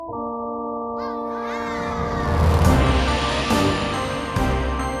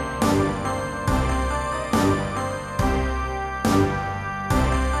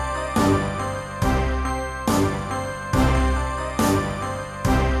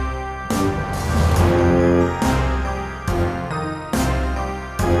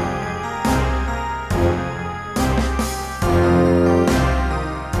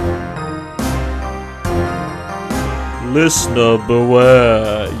Listener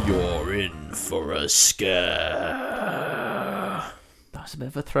beware, you're in for a scare. That's a bit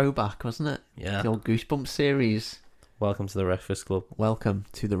of a throwback, wasn't it? Yeah. The old Goosebumps series. Welcome to the Breakfast Club. Welcome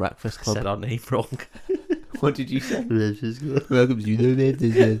to the Breakfast Club. I said our name wrong. What did you say? Welcome to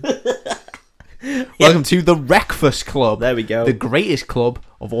the Welcome to the Breakfast Club. There we go. The greatest club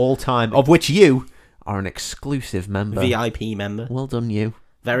of all time, of which you are an exclusive member. VIP member. Well done, you.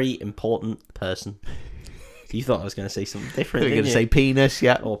 Very important person. You thought I was going to say something different, We're didn't going to you? say penis,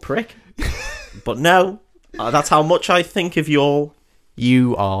 yeah. Or prick. But no, that's how much I think of you all.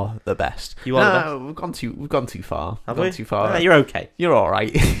 You are the best. You are the best. We've gone too far. Have We've we? gone too far. You're okay, You're all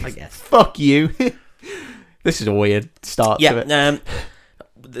right. I guess. Fuck you. This is a weird start to it. Yeah,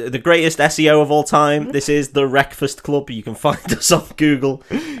 the greatest SEO of all time. This is the Breakfast Club. You can find us on Google.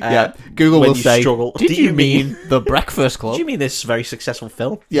 Yeah, Google when will you say, struggle. did you mean the Breakfast Club? Do you mean this very successful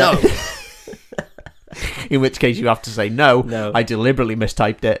film? Yeah. No. In which case you have to say, no, No. I deliberately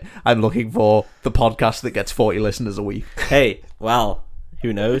mistyped it. I'm looking for the podcast that gets 40 listeners a week. Hey, well,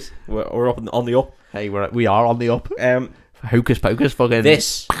 who knows? We're up on the up. Hey, we are on the up. Hocus Pocus fucking...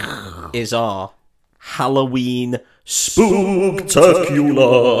 This is our Halloween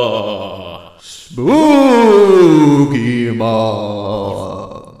Spooktacular. Spooky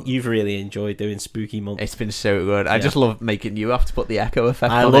month. You've really enjoyed doing Spooky Month. It's been so good. I just love making you have to put the echo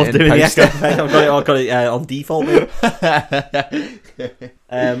effect I on love it in doing the post. echo effect. I've got it on default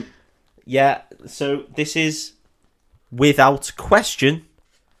now. Yeah, so this is, without question,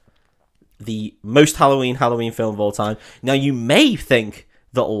 the most Halloween film of all time. Now, you may think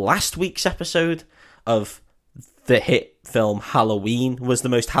that last week's episode of the hit film Halloween was the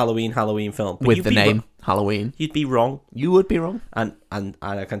most Halloween film. But With the name Halloween. You'd be wrong. You would be wrong. And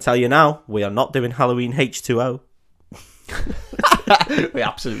I can tell you now, we are not doing Halloween H2O. We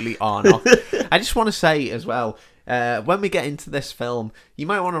absolutely are not. I just want to say as well, when we get into this film, you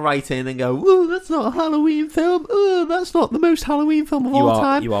might want to write in and go, "Ooh, that's not a Halloween film. Ooh, that's not the most Halloween film of all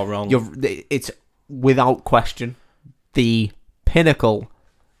time." You are wrong. It's without question the pinnacle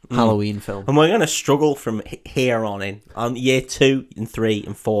Halloween film. And we're going to struggle from here on in, on year 2 and 3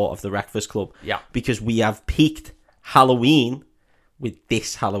 and 4 of the Breakfast Club. Yeah. Because we have peaked Halloween with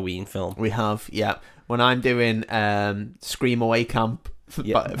this Halloween film. We have, yeah. When I'm doing Scream Away Camp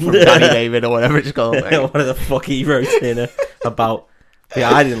Yeah. from Danny David or whatever it's called, What the fuck he wrote in about.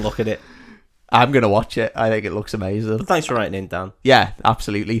 Yeah, I didn't look at it. I'm going to watch it. I think it looks amazing. But thanks for writing in, Dan. Yeah,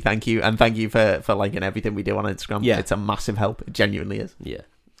 absolutely. Thank you. And thank you for liking everything we do on Instagram. Yeah. It's a massive help. It genuinely is. Yeah.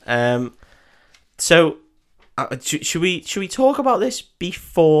 So, should we talk about this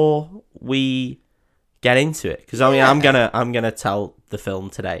before we get into it? Because I mean, I'm gonna tell the film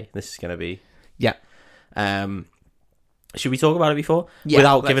today. This is gonna be. Yeah. Should we talk about it before? Yeah,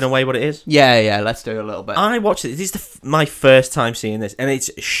 Without giving away what it is? Yeah, let's do a little bit. I watched it. This is my first time seeing this, and it's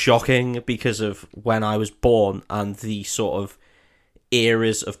shocking because of when I was born and the sort of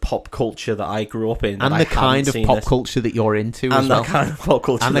eras of pop culture that I grew up in. And the kind of pop culture that you're into as well. And the kind of pop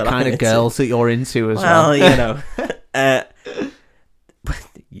culture and the kind of girls that you're into as well. Well, you know.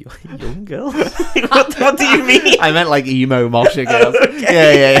 Young girls? what do you mean? I meant like emo mosher girls.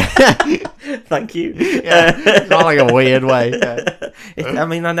 Okay. Yeah. Thank you. It's not like a weird way. Yeah. I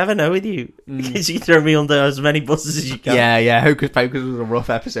mean, I never know with you because you throw me under as many buses as you can. Yeah. Hocus Pocus was a rough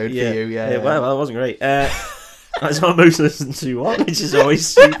episode for you. Yeah. Well, it wasn't great. That's what most listen to, which is always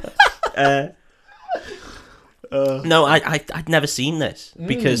super. No, I'd never seen this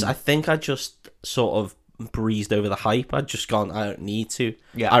because I think I just sort of breezed over the hype. I'd just gone, I don't need to.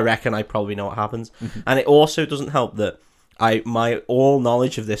 Yeah. I reckon I probably know what happens. And it also doesn't help that my all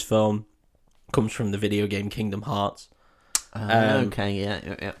knowledge of this film comes from the video game Kingdom Hearts. Okay,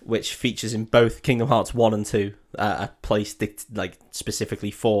 yeah. Which features in both Kingdom Hearts 1 and 2, a place like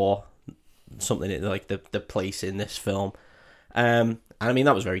specifically for something like the place in this film. And I mean,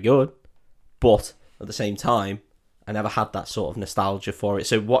 that was very good, but at the same time, I never had that sort of nostalgia for it.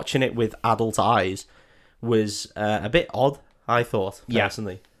 So watching it with adult eyes was a bit odd, I thought,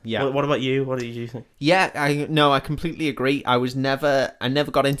 personally. Yeah. What about you? What did you think? Yeah, I completely agree. I never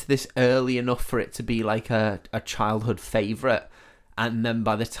got into this early enough for it to be like a childhood favourite. And then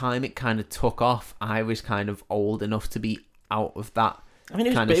by the time it kind of took off, I was kind of old enough to be out of that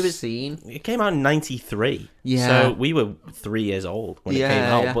scene. It came out in 93. Yeah. So we were 3 years old when it came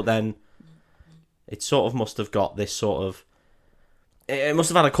out. Yeah. But then it sort of must have got this sort of... It must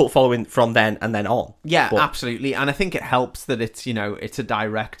have had a cult following from then and then on. Yeah, absolutely. And I think it helps that it's a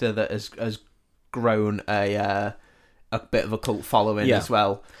director that has grown a bit of a cult following as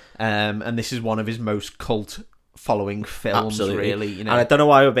well. And this is one of his most cult following films, really. And I don't know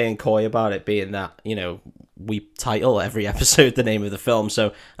why we're being coy about it, being that, we title every episode the name of the film.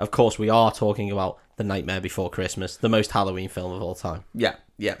 So, of course, we are talking about The Nightmare Before Christmas, the most Halloween film of all time. Yeah,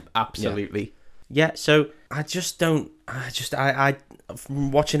 absolutely. Yeah, so I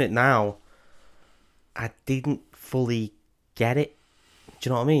from watching it now, I didn't fully get it. Do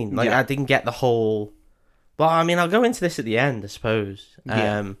you know what I mean? Like, I didn't get the whole... Well, I mean, I'll go into this at the end, I suppose.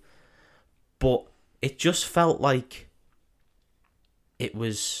 Yeah. But it just felt like it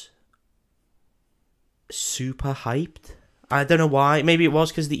was super hyped. I don't know why. Maybe it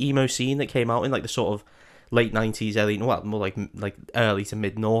was because the emo scene that came out in like the sort of late 90s, more like early to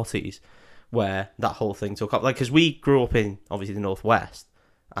mid noughties, where that whole thing took off. Like, because we grew up in obviously the Northwest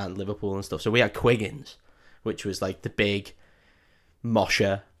and Liverpool and stuff, so we had Quiggins, which was like the big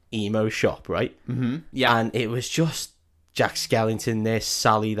mosher emo shop, right? Mm-hmm. Yeah, and it was just Jack Skellington, this,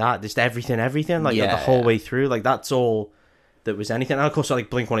 Sally, that, just everything, like the whole way through. Like, that's all that was anything. And of course, like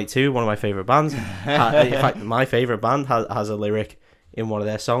Blink-182, one of my favorite bands. In fact, my favorite band has a lyric in one of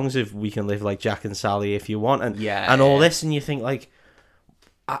their songs of "We can live like Jack and Sally if you want," and all this, and you think like,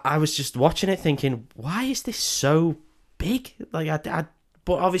 I was just watching it thinking, why is this so big? Like,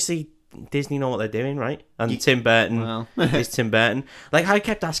 but obviously Disney know what they're doing, right? And Tim Burton is Tim Burton. Like, I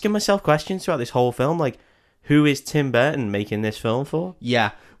kept asking myself questions throughout this whole film, like, who is Tim Burton making this film for?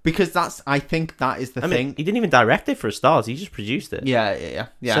 Yeah, because I think that is the thing. He didn't even direct it for a start. He just produced it. Yeah.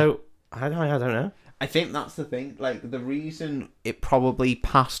 So, I don't know. I think that's the thing. Like, the reason it probably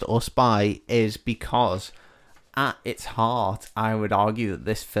passed us by is because at its heart, I would argue that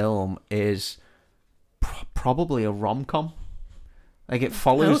this film is probably a rom-com. Like, it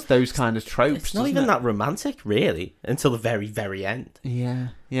follows those kind of tropes. It's not even that romantic, really, until the very, very end. Yeah.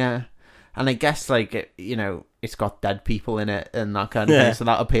 And I guess, like, it's got dead people in it and that kind of thing, so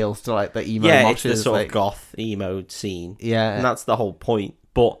that appeals to, like, the emo it's the sort of goth emo scene. Yeah. And that's the whole point.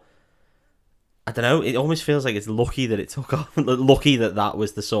 But, I don't know, it almost feels like it's lucky that it took off. Lucky that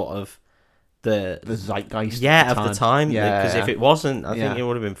was the sort of the zeitgeist of the time. Because if it wasn't, I think Yeah. it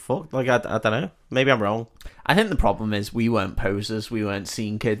would have been fucked. Like, I don't know. Maybe I'm wrong. I think the problem is we weren't posers, we weren't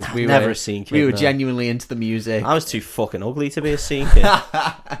scene kids. We Never were a scene kid. We were no. genuinely into the music. I was too fucking ugly to be a scene kid.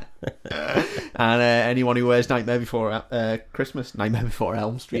 And anyone who wears Nightmare Before Christmas, Nightmare Before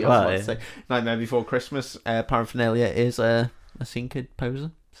Elm Street, I was about to say, Nightmare Before Christmas paraphernalia is a scene kid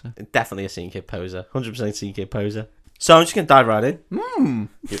poser. So. Definitely a scene kid poser. 100% scene kid poser. So I'm just going to dive right in.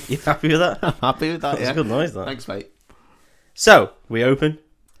 You happy with that? I'm happy with that, That's a good noise, that. Thanks, mate. So, we open.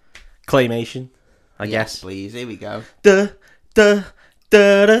 Claymation, I guess. Please, here we go. Da, da,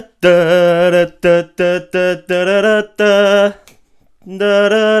 da, da, da, da, da, da, da, da,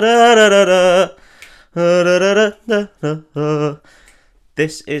 da.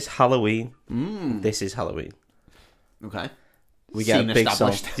 This is Halloween. This is Halloween. Okay. We get a big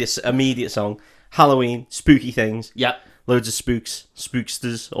song. This immediate song. Halloween, spooky things. Yep. Loads of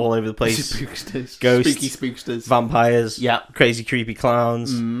spooksters all over the place. Spooksters. Ghosts. Spooky spooksters. Vampires. Yep. Crazy creepy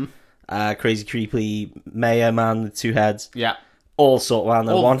clowns. Crazy creepy mayor man with two heads. Yeah. All sort of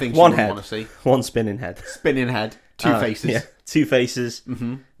random. One head. One spinning head. Spinning head. Two faces. Yeah. Two faces.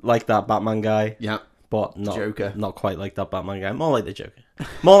 Mm-hmm. Like that Batman guy. Yeah. But not Joker. Not quite like that Batman guy. More like the Joker.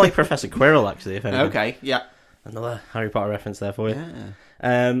 More like Professor Quirrell, actually, if anything. Okay, yeah. Another Harry Potter reference there for you.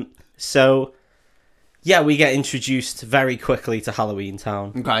 Yeah. So, yeah, we get introduced very quickly to Halloween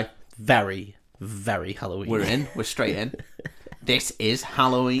Town. Okay. Very, very Halloween. We're in. We're straight in. This is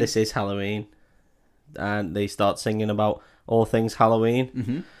Halloween. This is Halloween. And they start singing about all things Halloween.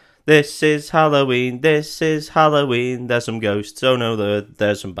 Mm-hmm. This is Halloween. This is Halloween. There's some ghosts. Oh no,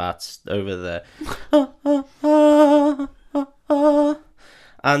 there's some bats over there.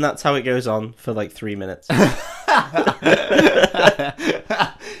 And that's how it goes on for like 3 minutes.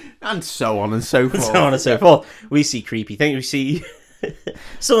 And so on and so forth. So on and so forth. We see creepy things. We see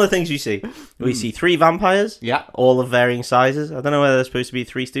some of the things we see. We see 3 vampires. Yeah. All of varying sizes. I don't know whether they're supposed to be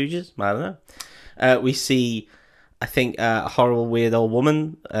 3 Stooges. I don't know. We see, I think, a horrible weird old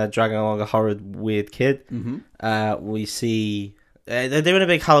woman dragging along a horrid weird kid. Mm-hmm. We see they're doing a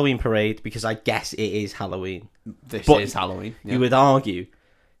big Halloween parade because I guess it is Halloween. This is Halloween. Yeah. You would argue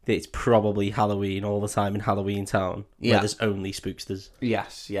that it's probably Halloween all the time in Halloween Town, where there's only spooksters.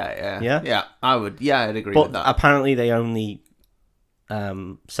 Yes, yeah. Yeah? Yeah, I'd agree But with that. apparently they only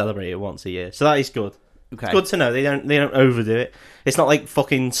celebrate it once a year, so that is good. Okay. It's good to know they don't overdo it. It's not like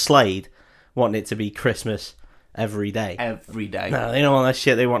fucking Slade wanting it to be Christmas every day. Every day. No, they don't want that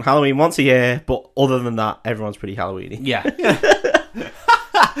shit. They want Halloween once a year, but other than that, everyone's pretty Halloweeny. Yeah.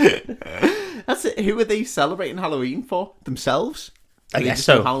 That's it. Who are they celebrating Halloween for? Themselves? I Are they guess just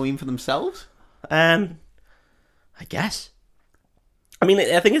so. doing Halloween for themselves? I guess. I mean,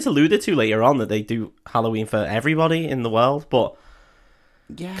 I think it's alluded to later on that they do Halloween for everybody in the world, but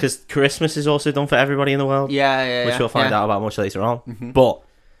Yeah. because Christmas is also done for everybody in the world, Yeah. which we'll find out about much later on. Mm-hmm. But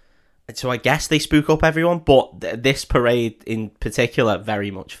so I guess they spook up everyone, but this parade in particular, very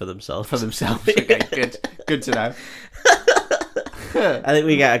much for themselves. For themselves. Okay, good to know. I think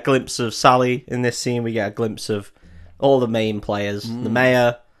we get a glimpse of Sally in this scene. We get a glimpse of all the main players: the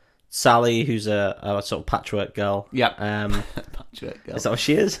mayor, Sally, who's a sort of patchwork girl. Yeah. Patchwork girl. Is that what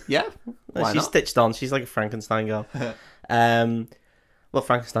she is? Yeah. Why She's not? stitched on. She's like a Frankenstein girl. Well,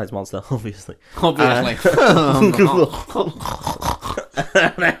 Frankenstein's monster, obviously. Obviously.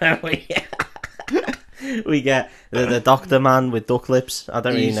 We get the doctor man with duck lips. I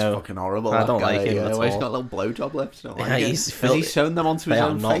don't really He's know. fucking horrible. I that don't guy, like him yeah. at Well, he's all. got little blowjob lips. Don't Yeah, like he's it. Has he sewn them onto his They are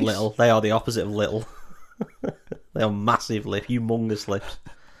own not face? little. They are the opposite of little. They are massive lips, humongous lips.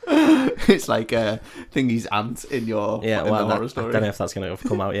 It's like Thingy's aunt in your Yeah, in well, the horror story. I don't know if that's going to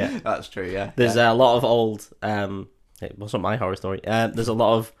come out yet. That's true. Yeah. There's a lot of old. It wasn't my horror story. There's a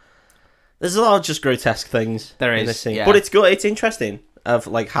lot of just grotesque things There in is, this scene, yeah. but it's good. It's interesting of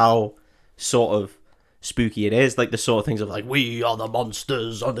like how sort of spooky it is. Like the sort of things of like, we are the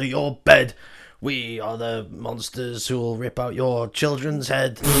monsters under your bed. We are the monsters who will rip out your children's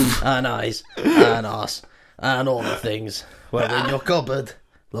head and eyes and arse and all the things. We're in your cupboard.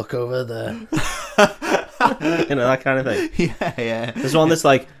 Look over there. That kind of thing. Yeah. There's one that's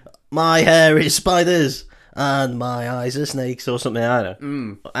like, my hair is spiders and my eyes are snakes or something. I don't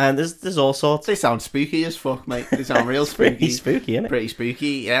know. And there's all sorts. They sound spooky as fuck, mate. They sound real Pretty spooky. spooky, isn't it? Pretty spooky.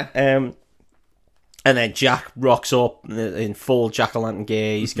 Yeah. And then Jack rocks up in full jack-o'-lantern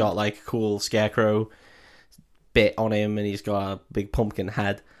gear. He's got like a cool scarecrow bit on him, and he's got a big pumpkin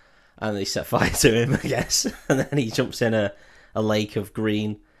head. And they set fire to him, I guess. And then he jumps in a lake of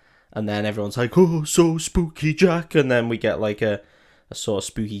green. And then everyone's like, oh, so spooky, Jack. And then we get like a sort of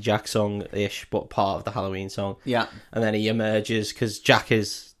spooky Jack song-ish, but part of the Halloween song. Yeah. And then he emerges, because Jack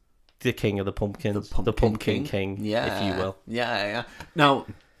is the king of the pumpkins. The pumpkin king, yeah. if you will. Yeah. Now,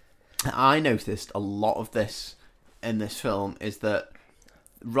 I noticed a lot of this in this film is that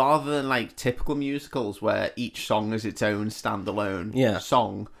rather than like typical musicals where each song is its own standalone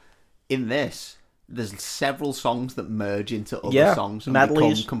song, in this, there's several songs that merge into other songs and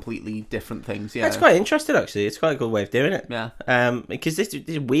medleys. become completely different things. Yeah, It's quite interesting, actually. It's quite a good way of doing it. Yeah. Because this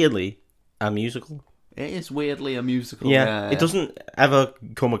is weirdly a musical. It is weirdly a musical. Yeah. It doesn't ever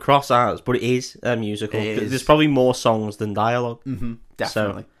come across as, but it is a musical. It is. There's probably more songs than dialogue. Mm-hmm,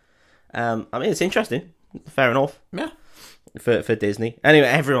 definitely. So, I mean, it's interesting. Fair enough. Yeah. For Disney. Anyway,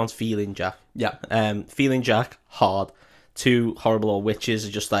 everyone's feeling Jack. Yeah. Feeling Jack hard. Two horrible old witches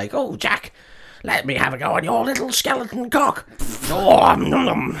are just like, oh, Jack, let me have a go on your little skeleton cock.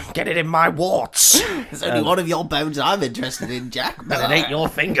 Get it in my warts. There's only one of your bones I'm interested in, Jack. But it ain't your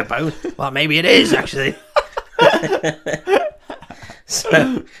finger bone. Well, maybe it is, actually.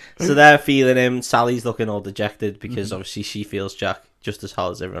 So they're feeling him. Sally's looking all dejected because obviously she feels Jack just as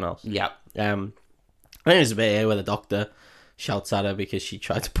hard as everyone else. Yeah. I think there's a bit here where the doctor shouts at her because she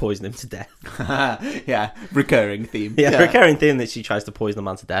tried to poison him to death. Yeah. Recurring theme. Yeah, recurring theme that she tries to poison the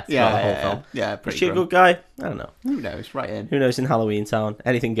man to death throughout the whole film. Yeah, Is pretty she a grim. good guy? I don't know. Who knows? Right in. Who knows in Halloween Town?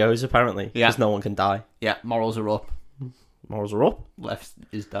 Anything goes, apparently. Yeah. Because no one can die. Yeah, morals are up. Morals are up. Left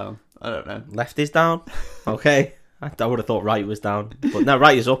is down. I don't know. Left is down. Okay. I would have thought right was down. But no,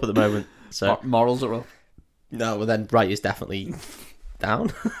 right is up at the moment. So Morals are up. no, well then right is definitely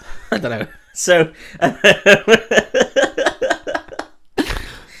down. I don't know. So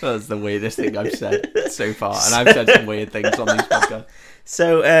That's the weirdest thing I've said so far, and I've said some weird things on these podcasts.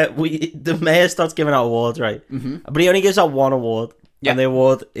 So the mayor starts giving out awards, right? Mm-hmm. But he only gives out one award, and the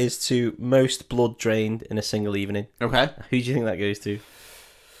award is to most blood drained in a single evening. Okay. Who do you think that goes to?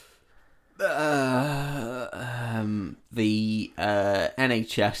 The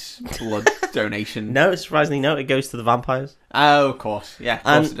NHS blood donation. No, surprisingly, no. It goes to the vampires. Oh, of course. Yeah, of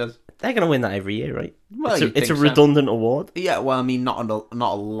course it does. They're going to win that every year, right? Well, it's you'd a think so. redundant award. Yeah, well, I mean, not a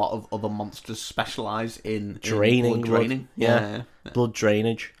lot of other monsters specialise in Draining blood draining. Yeah. Blood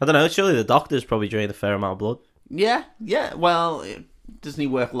drainage. I don't know. Surely the doctors probably drain a fair amount of blood. Yeah. Well, doesn't he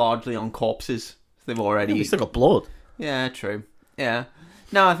work largely on corpses? They've already. Yeah, he's still got blood. Yeah, true. Yeah.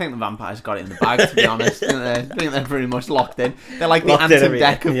 No, I think the vampires got it in the bag, to be honest. I think they're pretty much locked in. They're like the Anthem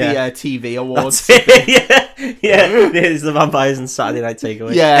deck of the TV awards. yeah. There's the vampires and Saturday Night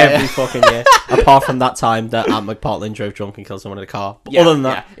Takeaway. Every fucking year. Apart from that time that Ant McPartlin drove drunk and killed someone in a car. But other than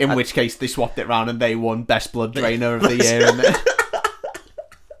that... In which case, they swapped it round and they won Best Blood Drainer of the Year.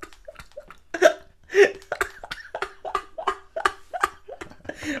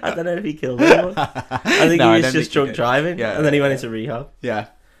 I don't know if he killed anyone. I think No, I he don't was just think he drunk did. driving, Yeah, and then he yeah, went yeah. into rehab.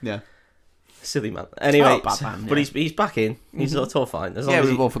 Yeah. Silly man. Anyway, bad man, but yeah. he's back in. He's it's all fine. As long Yeah, as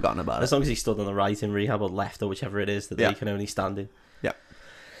we've he, all forgotten about as it. long as he stood on the right in rehab or left or whichever it is that Yeah. they can only stand in.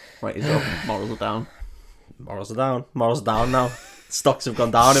 Right, he's up. Morals are down. Morals are down. Morals are down now. Stocks have gone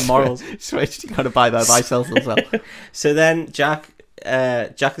down in morals. Switched. You gotta buy, sell, sell. So then Jack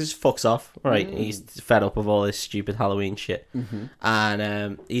just fucks off. Right, he's fed up of all this stupid Halloween shit,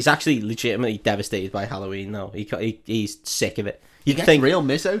 and he's actually legitimately devastated by Halloween. Though he's sick of it. He You'd gets think, real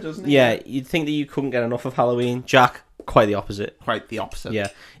miso, doesn't he? yeah, you'd think that you couldn't get enough of Halloween. Jack, quite the opposite. Quite the opposite. Yeah,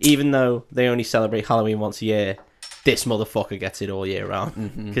 even though they only celebrate Halloween once a year, this motherfucker gets it all year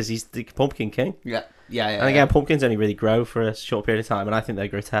round because he's the Pumpkin King. Yeah. And again, pumpkins only really grow for a short period of time, and I think they're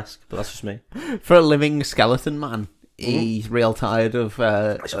grotesque. But that's just me. For a living skeleton man, he's real tired of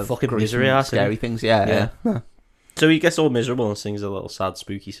fucking gruesome, misery, ass, scary things. Yeah. So he gets all miserable and sings a little sad,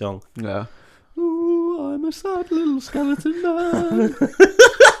 spooky song. Yeah. Ooh, I'm a sad little skeleton man,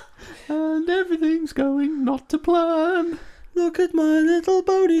 and everything's going not to plan. Look at my little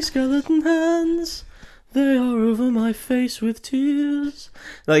bony skeleton hands. They are over my face with tears.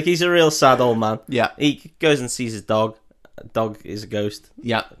 Like, he's a real sad old man. Yeah. He goes and sees his dog. Dog is a ghost.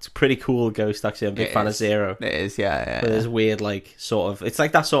 Yeah. It's a pretty cool ghost, actually. I'm a big It fan of is. Zero. It is, yeah. But there's weird, like, sort of... It's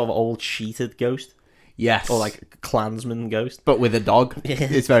like that sort of old cheated ghost. Yes. Or, like, Klansman ghost. but with a dog. Yeah.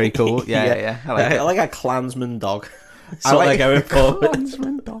 It's very cool. Yeah. I like it. I like a Klansman dog. That's I what like- they're going for.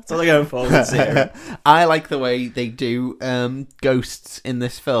 Klansman dog. That's what they're going for with Zero. I like the way they do ghosts in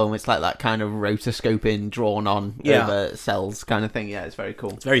this film. It's like that kind of rotoscoping drawn on Yeah. over cells kind of thing. Yeah, it's very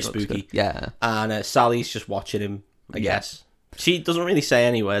cool. It's very spooky. Yeah. And Sally's just watching him, I Yeah. guess. She doesn't really say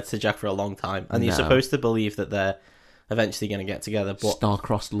any words to Jack for a long time. And you're No. supposed to believe that they're eventually going to get together. But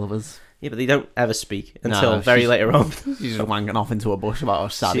Star-crossed lovers. yeah, but they don't ever speak No, until very she's- later on. She's just wanking off into a bush about how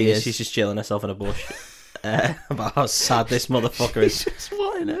sad he is. She's just chilling herself in a bush. About how sad this motherfucker He's is. just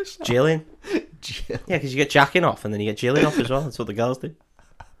wanting herself. Jilling. Jill. Yeah, because you get jacking off and then you get jilling off as well. That's what the girls do.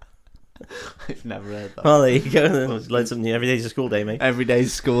 I've never heard that. Well, there you go. Learn something new. Every day's a school day, mate. Every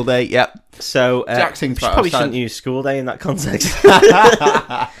day's school day. Yep. So Jack sings we about probably how sad- shouldn't use school day in that context.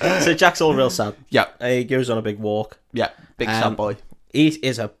 So Jack's all real sad. Yep. He goes on a big walk. Yep. Big Um, sad boy. He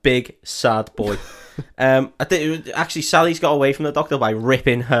is a big sad boy. I think actually Sally's got away from the doctor by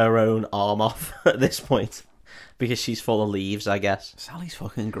ripping her own arm off at this point because she's full of leaves, I guess. Sally's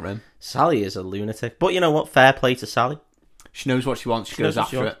fucking grim. Sally is a lunatic, but you know what? Fair play to Sally. She knows what she wants. She knows goes what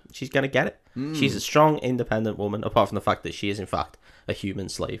she after wants. it. She's gonna get it. She's a strong, independent woman. Apart from the fact that she is in fact a human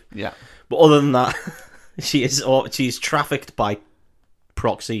slave. Yeah. But other than that, she's trafficked by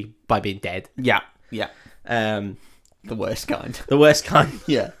proxy by being dead. Yeah. Yeah. The The worst kind. worst kind.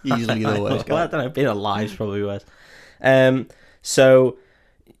 Yeah. Easily the worst Well, I kind. don't know. Being alive is probably worse. So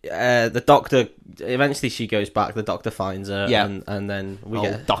the doctor eventually she goes back. The doctor finds her. Yeah. And then we Oh,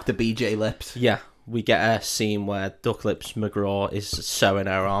 get Dr. BJ Lips. we get a scene where Duck Lips McGraw is sewing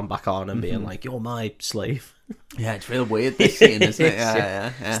her arm back on and being like, "You're my slave. Yeah, it's real weird this scene, isn't it?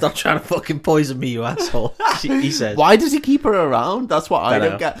 Yeah. Yeah. Stop trying to fucking poison me, you asshole." He says. Why does he keep her around? That's what I Dunno.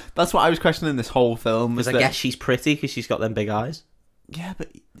 don't get. That's what I was questioning this whole film. Because I guess she's pretty because she's got them big eyes. Yeah, but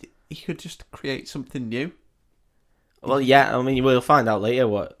he could just create something new. Well, yeah. I mean, we'll find out later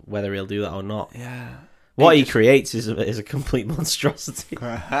whether he'll do that or not. Yeah. What he creates is a complete monstrosity.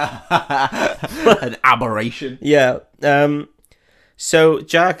 An aberration. Yeah. So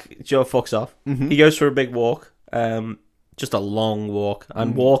Jack Joe fucks off. He goes for a big walk. Just a long walk,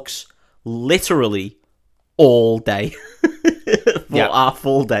 and walks literally all day. For a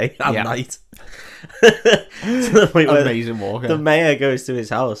full day and night. To the point where Amazing walk. the mayor goes to his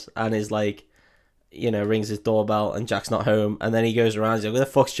house and is like, rings his doorbell and Jack's not home, and then he goes around. He's like, "Where the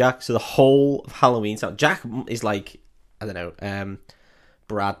fuck's Jack?" So the whole of Halloween time, Jack is like, I don't know,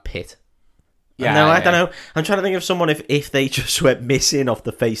 Brad Pitt. I don't know. I'm trying to think of someone if they just went missing off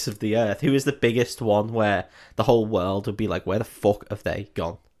the face of the earth. Who is the biggest one where the whole world would be like, "Where the fuck have they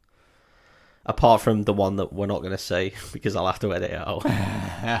gone?" Apart from the one that we're not going to say because I'll have to edit it out.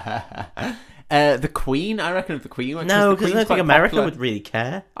 The Queen, I reckon if the Queen went... No, the because I Queen's don't think quite America popular. would really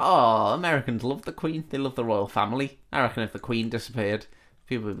care. Oh, Americans love the Queen. They love the royal family. I reckon if the Queen disappeared,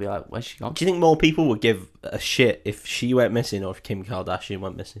 people would be like, "Where's she gone?" Do you think more people would give a shit if she went missing or if Kim Kardashian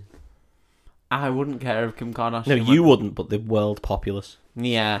went missing? I wouldn't care if Kim Kardashian... No, went- you wouldn't, but the world populace.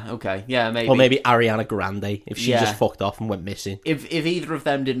 Yeah, okay. Yeah, maybe. Or maybe Ariana Grande, if she Yeah. just fucked off and went missing. If either of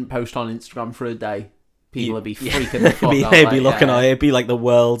them didn't post on Instagram for a day, People would be freaking the fuck out. They'd be looking at it. It'd be like the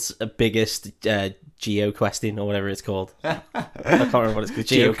world's biggest geo-questing or whatever it's called. I can't remember what it's called.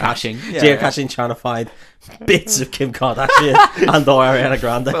 Geocaching. Geocaching, trying to find bits of Kim Kardashian and or Ariana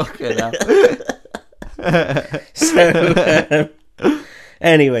Grande. So,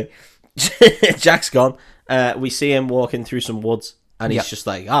 anyway, Jack's gone. We see him walking through some woods, and he's just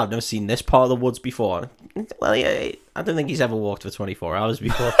like, I've never seen this part of the woods before. Well, yeah, I don't think he's ever walked for 24 hours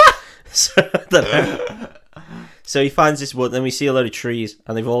before. So, I don't know. So he finds this wood, and we see a load of trees,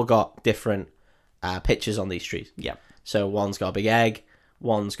 and they've all got different pictures on these trees. Yeah. So one's got a big egg,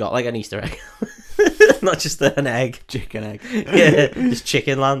 one's got like an Easter egg. Not just an egg. Chicken egg. Yeah, just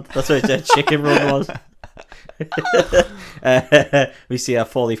Chicken Land. That's what it Chicken Run was. We see a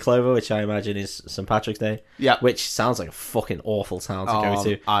 4-leaf clover, which I imagine is St. Patrick's Day. Yeah. Which sounds like a fucking awful town to go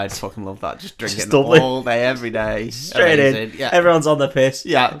to. I'd fucking love that. Just drinking Dublin. all day, every day. Straight Amazing. in. Yeah. Everyone's on the piss.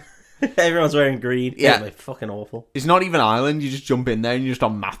 Yeah. Everyone's wearing green. Yeah. Like, fucking awful. It's not even Ireland. You just jump in there and you're just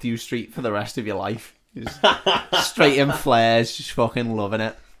on Matthew Street for the rest of your life. Just straight in flares, just fucking loving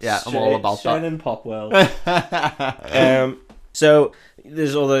it. Yeah, I'm all about straight that. in Pop World. So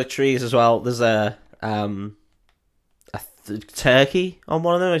there's other trees as well. There's a turkey on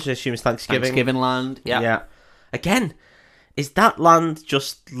one of them, which I assume is Thanksgiving. Thanksgiving land. Yeah. Yeah. Again, is that land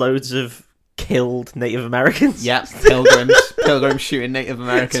just loads of killed Native Americans? Yeah, pilgrims shooting Native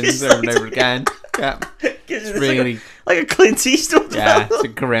Americans over and over again. Yeah, It's really, like a Clint Eastwood yeah, film. it's a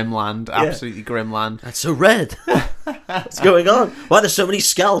grim land, absolutely grim land. That's so red. What's going on? Why are there so many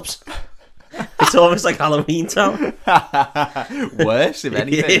scalps? It's almost like Halloween Town. Worse, if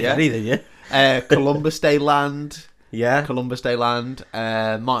anything. If anything, Columbus Day land. Yeah. Columbus Day land.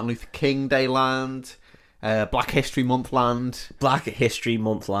 Martin Luther King Day land. Black History Month land. Black History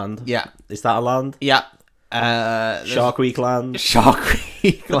Month land. Yeah. Is that a land? Yeah. Shark Week land. Shark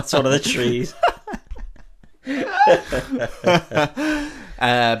Week. That's one of the trees.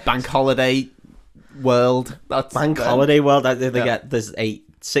 Bank Holiday World. That's Bank Holiday World. They get there's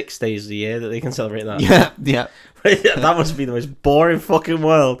 6 days a year that they can celebrate that. Yeah. That must be the most boring fucking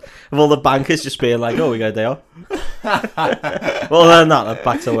world of all the bankers just being like, oh, we got a day off. Well, then they're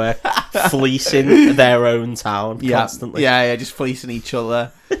back to work, fleecing their own town constantly. Yeah, just fleecing each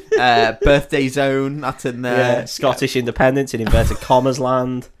other. Birthday Zone, that's in there. Yeah, Scottish independence in inverted commas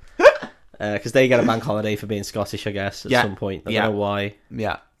land. Because they get a bank holiday for being Scottish, I guess, at some point. I don't know why.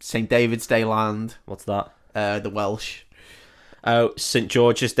 Yeah. St. David's Day land. What's that? The Welsh. Oh, St.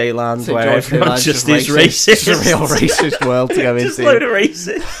 George's Day land, St. where George's Day everyone land's just just is racist. It's a real racist world to go Just a into. load of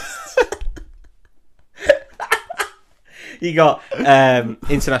racists. You got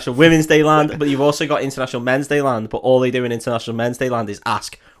International Women's Day land, but you've also got International Men's Day land, but all they do in International Men's Day land is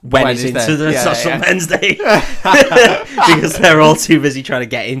ask when is International Men's Day. Because they're all too busy trying to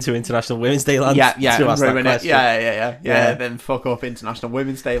get into International Women's Day land to ask that question. Yeah. Then fuck up International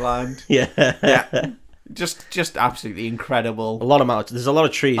Women's Day land. Yeah. Just absolutely incredible. There's a lot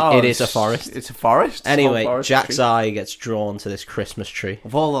of trees. It is a forest. It's a forest. Anyway, Jack's eye gets drawn to this Christmas tree.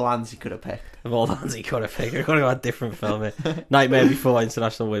 Of all the lands he could have picked. Of all the ones he could have picked, we could have had a different film here. Nightmare Before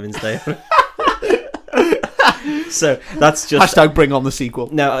International Women's Day. So that's just #, bring on the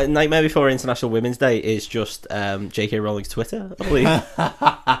sequel. No, Nightmare Before International Women's Day is just J.K. Rowling's Twitter, I believe.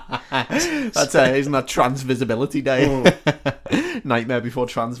 That's isn't that Trans Visibility Day? Nightmare Before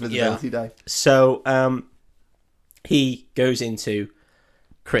Trans Visibility Day. So he goes into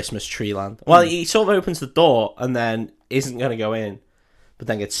Christmas tree land. Well, he sort of opens the door and then isn't going to go in, but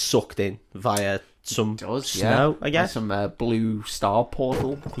then gets sucked in via some snow, I guess. Some blue star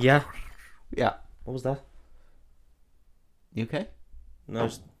portal. Yeah. Yeah. What was that? You okay? No.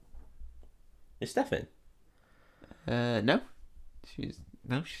 Is Steph in? No. She's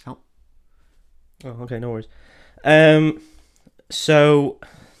not. Oh, okay, no worries. So,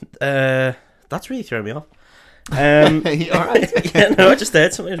 that's really thrown me off. All right. Yeah, no, I just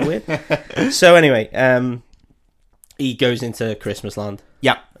heard something weird. So anyway, he goes into Christmas land.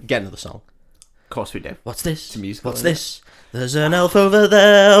 Yeah. Get another song. Of course we do. What's this? It's a musical. What's this? There's an elf over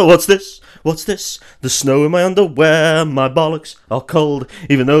there. What's this? What's this? The snow in my underwear. My bollocks are cold,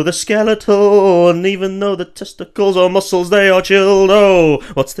 even though they're skeletal, and even though the testicles or muscles they are chilled. Oh,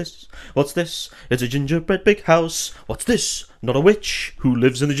 what's this? What's this? It's a gingerbread big house. What's this? Not a witch who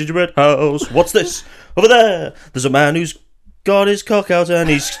lives in the gingerbread house. What's this? Over there, there's a man who's got his cock out and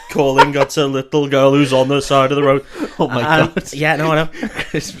he's calling out to a little girl who's on the side of the road. Oh my God. Yeah, no, I know.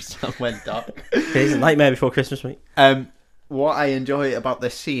 Christmas song went dark. It's a Nightmare Before Christmas, mate. what I enjoy about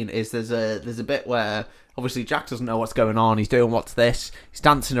this scene is there's a bit where obviously Jack doesn't know what's going on. He's doing what's this. He's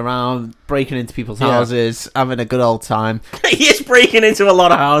dancing around, breaking into people's houses, having a good old time. He is breaking into a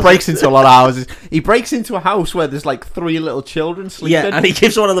lot of houses. Breaks into a lot of houses. He breaks into a house where there's like 3 little children sleeping. Yeah, and he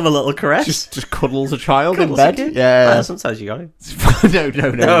gives one of them a little caress. Just cuddles a child Cuddles in a bed. kid. Yeah. Sometimes you got it.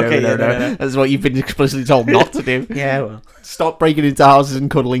 No. That's what you've been explicitly told not to do. Yeah, well. Stop breaking into houses and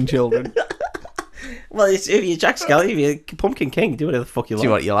cuddling children. Well, if you're Jack Skelly, if you're Pumpkin King, do whatever the fuck you like. Do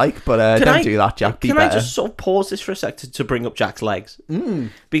what you like, but don't do that, Jack. Be Can better. I just sort of pause this for a sec to bring up Jack's legs?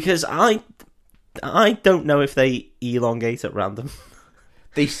 Because I don't know if they elongate at random.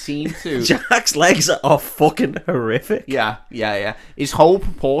 They seem to. Jack's legs are fucking horrific. Yeah. His whole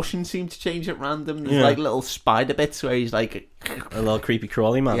proportions seem to change at random. There's Yeah. like little spider bits where he's like A little creepy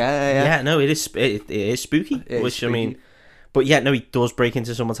crawly man. Yeah. Yeah, no, it is spooky. It is which, spooky. I mean... But yeah, no, he does break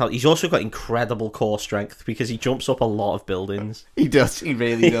into someone's house. He's also got incredible core strength because he jumps up a lot of buildings. He does. He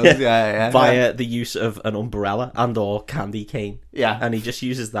really does. Yeah. Via the use of an umbrella and or candy cane. Yeah. And he just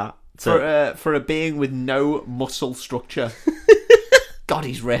uses that to... For a being with no muscle structure. God,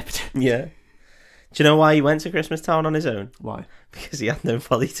 he's ripped. Yeah. Do you know why he went to Christmas Town on his own? Why? Because he had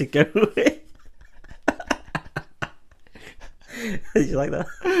nobody to go with. Did you like that?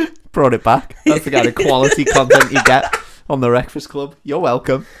 Brought it back. That's the kind of quality content you get on the Breakfast Club. You're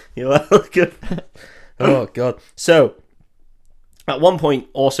welcome. You're welcome. Oh, God. So, at one point,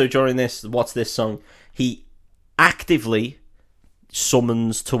 also during this What's This song, he actively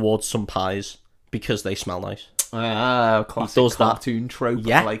summons towards some pies because they smell nice. Classic He does that. cartoon trope.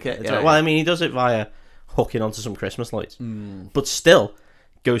 Yeah. I like it. Well, I mean, he does it via hooking onto some Christmas lights. But still,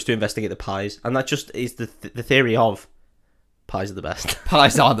 goes to investigate the pies. And that just is the theory of pies are the best.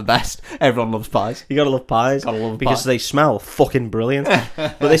 Pies are the best. Everyone loves pies. You gotta love pies. Gotta love because pie. they smell fucking brilliant.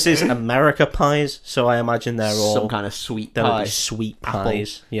 But this is America pies, so I imagine they're all Some kind of sweet they're pie. sweet Apple,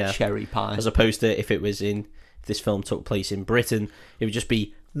 pies. Yeah. cherry pie. As opposed to if this film took place in Britain, it would just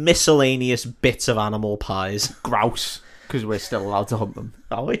be miscellaneous bits of animal pies. Grouse, because we're still allowed to hunt them.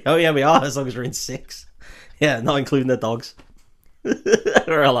 Oh yeah, we are, as long as we're in 6. Yeah, not including the dogs.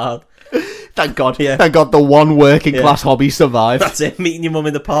 We're allowed. Thank God. Yeah. Thank God the one working class hobby survived. That's it, meeting your mum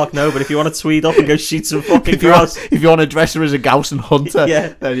in the park, no, but if you want to tweed up and go shoot some fucking If you, grouse, if you want to dress her as a grouse and hunter,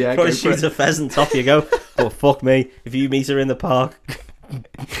 yeah, then yeah, if you go want to for shoot it. a pheasant, off you go. But fuck me, if you meet her in the park,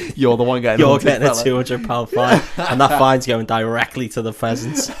 You're the one getting you're hunted, getting a fella. £200 fine, and that fine's going directly to the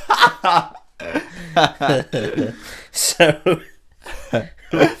pheasants. So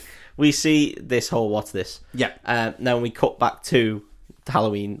we see this whole What's This? Yeah. Now we cut back to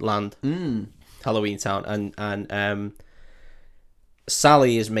Halloween Land, Halloween Town, and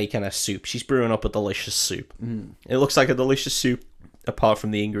Sally is making a soup. She's brewing up a delicious soup. It looks like a delicious soup, apart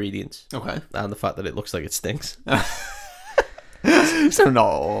from the ingredients Okay. and the fact that it looks like it stinks. So not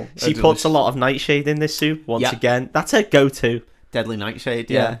all. She puts a lot of nightshade in this soup once Yeah. again. That's her go-to. Deadly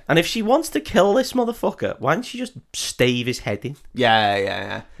Nightshade, yeah. And if she wants to kill this motherfucker, why don't she just stave his head in?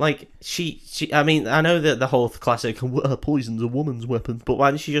 Yeah. Like, she I mean, I know that the whole classic poison's a woman's weapon, but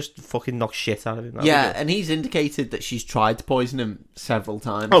why don't she just fucking knock shit out of him? That'd be Yeah, good. and he's indicated that she's tried to poison him several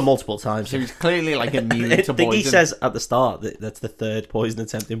times. Oh, multiple times. So he's clearly like immune I to think he poison. says at the start that that's the 3rd poison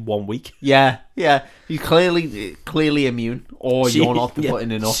attempt in 1 week. Yeah. He's clearly immune, or you're not yeah,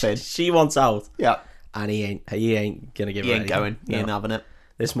 putting enough in. She wants out, Yeah. and he ain't gonna give He her ain't anything. going. He No. ain't having it.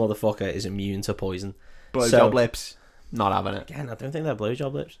 This motherfucker is immune to poison. Blowjob So- lips, not having it. Again, I don't think they're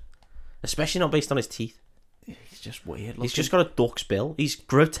blowjob lips. Especially not based on his teeth. He's just weird looking. He's just got a duck's bill. He's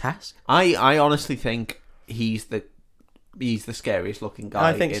grotesque. I honestly think he's the scariest looking guy.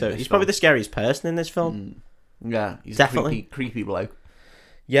 I think in so. this He's probably the film. scariest person in this film. Yeah, he's Definitely. a creepy bloke.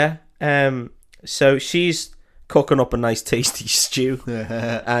 Yeah. So she's cooking up a nice tasty stew,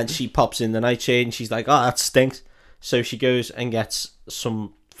 and she pops in the nightshade, and she's like, "Oh, that stinks." So she goes and gets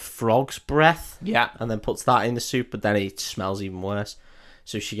some frog's breath, Yeah. and then puts that in the soup, but then it smells even worse.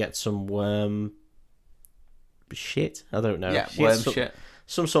 So she gets some worm shit. I don't know. Yeah, She worm gets shit.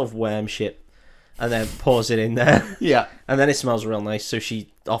 some sort of worm shit, and then pours it in there. Yeah. And then it smells real nice, so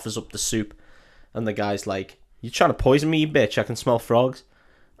she offers up the soup, and the guy's like, "You trying to poison me, you bitch? I can smell frogs."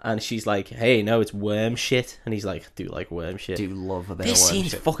 And she's like, "Hey, no, it's worm shit." And he's like, "I do like worm shit." Do love a bit This of worm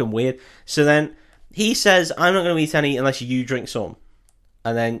scene's shit. fucking weird. So then he says, "I'm not going to eat any unless you drink some."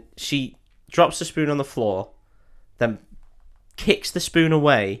 And then she drops the spoon on the floor, then kicks the spoon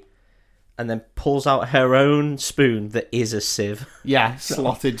away, and then pulls out her own spoon that is a sieve. Yeah,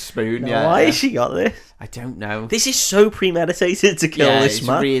 slotted spoon. Now, Yeah. why has she got this? I don't know. This is so premeditated to kill this it's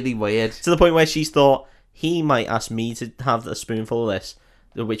man. really weird. To the point where she's thought, he might ask me to have a spoonful of this,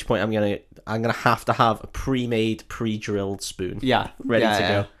 At which point I'm gonna have to have a pre-made, pre-drilled spoon. Yeah. Ready to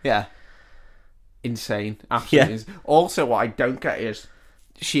go. Yeah. Insane. Absolutely. Yeah. Also, what I don't get is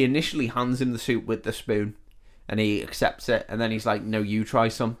she initially hands him the soup with the spoon and he accepts it. And then he's like, no, you try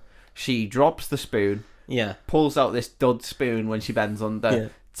some. She drops the spoon, Yeah. pulls out this dud spoon when she bends under, Yeah.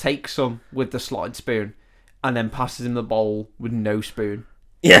 takes some with the slotted spoon, and then passes him the bowl with no spoon.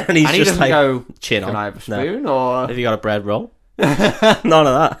 Yeah, and he's And he just doesn't like, go, chin can on. I have a No. spoon? Or Have you got a bread roll? None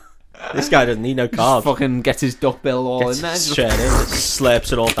of that. This guy doesn't need no carbs. fucking gets his duck bill all Gets in there. straight in, just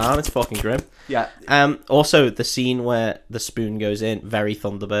slurps it all down. It's fucking grim. Yeah. Also, the scene where the spoon goes in, very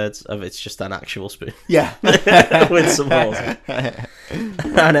Thunderbirds, of it's just an actual spoon Yeah. with some holes.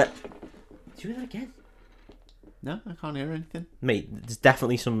 And do that again, No, I can't hear anything. mate. There's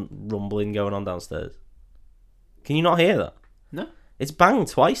definitely some rumbling going on downstairs. Can you not hear that? No. It's banged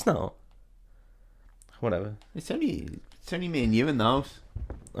twice now. Whatever. It's only me and you in the house.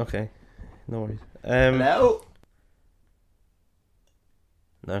 Okay, no worries. Hello?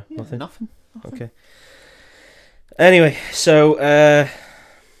 No, Yeah, nothing. Nothing. Okay. Anyway, so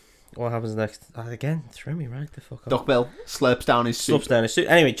what happens next? Again, throw me right the fuck up. Duck bill slurps down his soup. Slips down his suit.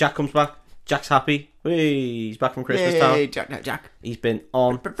 Anyway, Jack comes back. Jack's happy. Whee, he's back from Christmas Town. Yay, Jack. He's been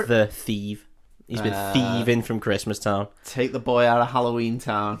on the thieve. He's been thieving from Christmas Town. Take the boy out of Halloween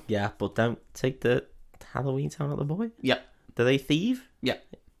Town. Yeah, but don't take the Halloween Town out the boy. Yep. Do they thieve? Yep.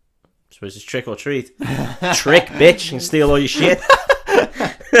 I suppose it's trick or treat. Trick, bitch, and steal all your shit.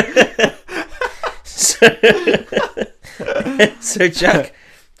 so Jack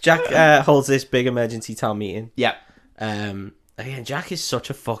holds this big emergency town meeting. Yep. Again, Jack is such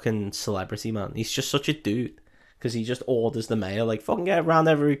a fucking celebrity, man. He's just such a dude because he just orders the mayor like fucking get around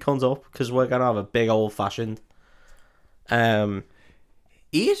every comes up because we're gonna have a big old fashioned.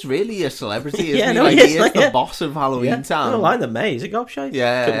 He is really a celebrity, isn't Yeah, he? no, Like, he is, he is like, the yeah. boss of Halloween Yeah, Town. no line the mayor. He's a gobshite.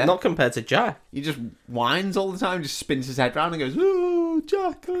 Yeah. Not compared to Jack. He just whines all the time, just spins his head round and goes, "Oh,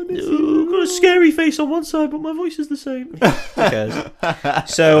 Jack, I miss Ooh, you." got a scary face on one side, but my voice is the same. Who cares?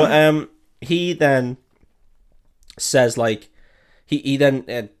 So he then says like he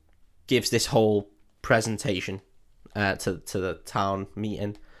then gives this whole presentation to the town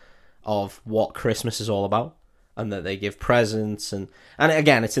meeting of what Christmas is all about, and that they give presents and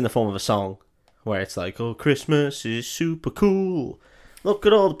again it's in the form of a song where it's like, oh, Christmas is super cool. Look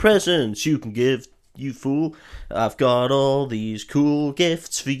at all the presents you can give, you fool. I've got all these cool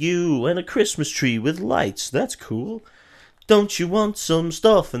gifts for you and a Christmas tree with lights. That's cool. Don't you want some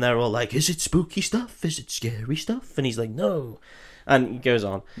stuff? And they're all like, is it spooky stuff? Is it scary stuff? And he's like, no. And he goes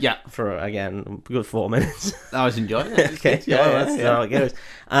on Yeah, for, again, a good 4 minutes. I was enjoying it. Okay, that's how it goes.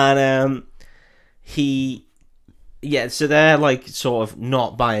 And so they're like sort of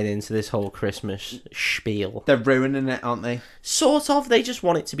not buying into this whole Christmas spiel. They're ruining it, aren't they? Sort of, they just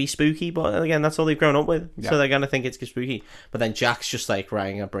want it to be spooky, but again, that's all they've grown up with, Yeah. so they're gonna think it's spooky. But then Jack's just like, right,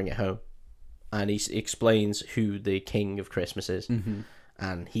 I'm gonna bring it home, and he explains who the king of Christmas is,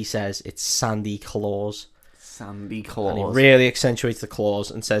 and he says it's Sandy Claus, Sandy and he Claus. really accentuates the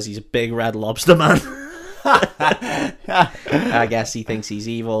claws and says he's a big red lobster man. I guess he thinks he's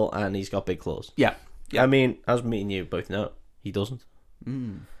evil and he's got big claws. Yeah. I mean, as me and you both know, he doesn't.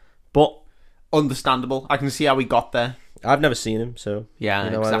 But Understandable. I can see how we got there. I've never seen him, so Yeah,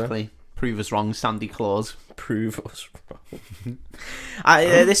 you know, exactly. Prove us wrong, Sandy Claus. prove us wrong.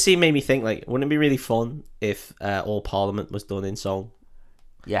 This scene made me think, like, wouldn't it be really fun if all Parliament was done in song?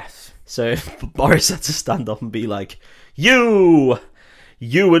 Yes. So if Boris had to stand up and be like, you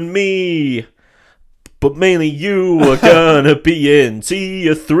and me, but mainly you are gonna be in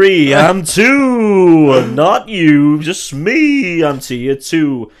tier 3. I'm 2, not you, just me. I'm tier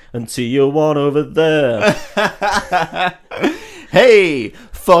 2 and tier 1 over there. Hey,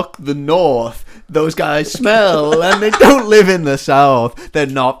 fuck the North. Those guys smell and they don't live in the South. They're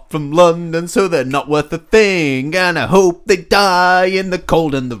not from London, so they're not worth a thing. And I hope they die in the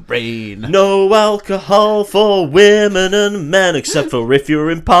cold and the rain. No alcohol for women and men, except for if you're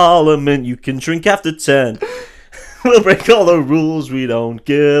in Parliament, you can drink after 10. We'll break all the rules, we don't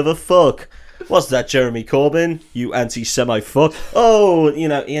give a fuck. What's that, Jeremy Corbyn? You anti-Semite fuck. Oh, you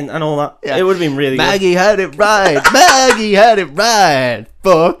know, and all that. Yeah. It would have been really good. Maggie had it right. Maggie had it right.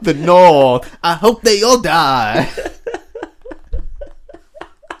 Fuck the North. I hope they all die.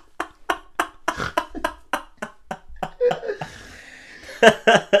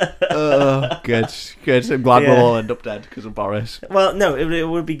 Good. I'm glad Yeah. we'll all end up dead because of Boris. Well, no, it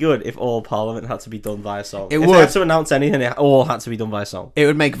would be good if all Parliament had to be done by a song. It if would. they had to announce anything, it all had to be done by a song. It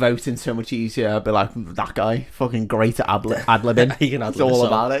would make voting so much easier. I'd be like, that guy, fucking great at ad-libbing. He can It's ad-lib a all song.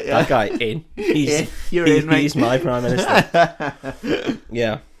 about it. Yeah. That guy in. Yeah, you're in, mate. He's my prime minister.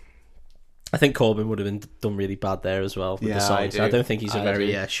 Yeah. I think Corbyn would have been done really bad there as well with Yeah, the songs. I I do. don't think he's a I very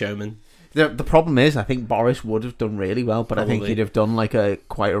do. showman. The problem is, I think Boris would have done really well, but I think Probably. he'd have done like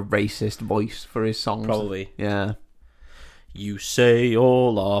quite a racist voice for his songs. Probably. Yeah. You say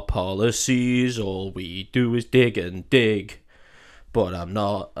all our policies, all we do is dig and dig. But I'm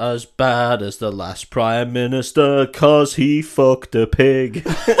not as bad as the last Prime Minister, 'cause he fucked a pig.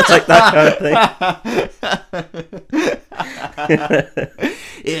 It's like that kind of thing.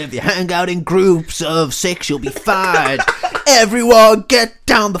 If you hang out in groups of 6, you'll be fired. Everyone get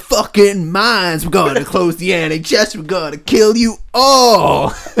down the fucking mines. We're going to close the NHS. We're going to kill you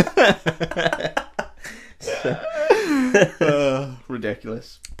all.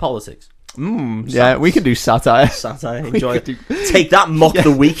 Ridiculous. Politics. Yeah, we can do satire. Satire. Enjoy it. Take that, mock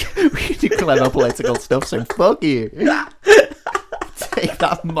the week. We can do clever political stuff, so fuck you. Take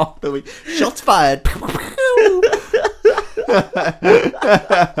that, mock the week. Shots fired.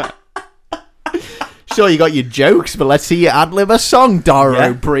 Sure, you got your jokes, but let's see you ad-lib a song, Dara Yeah.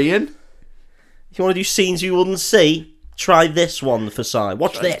 O'Brien. If you want to do scenes you wouldn't see, try this one for Si.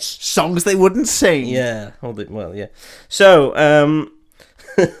 Watch this. Songs they wouldn't sing. Yeah. Hold it. Well, yeah. So,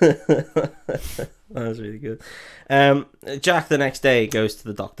 that was really good. Jack the next day goes to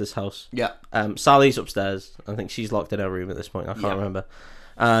the doctor's house. Yeah. Sally's upstairs. I think she's locked in her room at this point. I can't Yeah. remember.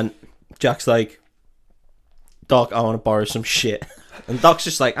 And Jack's like, Doc, I want to borrow some shit. And Doc's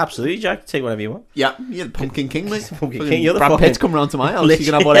just like, absolutely, Jack. Take whatever you want. Yeah, you're the Pumpkin King, mate. Pumpkin King, you're the Brad fucking- Pitt's come round to my house. You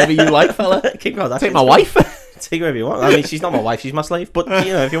can have whatever you like, fella. King Kardashian's Take my good. wife. Take whatever you want. I mean, she's not my wife. She's my slave. But,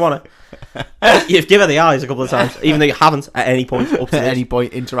 you know, if you want to. You've given her the eyes a couple of times, even though you haven't at any point up to At this. any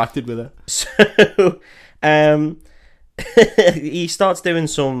point interacted with her. So, he starts doing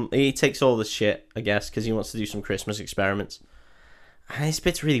he takes all this shit, I guess, because he wants to do some Christmas experiments. And this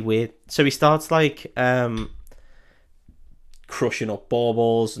bit's really weird. So he starts, like, crushing up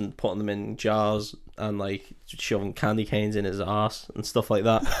baubles and putting them in jars and, like, shoving candy canes in his arse and stuff like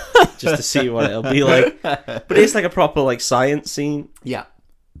that, just to see what it'll be like. But it's, like, a proper, like, science scene. Yeah.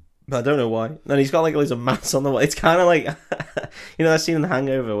 But I don't know why. And he's got like loads of maths on the wall. It's kind of like, you know, that scene in The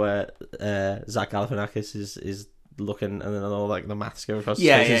Hangover where Zach Galifianakis is looking and then all like the maths go across his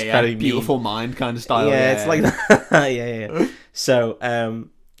face. It's kind of Beautiful mind kind of style. Yeah, it's like that. yeah. So,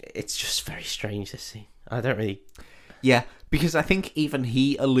 it's just very strange, this scene. I don't really... Yeah, because I think even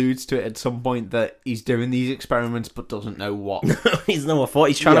he alludes to it at some point that he's doing these experiments but doesn't know what. He's no thought.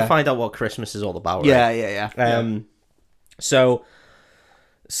 He's trying Yeah. to find out what Christmas is all about. Yeah, Right? yeah. So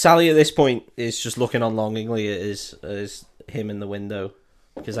Sally at this point is just looking on longingly at him in the window,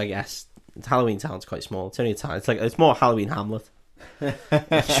 because I guess Halloween Town's quite small. It's only a town. It's more Halloween Hamlet.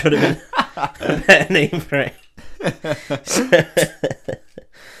 It should have been a better name for it.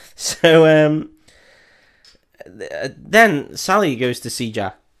 So then Sally goes to see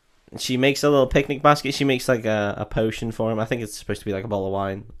Jack. She makes a little picnic basket. She makes like a potion for him. I think it's supposed to be like a bottle of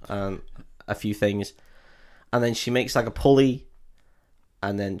wine and a few things. And then she makes like a pulley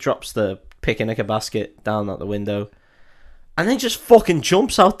and then drops the picnic basket down out the window. And then just fucking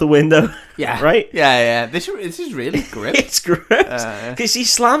jumps out the window. Yeah. Right? Yeah. This is really grim. It's gross. Because she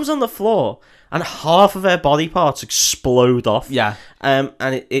slams on the floor and half of her body parts explode off. Yeah. And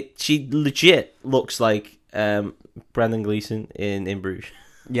she legit looks like Brendan Gleeson in Bruges.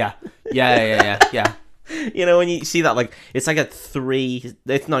 Yeah. You know, when you see that, like, it's like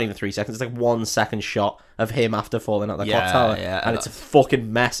it's not even 3 seconds, it's like 1 second shot of him after falling out the clock tower. Yeah, and it's a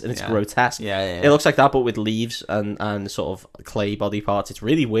fucking mess, and it's grotesque. Yeah. It looks like that, but with leaves and sort of clay body parts. It's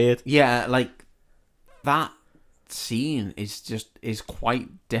really weird. Yeah, like, that scene is quite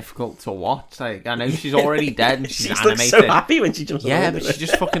difficult to watch. Like, I know she's already dead and she's She looks animated. so happy when she jumps out the Yeah, window. but she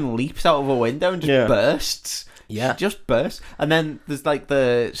just fucking leaps out of a window and just bursts. Yeah. She just bursts. And then there's like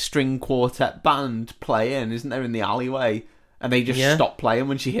the string quartet band playing, isn't there, in the alleyway? And they just stop playing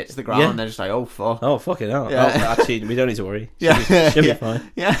when she hits the ground. Yeah. And they're just like, oh, fuck. Oh, fucking hell. Yeah. Oh, actually, we don't need to worry. Yeah. She'll be fine.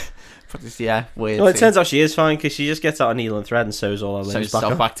 Yeah. But it's, weird. Well, it turns out she is fine, because she just gets out a needle and thread and sews all her so limbs it's back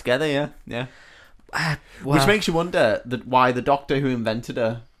stuff up. back together, yeah. Wow. Which makes you wonder why the doctor who invented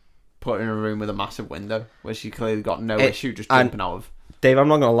her put her in a room with a massive window where she clearly got no issue just jumping out of. Dave, I'm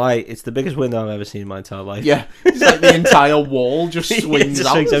not going to lie, it's the biggest window I've ever seen in my entire life. Yeah, it's like the entire wall just swings It just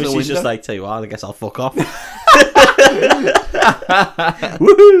out. swings of over, the she's window. just like, tell you what, I guess I'll fuck off.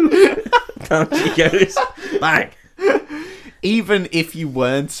 Woohoo! Down she goes. Bang. even if you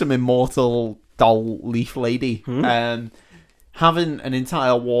weren't some immortal doll leaf lady, having an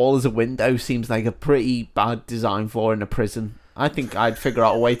entire wall as a window seems like a pretty bad design for in a prison. I think I'd figure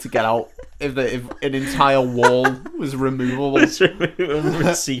out a way to get out if an entire wall was removable. It's removable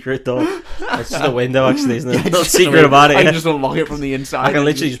with secret door. It's just a window, actually, isn't it? Yeah, Not secret about it. I Yeah. can just unlock it from the inside. I can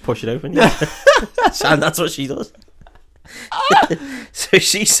literally just push it open. Yeah. And that's what she does. So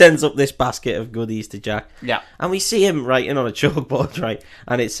she sends up this basket of goodies to Jack. Yeah. And we see him writing on a chalkboard, right?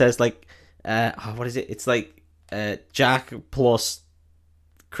 And it says, like, what is it? It's like Jack plus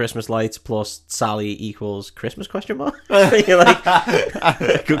Christmas lights plus Sally equals Christmas question mark. You're like,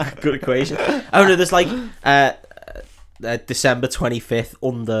 good equation. Oh no, there's like December 25th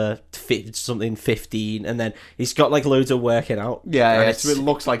under something 15, and then he's got like loads of working out. Yeah, so it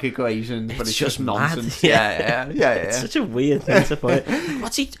looks like equations, but it's just nonsense. Yeah. It's such a weird thing to put.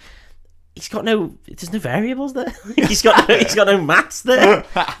 What's he? He's got no. There's no variables there. He's got no maths there.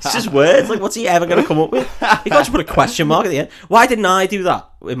 It's just words. Like, what's he ever going to come up with? He can't just put a question mark at the end. Why didn't I do that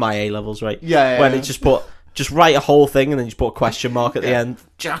in my A levels? Right? Yeah. When it just write a whole thing and then just put a question mark at the end.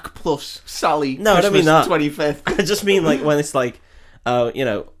 Jack plus Sally. No, Christmas I don't mean that. 25th. I just mean like when it's like, blah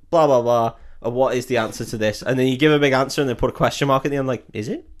blah blah. What is the answer to this? And then you give a big answer and then put a question mark at the end. Like, is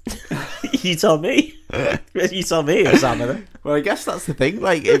it? You tell me. You tell me. Well, I guess that's the thing.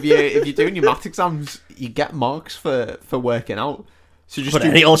 Like, if you're doing your math exams, you get marks for working out. So just Put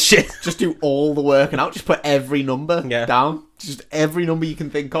any old shit. Just do all the working out. Just put every number down. Just every number you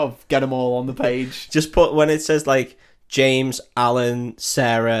can think of. Get them all on the page. Just put when it says like James, Alan,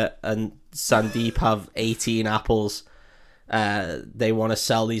 Sarah, and Sandeep have 18 apples. They want to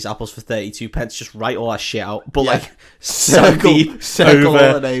sell these apples for 32 pence. Just write all that shit out. But like circle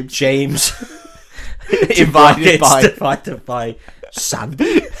all the names. James divided by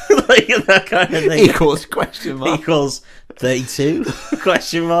Sandy. Like that kind of thing. Equals question mark. Equals 32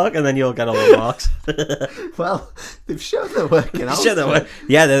 question mark, and then you'll get all the marks. Well, they've shown they're working out.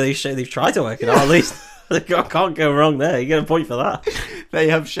 They've tried to work it out at least. Can't go wrong there. You get a point for that. They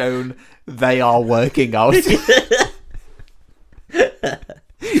have shown they are working out.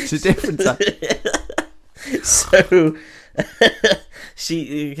 It's a different type. So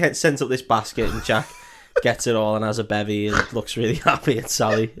she sends up this basket and Jack gets it all and has a bevy and looks really happy at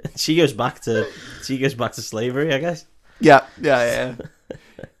Sally. And she goes back to slavery, I guess. Yeah.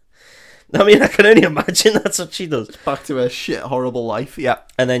 I mean, I can only imagine that's what she does. Back to her shit horrible life. Yeah.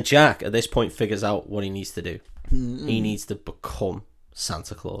 And then Jack at this point figures out what he needs to do. He needs to become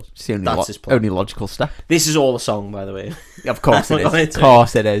Santa Claus. That's his plan. Only logical step. This is all a song, by the way. Of course it is. Of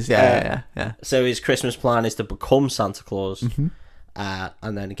course it is. Yeah. So his Christmas plan is to become Santa Claus,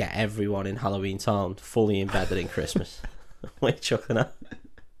 and then get everyone in Halloween Town fully embedded in Christmas. What are you chuckling at?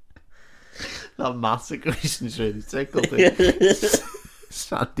 That massacre is really tickled me.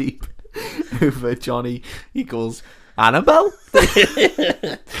 Sandeep over Johnny equals Annabelle?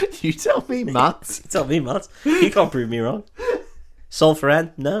 You tell me, Matt. You can't prove me wrong. Solve for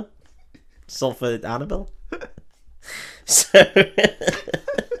N? No. Solve for Annabelle? So,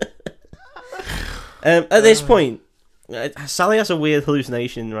 at this point, Sally has a weird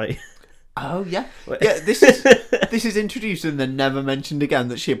hallucination, right? Oh, yeah. Yeah, this is introduced and then never mentioned again,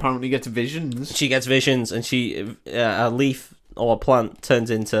 that she apparently gets visions. She gets visions, and a leaf or a plant turns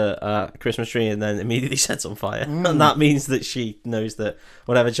into a Christmas tree and then immediately sets on fire. And that means that she knows that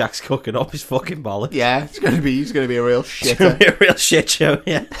whatever Jack's cooking up is fucking bollocks. Yeah, he's going to be a real shitter. It's going to be a real shit show,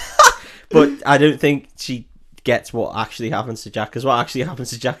 yeah. But I don't think she gets what actually happens to Jack, because what actually happens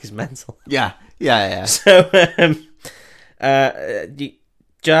to Jack is mental. Yeah. So,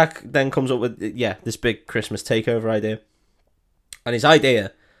 Jack then comes up with, this big Christmas takeover idea. And his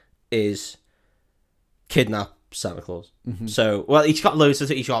idea is kidnap Santa Claus. So, he's got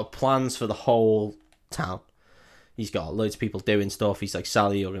he's got plans for the whole town. He's got loads of people doing stuff. He's like,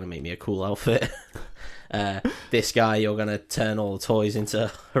 Sally, you're going to make me a cool outfit. This guy, you're going to turn all the toys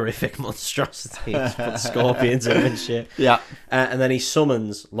into horrific monstrosities. Put scorpions in them and shit. Yeah. And then he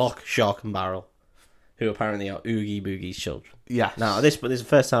summons Lock, Shock, and Barrel, who apparently are Oogie Boogie's children. Yeah. Now, this is the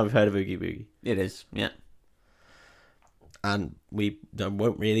first time we've heard of Oogie Boogie. It is, yeah. And we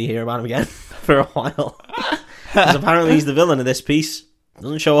won't really hear about him again for a while. Because apparently he's the villain of this piece.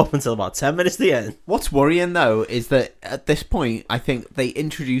 Doesn't show up until about 10 minutes to the end. What's worrying, though, is that at this point, I think they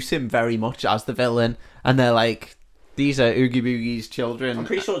introduce him very much as the villain, and they're like, these are Oogie Boogie's children. I'm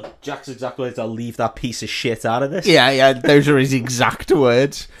pretty sure Jack's exact words are, leave that piece of shit out of this. Yeah, those are his exact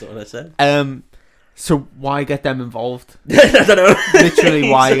words. That's what I said. So why get them involved? I don't know. Literally,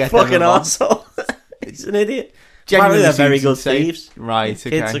 why get them involved? He's a fucking arsehole. He's an idiot. Genuinely, they're very good thieves. Right, okay.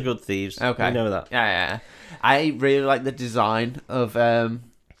 Kids are good thieves. Okay. We know that. Yeah. I really like the design of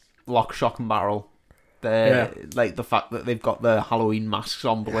Lock, Shock and Barrel. Like the fact that they've got the Halloween masks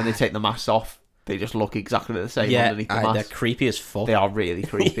on, but when they take the masks off, they just look exactly the same underneath the mask. They're creepy as fuck. They are really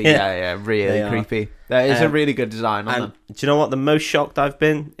creepy. Really creepy. That is a really good design on them. Do you know what the most shocked I've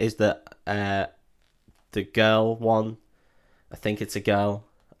been is that the girl one, I think it's a girl,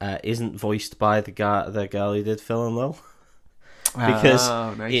 isn't voiced by the girl who did Phil and Lil. Because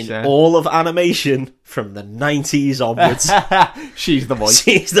all of animation from the 90s onwards, she's the voice.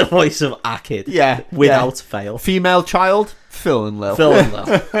 She's the voice of Akid. Yeah, without fail. Female child, Phil and Lil. Phil and Lil.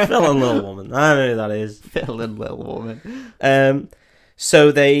 Phil and Lil Woman. I don't know who that is. Phil and Lil Woman.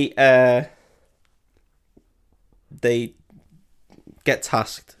 So they get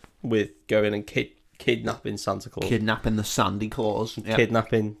tasked with going and kidnapping Santa Claus. Kidnapping the Sandy Claus. Yep.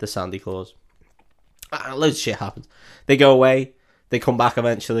 Kidnapping the Sandy Claus. Loads of shit happens. They go away. They come back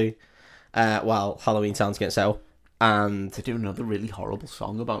eventually while Halloween Town's getting set up. And they do another really horrible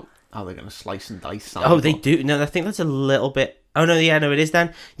song about how they're going to slice and dice Santa Claus. They do. No, I think that's a little bit... Oh, no, it is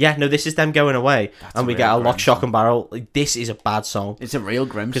them. Yeah, no, this is them going away. That's and we get a Lock, Shock and Barrel. This is a bad song. It's a real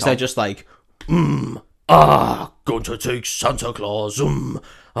grim song. Because they're just like... going to take Santa Claus.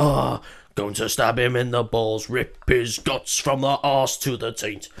 Going to stab him in the balls. Rip his guts from the arse to the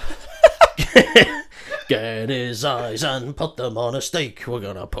taint. Get his eyes and put them on a stake. We're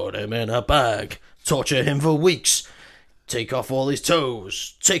gonna put him in a bag. Torture him for weeks. Take off all his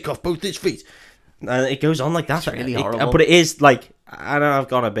toes. Take off both his feet. And it goes on like that. It's really horrible. But it is like, I know I've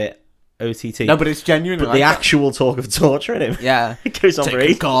gone a bit OTT. No, but it's genuinely but like the actual talk of torturing him. Yeah. It goes on for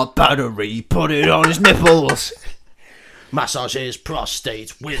ages. Take a car battery, put it on his nipples. Massage his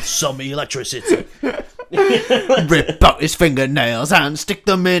prostate with some electricity. Rip out his fingernails and stick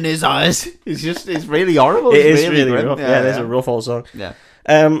them in his eyes. It's really horrible. It is really rough. Yeah, there's a rough old song. Yeah.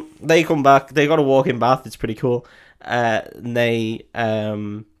 They come back. They got a walk-in bath. It's pretty cool. It's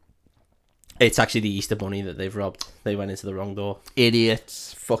actually the Easter Bunny that they've robbed. They went into the wrong door.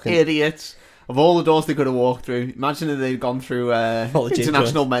 Idiots. Fucking idiots. Of all the doors they could have walked through, imagine if they'd gone through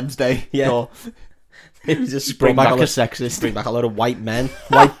International Men's Day door. It was just bring back a sexist. Bring back a lot of white men.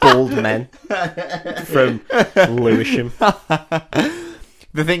 White bald men. From Lewisham.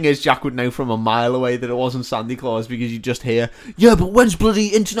 The thing is, Jack would know from a mile away that it wasn't Santa Claus because you just hear, yeah, but when's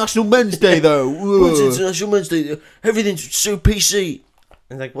bloody International Men's Day, though? When's International Men's Day? Everything's so PC.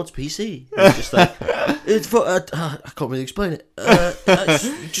 And like, what's PC? And he's just like, it's for, I can't really explain it.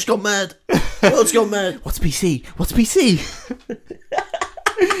 It just got mad. World's gone mad. What's PC? What's PC?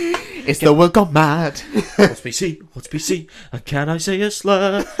 It's the world gone mad. What's PC? What's PC? Can I say a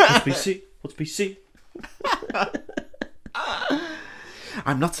slur? What's PC? What's PC?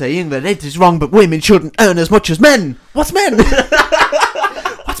 I'm not saying that it is wrong, but women shouldn't earn as much as men. What's men?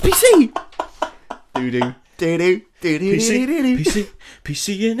 What's PC? Doo-doo. Doo-doo. PC,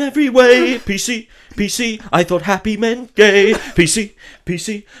 PC in every way. PC, I thought happy meant gay.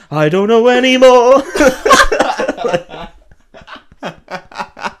 PC, I don't know anymore.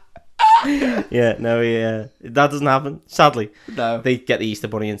 That doesn't happen, sadly. No. They get the Easter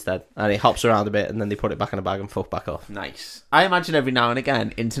Bunny instead, and it hops around a bit, and then they put it back in a bag and fuck back off. Nice. I imagine every now and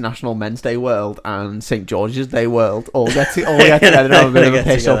again, International Men's Day World and St. George's Day World all get together and have a bit of a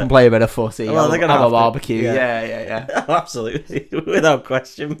piss up and play a bit of footy. Well, they're gonna have a barbecue. Yeah. Oh, absolutely, without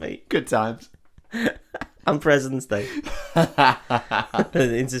question, mate. Good times. And President's Day.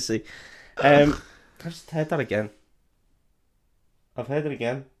 Interesting. I've just heard that again. I've heard it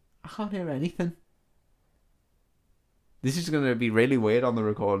again. I can't hear anything. This is going to be really weird on the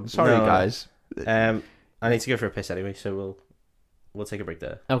recording. Sorry, guys. I need to go for a piss anyway, so we'll take a break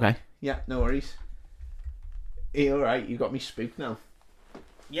there. Okay. Yeah, no worries. Are you alright? You got me spooked now.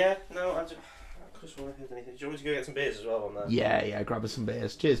 Yeah, no, I just want to hear anything. Do you want me to go get some beers as well on that? Yeah, grab us some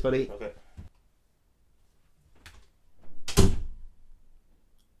beers. Cheers, buddy. Okay.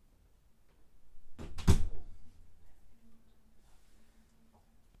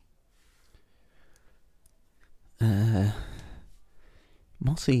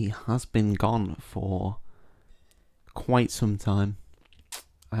 Mossy has been gone for quite some time,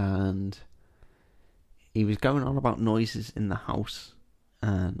 and he was going on about noises in the house,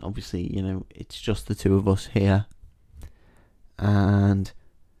 and obviously, it's just the two of us here, and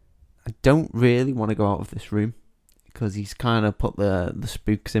I don't really want to go out of this room because he's kind of put the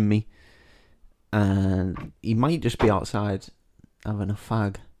spooks in me, and he might just be outside having a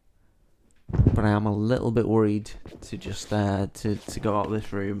fag. But I am a little bit worried to just to go out of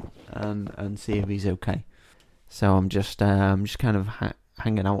this room and see if he's okay. So I'm just kind of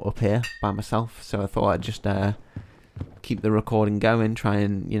hanging out up here by myself. So I thought I'd just keep the recording going, try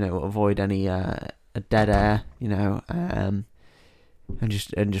and avoid any dead air, you know, and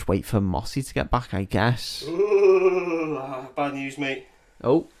just wait for Mossy to get back, I guess. Ooh, bad news, mate.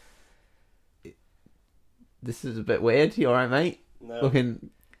 Oh, this is a bit weird. You all right, mate? No. Looking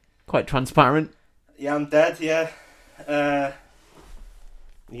quite transparent. Yeah, I'm dead. Yeah. You're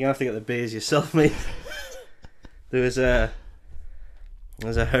gonna have to get the beers yourself, mate. There's a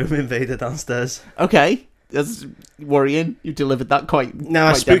home invader downstairs. Okay, that's worrying. You delivered that quite. No,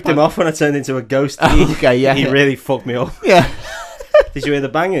 I quite spooked him deadpan. off when I turned into a ghost. Oh, okay, yeah. He really fucked me up. Yeah, Did you hear the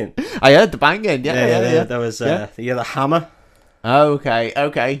banging? I heard the banging. Yeah. There was Yeah. the hammer.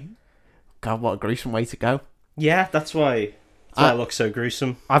 Okay. God, what a gruesome way to go. Yeah, that's why it looks so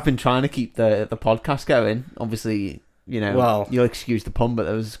gruesome. I've been trying to keep the podcast going. Obviously, you know, Well- you'll excuse the pun, but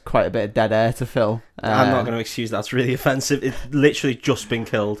there was quite a bit of dead air to fill. I'm not going to excuse that's really offensive. It's literally just been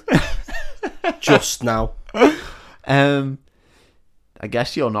killed. Just now. I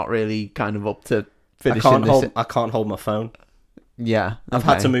guess you're not really kind of up to finishing I can't hold my phone. Yeah, I've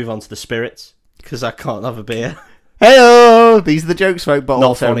had to move on to the spirits because I can't have a beer. Heyo! These are the jokes, folk. But Not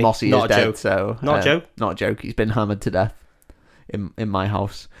also, funny. Mossy Not is a dead. joke. So Not a joke. Not a joke. He's been hammered to death in my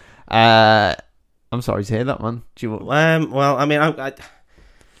house. I'm sorry to hear that, man. Do you? Well, I mean,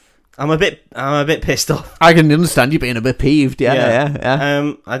 I'm a bit pissed off. I can understand you being a bit peeved.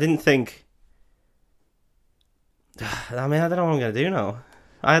 Yeah. I didn't think. I mean, I don't know what I'm gonna do now.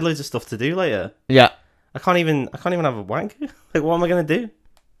 I had loads of stuff to do later. Yeah. I can't even have a wank. Like, what am I gonna do?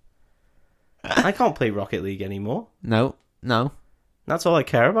 I can't play Rocket League anymore. No. That's all I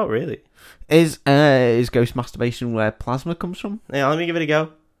care about, really. Is ghost masturbation where plasma comes from? Yeah, let me give it a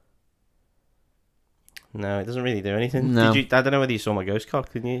go. No, it doesn't really do anything. No. I don't know whether you saw my ghost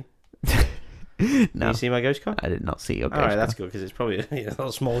cock. Did you? No. Did you see my ghost cock? I did not see your ghost. All right, that's good because it's probably a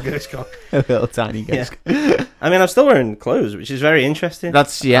little small ghost cock. a little tiny ghost. I mean, I'm still wearing clothes, which is very interesting.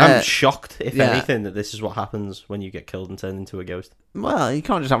 That's I'm shocked, if Yeah. anything, that this is what happens when you get killed and turned into a ghost. Well, you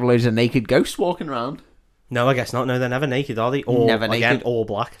can't just have loads of naked ghosts walking around. No, I guess not. No, they're never naked, are they? Or, Never again, naked. all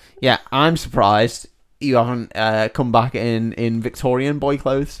black. Yeah, I'm surprised you haven't come back in Victorian boy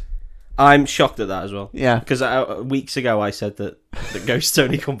clothes. I'm shocked at that as well. Yeah. Because weeks ago I said that ghosts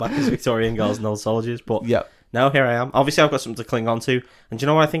only come back as Victorian girls and old soldiers, but Yep. now here I am. Obviously, I've got something to cling on to, and do you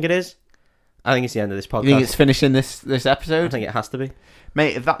know what I think it is? I think it's the end of this podcast. You think it's finishing this I episode? think it has to be.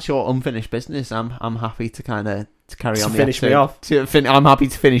 Mate, if that's your unfinished business, I'm happy to kind of carry To on the finish me episode. off. I'm happy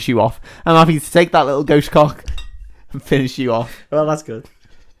to finish you off. I'm happy to take that little ghost cock and finish you off. Well, that's good.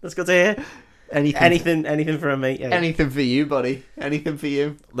 That's good to hear. Anything for a mate. Yeah. anything for you, buddy. Anything for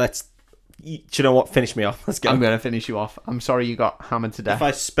you. Do you know what? Finish me off. Let's go. I'm going to finish you off. I'm sorry you got hammered to death. If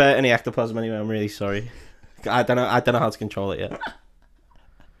I spurt any ectoplasm anyway, I'm really sorry. I don't know how to control it yet.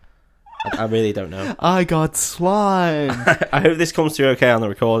 I really don't know. I got slime. I hope this comes through okay on the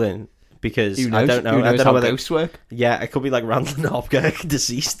recording because Who knows? I don't know. Who knows I don't how know whether. ghosts work? Yeah, it could be like Randall Knobkerg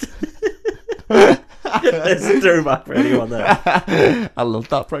deceased. There's a throwback for anyone there. I love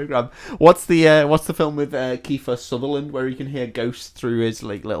that program. What's the film with Kiefer Sutherland where you can hear ghosts through his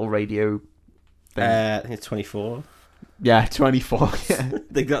like little radio thing? I think it's 24. Yeah, 24. Yeah.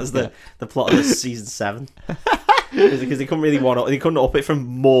 I think that's the plot of this season 7. Because they couldn't up it from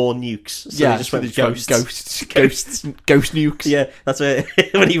more nukes. So they just went ghosts. Ghost nukes. Yeah, that's where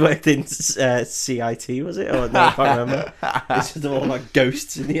when he worked in CIT, was it? Or no, I can't remember. It's just all about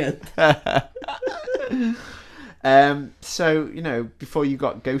ghosts in the end. So before you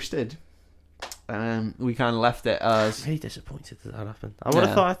got ghosted, we kind of left it as I'm really disappointed that happened. I would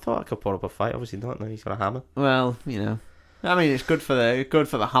have thought I could put up a fight. Obviously not. No, he's got a hammer. well, I mean, it's good for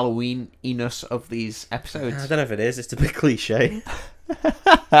the Halloween-iness of these episodes. I don't know if it is. It's a bit cliche.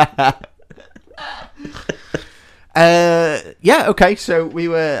 Yeah, okay, so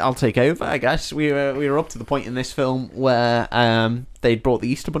I'll take over, I guess. We were up to the point in this film where they'd brought the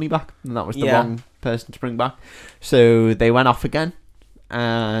Easter Bunny back, and that was the wrong person to bring back. So they went off again,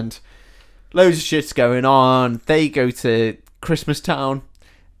 and loads of shit's going on. They go to Christmas Town,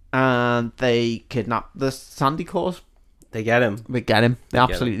 and they kidnap the Santa Claus. They get him. They get him. They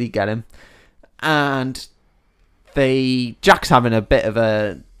absolutely get him. And Jack's having a bit of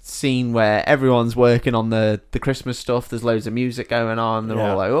a scene where everyone's working on the Christmas stuff. There's loads of music going on. They're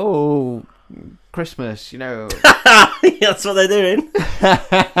all like, oh, Christmas, That's what they're doing.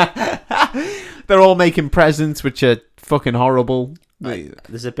 They're all making presents, which are fucking horrible.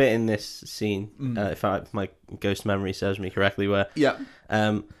 There's a bit in this scene, if my ghost memory serves me correctly, where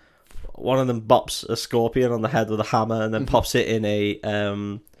one of them bops a scorpion on the head with a hammer and then pops it in a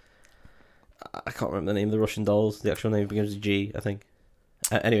I can't remember the name of the Russian dolls. The actual name begins with G, I think.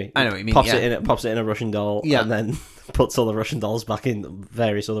 Anyway, I know what you mean, pops yeah. it in a Russian doll, Yeah. and then puts all the Russian dolls back in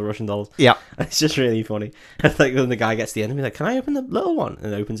various other Russian dolls. Yeah. And it's just really funny. It's like when the guy gets to the end, and he's like, "Can I open the little one?"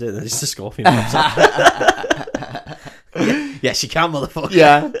 And opens it, and it's a scorpion. Pops up. Yes, you can, motherfucker.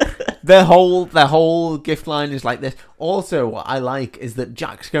 Yeah. Their whole gift line is like this. Also, what I like is that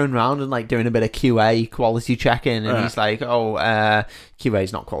Jack's going around and like doing a bit of QA, quality checking, and he's like, "Oh, QA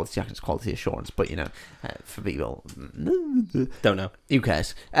is not quality checking; it's quality assurance." But for people, Don't know. who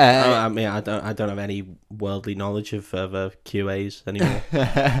cares? I mean, I don't have any worldly knowledge of QAs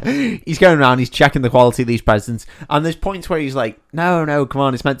anymore. He's going around, he's checking the quality of these presents, and there's points where he's like, no, come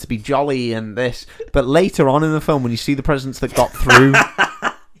on, it's meant to be jolly and this. But later on in the film, when you see the presents that got through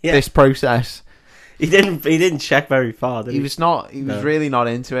this process, he didn't check very far, did he? he was really not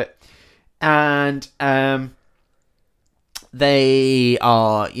into it. And they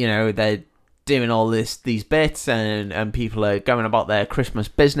are, they're doing all these bits, and people are going about their Christmas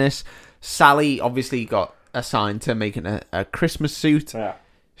business. Sally obviously got assigned to making a Christmas suit. Yeah.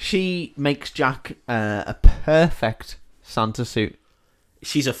 She makes Jack a perfect Santa suit.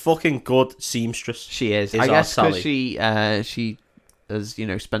 She's a fucking good seamstress. She is. Is I our guess because Sally. she has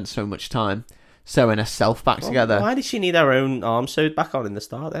spent so much time sewing herself back together. Why did she need her own arm sewed back on in the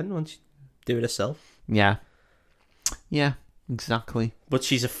start then when she do it herself? Yeah, exactly. But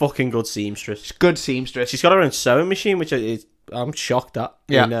she's a fucking good seamstress. She's good seamstress. She's got her own sewing machine, which I'm shocked at.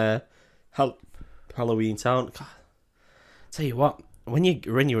 Yeah. In Halloween Town. God, tell you what, when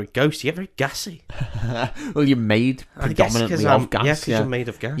you're a ghost, you get very gassy. Well, you're made predominantly of gas. Yeah, because you're made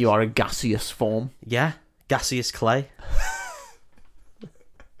of gas. You are a gaseous form. Yeah, gaseous clay.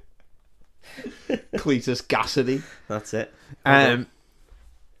 Cletus Gassidy. That's it.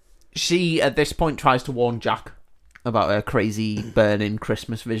 She at this point tries to warn Jack about her crazy burning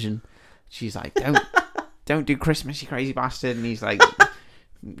Christmas vision. She's like, don't do Christmas, you crazy bastard. And he's like,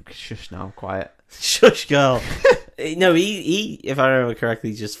 shush now, quiet. Shush, girl. No, he, if I remember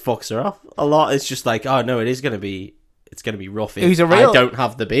correctly, just fucks her off a lot. It's just like, oh no, it's gonna be rough. He's a real- I don't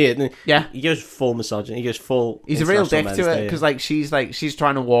have the beard. And Yeah. he goes full misogyny. He goes full. He's a real dick International to Men's it Day. because she's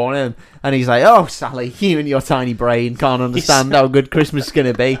trying to warn him, and he's like, "Oh, Sally, you and your tiny brain can't understand how good Christmas is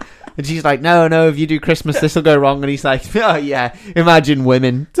gonna be." And she's like, "No, if you do Christmas, this will go wrong." And he's like, "Oh yeah, imagine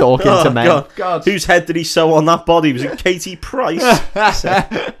women talking Oh, to men." God. Whose head did he sew on that body? Was it Katie Price? So,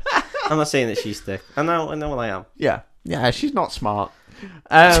 I'm not saying that she's thick. I know what I am. Yeah, she's not smart.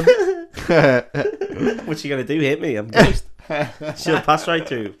 What's she gonna do? Hit me? I'm ghost. She'll pass right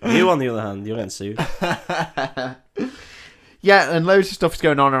through. You, on the other hand, you're getting sued. Yeah, and loads of stuff's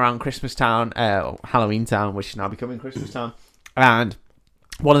going on around Christmas Town, Halloween Town, which is now becoming Christmas Town. And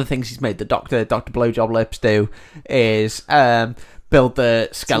one of the things he's made the Dr. Blowjob Lips do is build the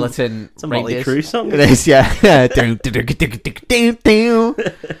skeleton It's a Motley reindeers. Crue song. It is, yeah.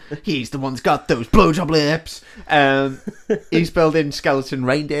 He's the one that's got those blowjob lips. He's building skeleton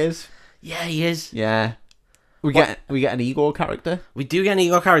reindeers. Yeah, he is. Yeah. We get an Igor character. We do get an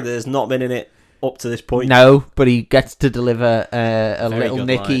Igor character that's not been in it up to this point. No, but he gets to deliver a Very little good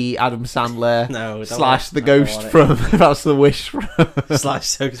Nicky Adam Sandler No, slash the I don't ghost want it. from That's the Wish from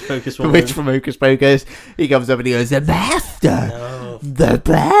Slash Hocus Pocus the one. Witch from Hocus Pocus. He comes up and he goes, "The master, No, the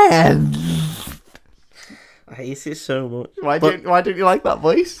band." I hate it so much. Why don't you like that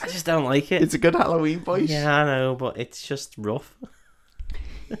voice? I just don't like it. It's a good Halloween voice. Yeah, I know, but it's just rough.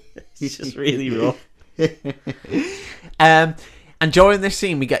 It's just really rough. And during this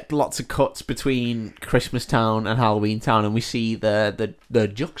scene, we get lots of cuts between Christmas Town and Halloween Town, and we see the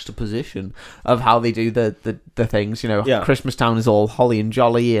juxtaposition of how they do the things. Yeah. Christmas Town is all holly and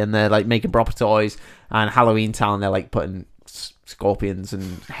jolly, and they're like making proper toys, and Halloween Town they're like putting scorpions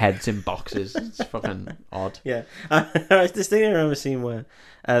and heads in boxes. It's fucking odd. Yeah. There's this thing I remember seeing where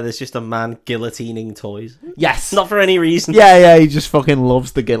there's just a man guillotining toys. Yes. Not for any reason. Yeah, he just fucking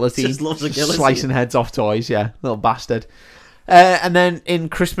loves the guillotine. Just loves the guillotine. Slicing heads off toys, yeah. Little bastard. And then in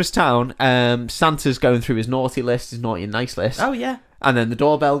Christmas Town, Santa's going through his naughty list, his naughty and nice list. Oh, yeah. And then the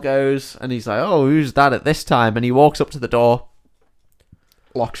doorbell goes, and he's like, "Oh, who's that at this time?" And he walks up to the door.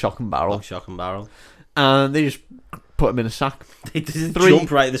 Lock, shock, and barrel. Lock, shock, and barrel. And they just put him in a sack. They just Three- jump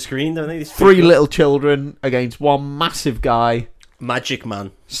right at the screen, don't they? These Three little children against one massive guy. Magic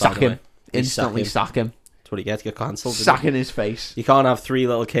Man. Sack by the him. way. Instantly sack him. That's what he gets. Get cancelled. Sack in his face. You can't have three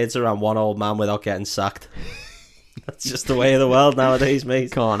little kids around one old man without getting sacked. That's just the way of the world nowadays,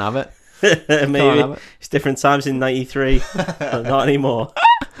 mate. Can't have it. Maybe have it. it's different times in '93, but not anymore.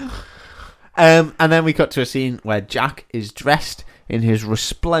 And then we cut to a scene where Jack is dressed in his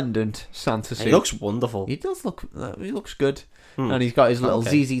resplendent Santa suit. He looks wonderful. He does look. He looks good. Hmm. And he's got his little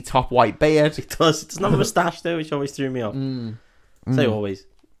Okay. ZZ Top white beard. He does. It doesn't have a moustache though, which always threw me off. Say always.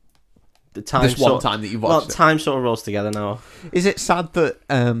 The time This one time that you've watched it. time sort of rolls together now. Is it sad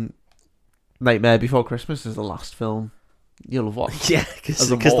that Nightmare Before Christmas is the last film you'll have watched? Yeah, because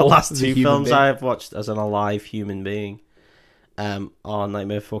As a the whole, last as a 2 human films being. I have watched as an alive human being are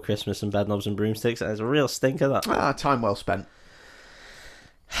Nightmare Before Christmas and Bedknobs and Broomsticks, and it's a real stinker, that. Time well spent.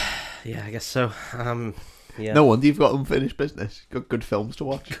 Yeah, I guess so. Yeah. No wonder you've got unfinished business. You've got good films to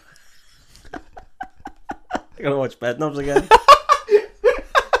watch. I gotta watch Bedknobs again.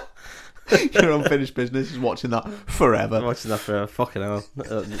 Your unfinished business is watching that forever. I'm watching that for fucking hell.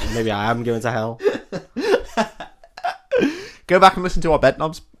 Maybe I am going to hell. Go back and listen to our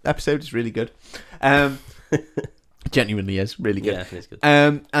Bedknobs episode. It's really good. Genuinely is really good. Yeah, it's good.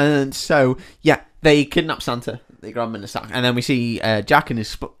 And so, yeah, they kidnap Santa. They grab him in a sack. And then we see Jack in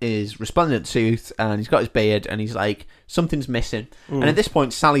his resplendent suit, and he's got his beard, and he's like, something's missing. And at this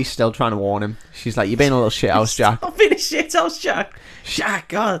point, Sally's still trying to warn him. She's like, you're being a little shithouse, Jack. I've been a shithouse, Jack. Jack,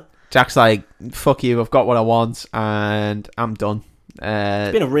 God. Jack's like, fuck you, I've got what I want, and I'm done. He's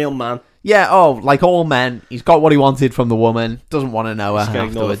been a real man. Yeah, like all men, he's got what he wanted from the woman, doesn't want to know her He's going to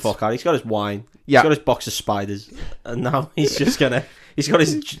ignore the afterwards. fuck out. He's got his wine. Yeah. He's got his box of spiders. And now he's just going to... He's got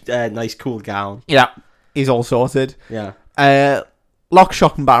his nice, cool gown. Yeah, he's all sorted. Yeah. Lock,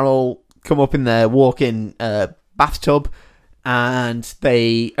 Shock and Barrel come up in their walk-in bathtub, and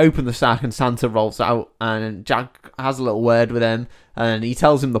they open the sack, and Santa rolls out, and Jack has a little word with him, and he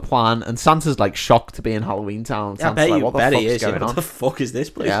tells him the plan, and Santa's like shocked to be in Halloween Town. Yeah, I Santa's bet like, you what the bet fuck's he is. going Yeah, on? what the fuck is this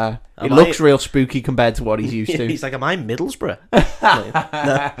place? Yeah, it Am looks I- real spooky compared to what he's used to. He's like, am I Middlesbrough?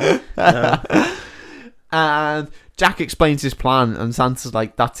 No. And Jack explains his plan, and Santa's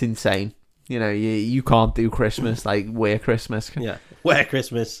like, that's insane. You know, you can't do Christmas, like, we're Christmas. Yeah. Where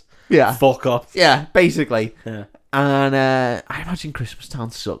Christmas? Yeah. Fuck off. Yeah, basically. Yeah. And I imagine Christmas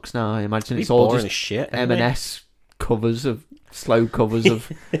Town sucks now. I imagine It's it's all boring just as shit. M&S covers of, slow covers of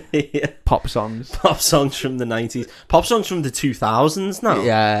Yeah. pop songs. Pop songs from the 90s. Pop songs from the 2000s now.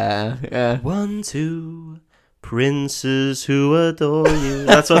 Yeah. 1, 2, princes who adore you.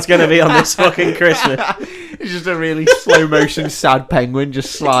 That's what's going to be on this fucking Christmas. It's just a really slow motion sad penguin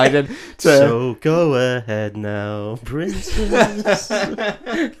just sliding to... So go ahead now, princess.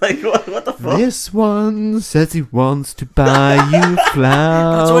 Like, what the fuck? This one says he wants to buy you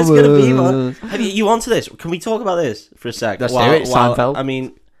flowers. That's what it's going to be, man. Have you onto this? Can we talk about this for a sec? Let's do it, Seinfeld. I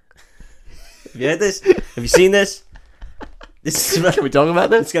mean, have you heard this? Have you seen this? This is Can we talk about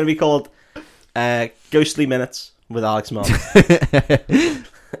this? It's going to be called Ghostly Minutes with Alex Moss.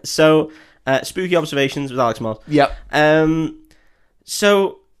 So, spooky observations with Alex Moss. Yep.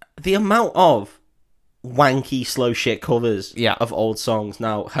 So the amount of wanky slow shit covers Yeah. of old songs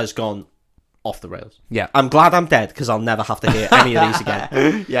now has gone off the rails. Yeah. I'm glad I'm dead because I'll never have to hear any of these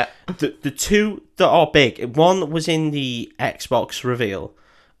again. Yeah. The two that are big, one was in the Xbox reveal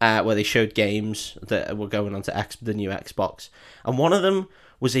where they showed games that were going onto the new Xbox, and one of them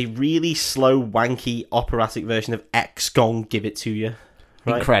was a really slow wanky operatic version of X Gone Give It To You.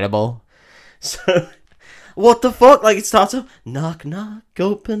 Right? Incredible. So, what the fuck? Like, it starts off, knock, knock,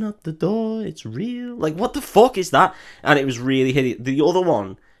 open up the door, it's real. Like, what the fuck is that? And it was really hideous. The other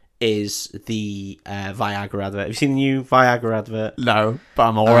one is the Viagra advert. Have you seen the new Viagra advert? No, but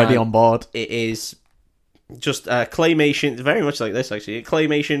I'm already on board. It is just claymation, very much like this, actually.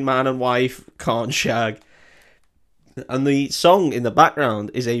 Claymation man and wife can't shag. And the song in the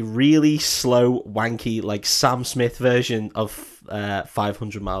background is a really slow, wanky, like Sam Smith version of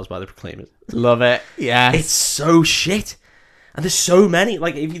 500 Miles by the Proclaimers. Love it. Yeah. It's so shit. And there's so many.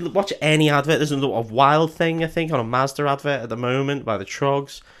 Like, if you watch any advert, there's a Wild Thing, I think, on a Mazda advert at the moment by the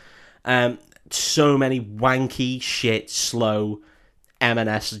Trogs. So many wanky, shit, slow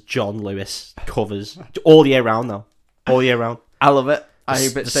M&S John Lewis covers. All year round, though. All year round. I love it. I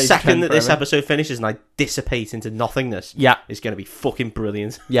hope The it stays a second trend that this forever. episode finishes and I dissipate into nothingness, Yeah. it's going to be fucking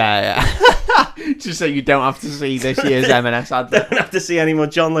brilliant. Yeah. Just so you don't have to see this year's M&S advert. Don't have to see any more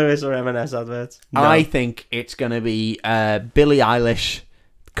John Lewis or M&S adverts. No. I think it's going to be Billie Eilish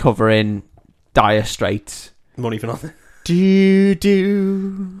covering Dire Straits. Money for nothing. Do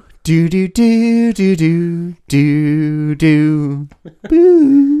do do do do do do do do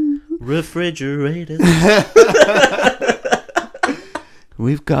boo. Refrigerators.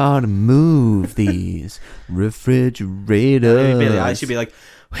 We've got to move these refrigerators. Billie Eilish should be like,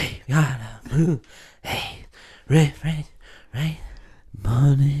 we gotta move. Hey, refrigerate.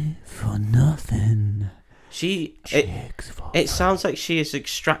 Money for nothing. It sounds like she has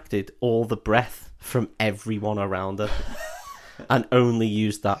extracted all the breath from everyone around her and only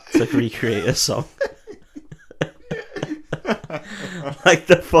used that to recreate a song. like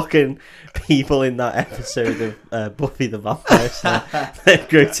the fucking people in that episode of Buffy the Vampire Slayer. They're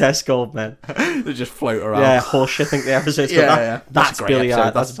grotesque old men. They just float around. Yeah, Hush, I think the episode's called. That's a great Billie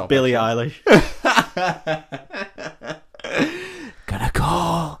episode. That's top Billie episode. Eilish. Gonna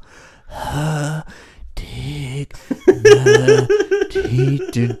call her dick. Do you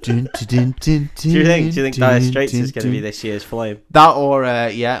think Dire Straits is going to be this year's flame? That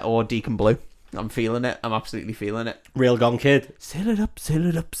or Deacon Blue? I'm feeling it. I'm absolutely feeling it. Real Gone Kid. Sail it up, sail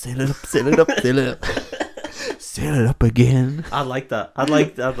it up, sail it up, sail it up, sail it up. Sail it up again. I'd like that. I'd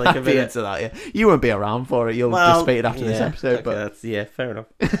like a I'd be bit into that, yeah. You won't be around for it. You'll dissipate it after this episode. Okay, yeah, fair enough.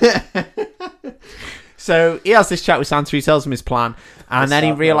 So he has this chat with Santa. He tells him his plan, and then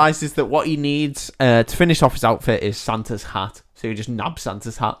he realizes that what he needs to finish off his outfit is Santa's hat. So he just nabs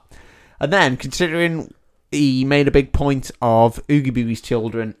Santa's hat, and then considering he made a big point of Oogie Boogie's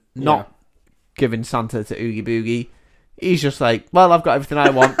children not giving Santa to Oogie Boogie, he's just like, well, I've got everything I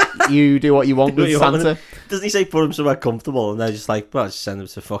want. You do what you want with Santa. Doesn't he say put him somewhere comfortable, and they're just like, well, just send him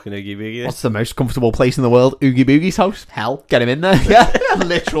to fucking Oogie Boogie. What's the most comfortable place in the world? Oogie Boogie's house. Hell. Get him in there. Yeah,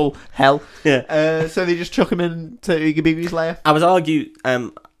 literal hell. Yeah. So they just chuck him into Oogie Boogie's lair. I would argue, I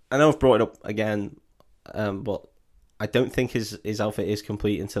know I've brought it up again, but I don't think his outfit is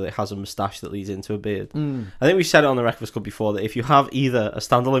complete until it has a moustache that leads into a beard. I think we said it on the Breakfast Club before that if you have either a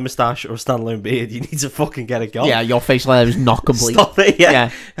standalone moustache or a standalone beard, you need to fucking get it gone. Yeah, your facial hair is not complete. Stop it, yeah.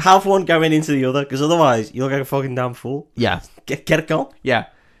 Have one going into the other, because otherwise you look like a fucking damn fool. Yeah. Get it gone. Yeah.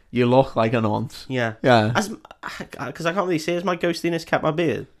 You look like an aunt. Yeah. Yeah. Because I can't really say, has my ghostiness kept my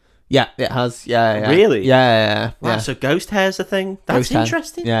beard? Yeah, it has. Yeah. Really? Yeah. Wow, so ghost hair's a thing? That's Ghost hair.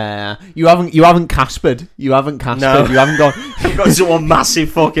 interesting. Yeah. You haven't Caspered. You haven't Caspered. No. You haven't gone. You've got one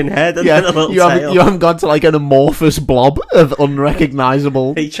massive fucking head and then a little tail. You haven't gone to like an amorphous blob of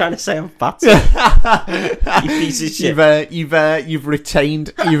unrecognizable. Are you trying to say I'm fat? You piece of shit. You've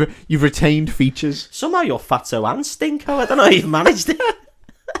retained features. Somehow you're fatso and stinko. I don't know how you've managed it.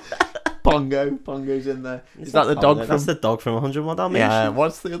 Pongo's in there. Is that the dog from? That's the dog from 101 Dalmatians. Yeah.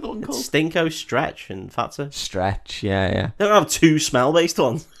 What's the other one called? Stinko, Stretch, and Fatso. Stretch. Yeah. They don't have two smell-based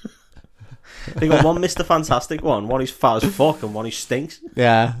ones. They got one Mr. Fantastic one who's fat as fuck, and one who stinks.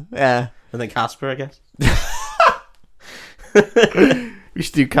 Yeah. And then Casper, I guess. We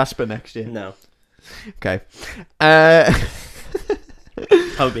should do Casper next year. No. Okay. I'll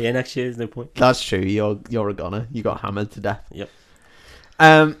be here next year. There's no point. That's true. You're a goner. You got hammered to death. Yep.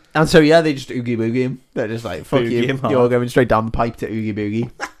 And so they just Oogie Boogie him. They're just like, fuck Boogie you. him hard. You're going straight down the pipe to Oogie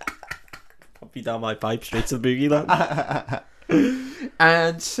Boogie. Pop you down my pipe straight to the boogie land.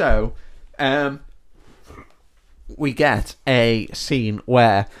 And so, we get a scene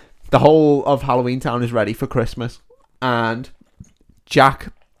where the whole of Halloween Town is ready for Christmas, and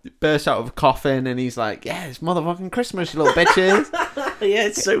Jack bursts out of a coffin and he's like, yeah, it's motherfucking Christmas, you little bitches. Yeah,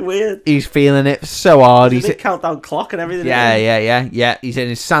 it's so weird. He's feeling it so hard. He's a countdown clock and everything. Yeah. He's in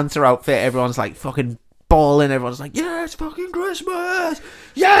his Santa outfit. Everyone's like fucking bawling. Everyone's like, yeah, it's fucking Christmas.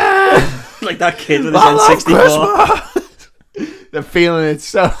 Yeah. Like that kid with his N64. They're feeling it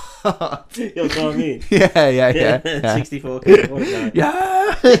so hard. You know what I mean? Yeah. 64 kid. What a guy.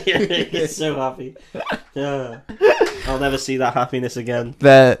 Yeah. He's so happy. Yeah. I'll never see that happiness again.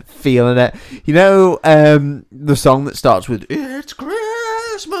 They're feeling it. You know, the song that starts with "It's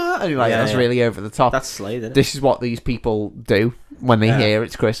Christmas," and you're like, that's really over the top. That's Slade, isn't it? This is what these people do when they hear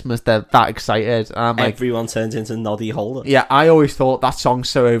it's Christmas. They're that excited. And I'm like, everyone turns into Noddy Holder. yeah, I always thought that song's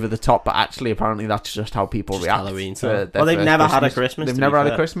so over the top, but actually, apparently, that's just how people react. Halloween to well, they've never had a Christmas. They've never had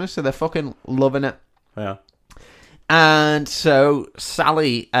a Christmas, so they're fucking loving it. Yeah. And so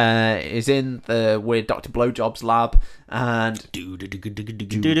Sally is in the weird Dr. Blowjob's lab, and Dr.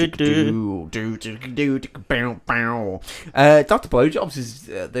 Blowjobs is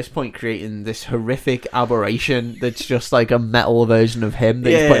at this point creating this horrific aberration that's just like a metal version of him that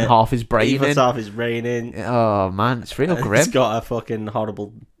he's putting half his brain he puts in. half his brain in. Oh man, it's real grim. It's got a fucking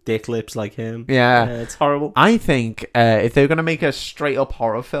horrible dick lips like him. Yeah. It's horrible. I think if they're going to make a straight up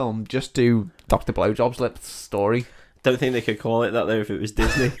horror film, just do Dr. Blowjob's lips story. Don't think they could call it that though if it was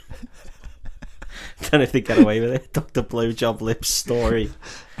Disney. Don't know if they get away with it. Dr. Blowjob Lips story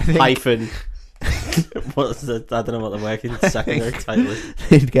hyphen. What's the? I don't know what the working secondary title is.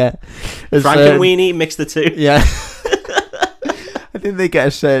 They'd get Frank and Weenie, mix the two. Yeah. I think they get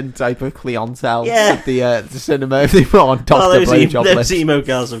a certain type of clientele at the cinema if they put on Dr. Blowjob Lips. Those emo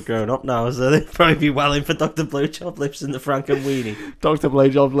girls have grown up now, so they'd probably be well in for Dr. Blowjob Lips and the Frank and Weenie. Dr.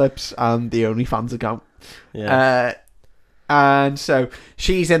 Blowjob Lips and the OnlyFans account. Yeah. And so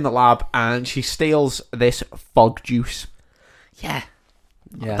she's in the lab and she steals this fog juice. Yeah.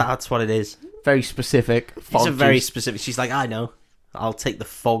 That's what it is. Very specific. It's a very specific. She's like, I know. I'll take the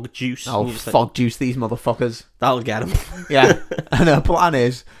fog juice. I'll And you're just like, fog juice these motherfuckers. that'll get him. Yeah. And her plan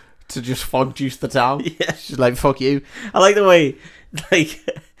is to just fog juice the town. Yeah. She's like, fuck you. I like the way, like,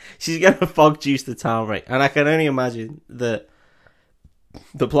 she's gonna fog juice the town, right? And I can only imagine that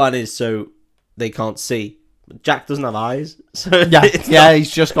the plan is so they can't see. Jack doesn't have eyes, so Yeah, it's yeah, not-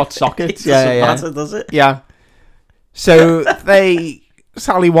 he's just got sockets. it doesn't Yeah. matter, does it? Yeah. So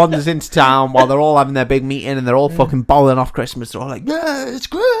Sally wanders into town while they're all having their big meeting and they're all fucking bowling off Christmas. They're all like, yeah, it's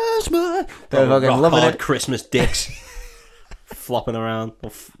Christmas. They're fucking Rock loving hard it. Christmas dicks flopping around, or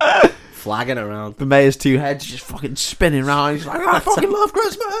flagging around. The mayor's two heads just fucking spinning around. He's like, I fucking love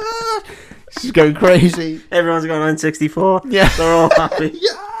Christmas. She's going crazy. Everyone's going on 64. Yeah. They're all happy.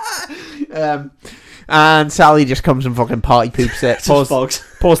 Yeah. And Sally just comes and fucking party poops it. Just fogs.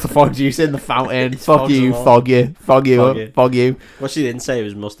 Pours the fog juice in the fountain. Fuck fogs you, them all. fog you, fog you, Fog you. fog you. What she didn't say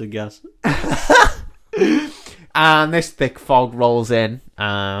was mustard gas. And this thick fog rolls in,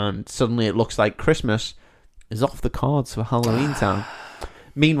 and suddenly it looks like Christmas is off the cards for Halloween Town.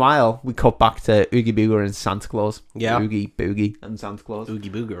 Meanwhile, we cut back to Oogie Booger and Santa Claus. Yeah. Oogie Boogie and Santa Claus. Oogie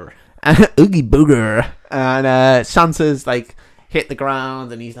booger. Oogie Booger. And Santa's like hit the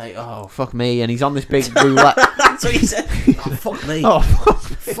ground, and he's like, oh, fuck me. And he's on this big roulette. That's what he said. Oh, fuck me. Oh, fuck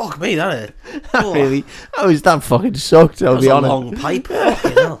me. Fuck me, that is. That Oh, really, that fucking sucked, I'll that was be a honest. long pipe.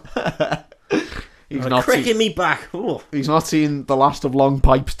 Fucking hell. He's Got a not crick seen, in me back. Oh, he's not seen the last of Long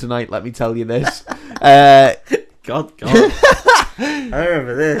Pipes tonight, let me tell you this. God. I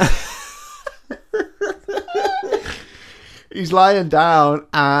remember this. He's lying down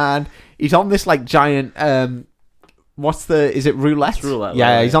and he's on this like giant is it roulette? It's roulette yeah,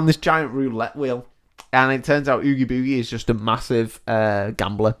 wheel, yeah. he's on this giant roulette wheel. And it turns out Oogie Boogie is just a massive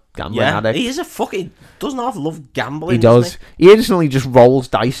gambling Yeah, addict. he is a fucking... Doesn't half love gambling, He doesn't does. He instantly just rolls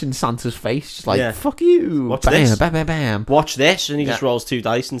dice in Santa's face, just like, Yeah. fuck you. Watch bam, this. bam, bam, bam. Watch this, and he just Yeah. rolls 2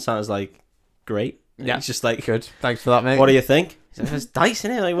 dice, and Santa's like, great. And Yeah. He's just like, Good. Thanks for that, mate. what do you think? He's like, there's dice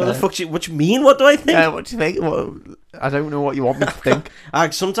in it. Like, what the Yeah. fuck? What do you mean? What do I think? Yeah, what do you think? I don't know what you want me to think.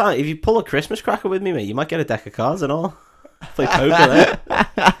 Sometimes, if you pull a Christmas cracker with me, mate, you might get a deck of cards and all. Play poker there. You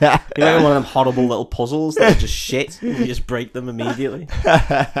might get one of them horrible little puzzles that are just shit. And you just break them immediately.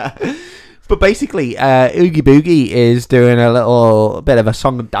 But basically, Oogie Boogie is doing a little bit of a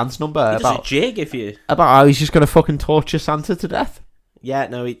song and dance number He does a jig if you... about how he's just going to fucking torture Santa to death. Yeah,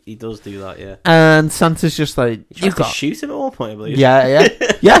 no, he does do that, yeah. And Santa's just like, He tries to shoot him at one point, I believe. yeah.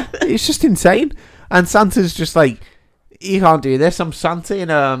 It's just insane. And Santa's just like, you can't do this. I'm Santa, you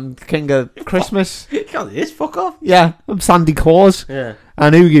know, I'm King of Christmas. You can't do this, fuck off. Yeah, I'm Sandy Claus. Yeah.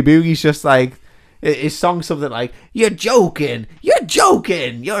 And Oogie Boogie's just like, his song's something like, you're joking,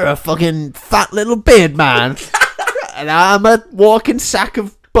 you're a fucking fat little beard man. And I'm a walking sack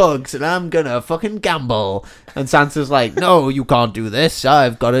of bugs, and I'm gonna fucking gamble. And Santa's like, no, you can't do this.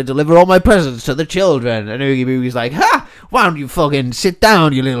 I've got to deliver all my presents to the children. And Oogie Boogie's like, ha! Why don't you fucking sit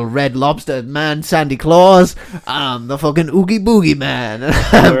down, you little red lobster man, Sandy Claus? I'm the fucking Oogie Boogie man. And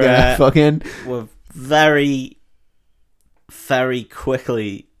I'm We're, gonna fucking... We're very, very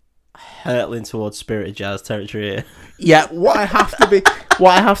quickly hurtling towards Spirit Jazz territory here. Yeah, what I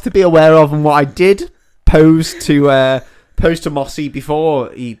have to be aware of, and what I did pose to Mossy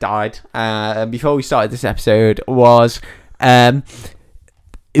before he died, and before we started this episode, was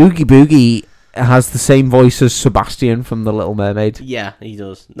Oogie Boogie has the same voice as Sebastian from The Little Mermaid. Yeah, he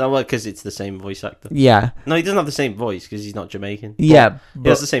does. No, well, because it's the same voice actor. Yeah, No, he doesn't have the same voice because he's not Jamaican. yeah, He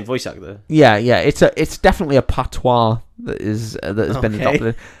has but the same voice actor. yeah. It's definitely a patois that has been Okay.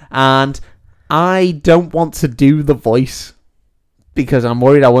 adopted, and I don't want to do the voice because I'm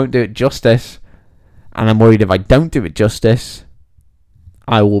worried I won't do it justice, and I'm worried if I don't do it justice,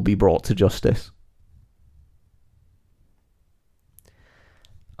 I will be brought to justice.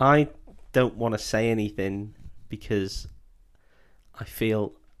 I don't want to say anything because I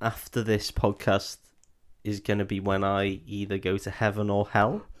feel after this podcast is going to be when I either go to heaven or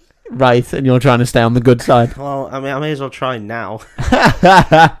hell. Right, and you're trying to stay on the good side. Well, I mean, I may as well try now.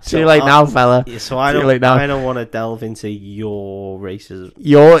 See you later now, fella. Yeah, so I See you don't, later now. I don't want to delve into your racism.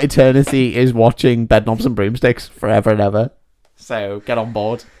 Your eternity is watching Bedknobs and Broomsticks forever and ever. So get on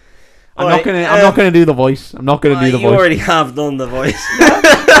board. I'm Alright, not gonna do the voice. I'm not gonna do the You voice. already have done the voice.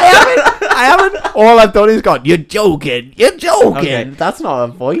 I haven't. All I've done is gone, you're joking. You're joking. Okay. That's not a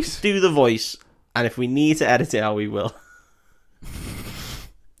voice. Do the voice, and if we need to edit it out, we will.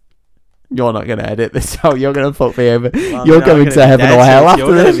 You're not gonna edit this out. You're gonna fuck me over. Well, You're I'm going gonna to be heaven dead, or so hell you're after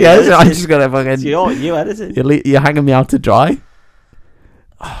gonna this. be Yeah, so I'm edited. just gonna fucking. You edit it. You're hanging me out to dry.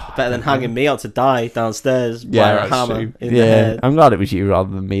 Better than hanging me out to die downstairs Yeah, by a that's hammer true. in the Yeah, head. I'm glad it was you rather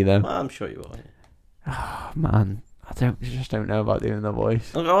than me though. Well, I'm sure you will. Oh, man, just don't know about doing the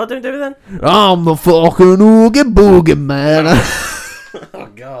voice. Oh, don't do it then. I'm the fucking Oogie Boogie Man. Oh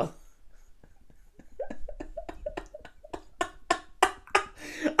God. I'm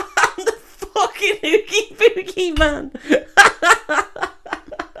the fucking Oogie Boogie Man.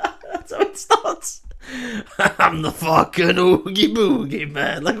 That's how it starts. I'm the fucking Oogie Boogie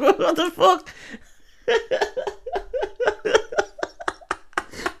Man. Like, what the fuck?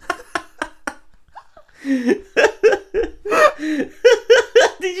 Did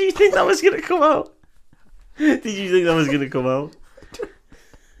you think that was gonna come out? Did you think that was gonna come out?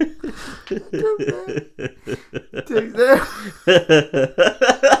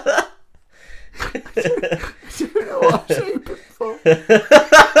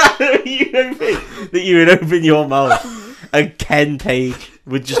 You don't think that you would open your mouth and Ken Page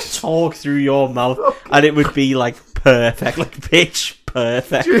would just talk through your mouth and it would be like perfect, like pitch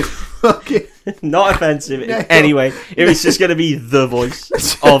perfect. Not offensive in any way. It was just going to be the voice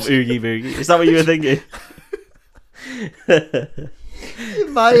of Oogie Boogie. Is that what you were thinking?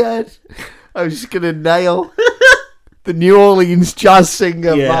 In my head, I was just going to nail the New Orleans jazz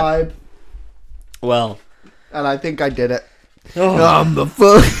singer vibe. Well. And I think I did it. I'm the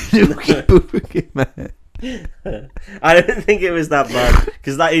fucking Oogie Boogie Man. I don't think it was that bad,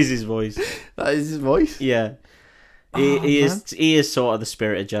 because that is his voice. That is his voice? Yeah. He is sort of the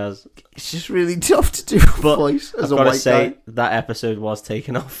spirit of jazz. It's just really tough to do a But voice as I've a got to white say, guy. that episode was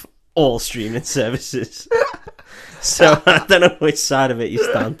taken off all streaming services. So I don't know which side of it you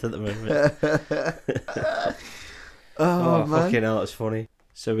stand at the moment. Oh, man. Fucking hell, it's funny.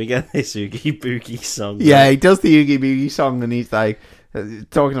 So we get this Oogie Boogie song. Yeah, he does the Oogie Boogie song and he's like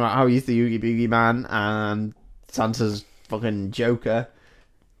talking about how he's the Oogie Boogie Man and Santa's fucking Joker.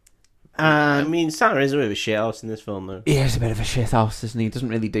 I mean, Santa is a bit of a shithouse in this film, though. He is a bit of a shithouse, isn't he? He doesn't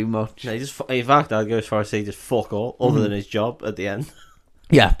really do much. No, in fact, I'd go as far as say just fuck all, other than his job at the end.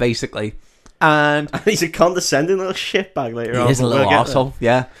 Yeah, basically. And he's a condescending little shitbag later on. He is a little arsehole,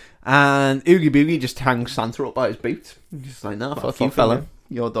 yeah. And Oogie Boogie just hangs Santa up by his boot. He's just like, nah, fuck you, fella. Man.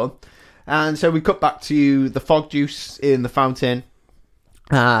 You're done. And so we cut back to the fog juice in the fountain.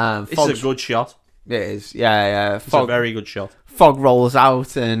 It's a good shot. It is, yeah. It's a very good shot. Fog rolls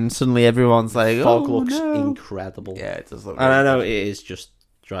out and suddenly everyone's like, fog looks incredible. Yeah, it does look and I know it is just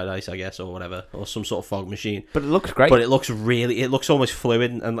dried ice, I guess, or whatever, or some sort of fog machine. But it looks great. But it looks almost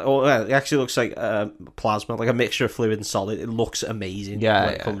fluid, and it actually looks like plasma, like a mixture of fluid and solid. It looks amazing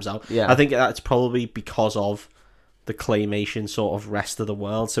when it comes out. Yeah. I think that's probably because of the claymation sort of rest of the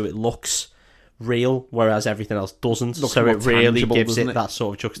world, so it looks real, whereas everything else doesn't. So it really gives it that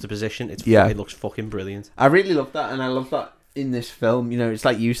sort of juxtaposition. It looks fucking brilliant. I really love that, and I love that in this film. You know, it's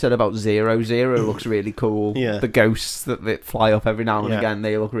like you said about Zero. Zero looks really cool. Yeah. The ghosts that fly up every now and again,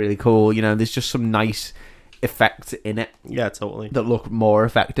 they look really cool. You know, there's just some nice effects in it. Yeah, totally. That look more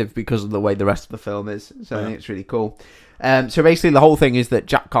effective because of the way the rest of the film is. So I think it's really cool. So basically the whole thing is that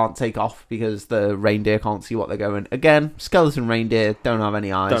Jack can't take off because the reindeer can't see what they're going. Again, skeleton reindeer don't have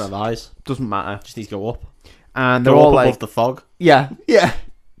any eyes. Don't have eyes. Doesn't matter. Just need to go up. And they're go all up like above the fog. Yeah.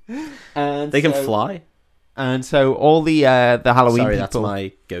 And they can fly. And so all the Halloween Sorry, people... that's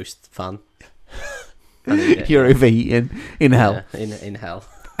my ghost fan. You're overeating in hell. Yeah, in hell.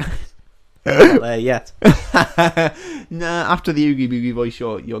 Not there yet. Nah, after the Oogie Boogie voice,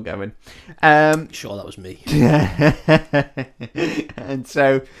 you're going. Sure, that was me. And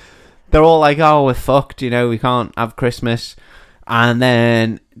so they're all like, "Oh, we're fucked. You know, we can't have Christmas." And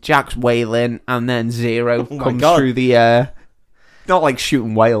then Jack's wailing, and then Zero comes through the air. Not like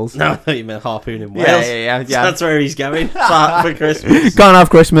shooting whales. No, I thought you meant harpooning whales. Yeah. That's where he's going for Christmas. Can't have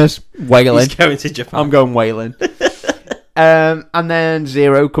Christmas. Whaling. He's going to Japan. I'm going whaling. And then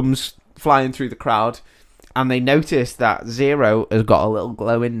Zero comes flying through the crowd, and they notice that Zero has got a little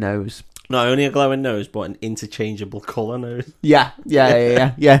glowing nose. Not only a glowing nose, but an interchangeable colour nose. Yeah.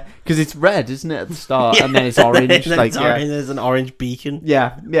 Because it's red, isn't it, at the start, and then it's orange. There's an orange beacon.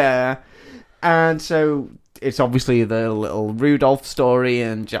 Yeah. And so it's obviously the little Rudolph story,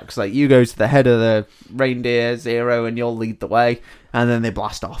 and Jack's like, "You go to the head of the reindeer, Zero, and you'll lead the way." And then they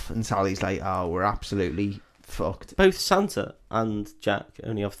blast off, and Sally's like, "Oh, we're absolutely fucked." Both Santa and Jack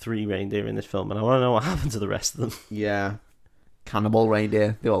only have 3 reindeer in this film, and I want to know what happened to the rest of them. Yeah. Cannibal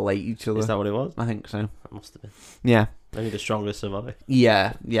reindeer. They all ate each other. Is that what it was? I think so. That must have been. Yeah. Only the strongest survive.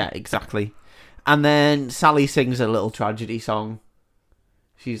 Yeah, exactly. And then Sally sings a little tragedy song.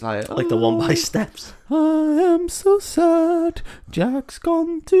 She's like the one by Steps. I am so sad. Jack's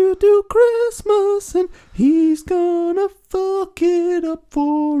gone to do Christmas and he's gonna fuck it up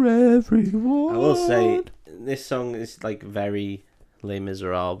for everyone. I will say, this song is like very Les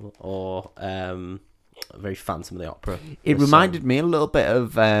Miserables or very Phantom of the Opera. It this reminded me a little bit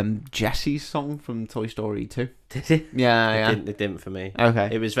of Jesse's song from Toy Story 2. Did it? Yeah, It didn't for me. Okay.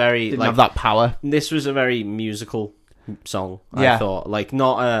 It was very Didn't like have that power. this was a very musical song. Yeah. I thought like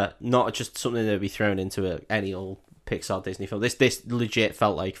not just something that would be thrown into any old Pixar Disney film. This legit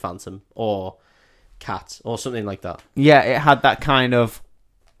felt like Phantom or Cats or something like that. Yeah, it had that kind of,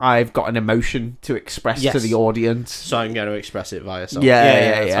 I've got an emotion to express to Yes. the audience. So I'm going to express it via song.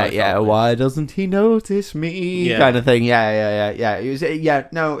 Yeah. that's how I felt. Why doesn't he notice me? Yeah. Kind of thing. Yeah. It was.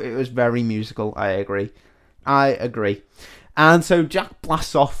 It was very musical. I agree. And so Jack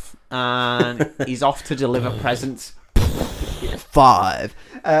blasts off, and he's off to deliver presents. 5.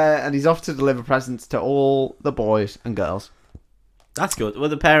 And he's off to deliver presents to all the boys and girls. That's good. Well,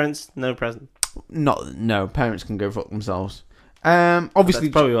 the parents, no present. No, parents can go fuck themselves. Obviously,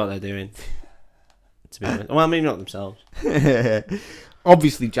 That's probably what they're doing. To be honest. Well, maybe not themselves.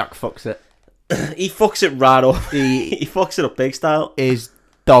 obviously Jack fucks it. He fucks it right up. He He fucks it up big style. is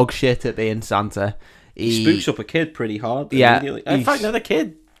dog shit at being Santa. He spooks up a kid pretty hard. Yeah, immediately. In fact, no, the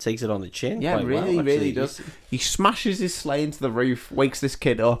kid takes it on the chin. Yeah, quite really, well, really actually. does. He smashes his sleigh into the roof, wakes this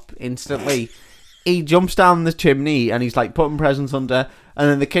kid up instantly. He jumps down the chimney and he's like putting presents under, and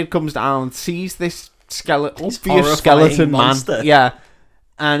then the kid comes down, sees this obvious horrifying skeleton monster. man. Yeah.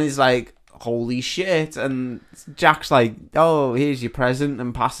 And he's like, holy shit. And Jack's like, oh, here's your present,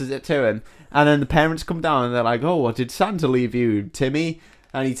 and passes it to him. And then the parents come down and they're like, oh, what did Santa leave you, Timmy?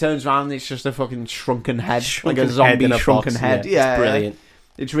 And he turns around and it's just a fucking shrunken head. Shrunken like a zombie head in a shrunken box. head. Yeah, it's brilliant.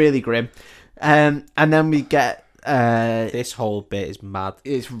 It's really grim. And then we get... This whole bit is mad.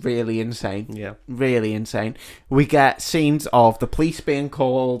 it's really insane. Yeah. Really insane. We get scenes of the police being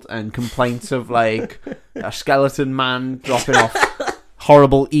called and complaints of like a skeleton man dropping off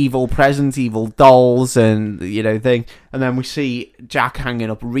horrible evil presents, evil dolls, and thing. And then we see Jack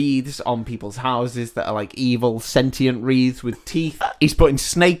hanging up wreaths on people's houses that are like evil sentient wreaths with teeth. He's putting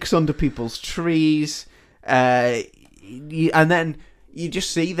snakes under people's trees. And then you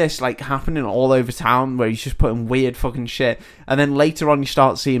just see this like happening all over town where he's just putting weird fucking shit. And then later on you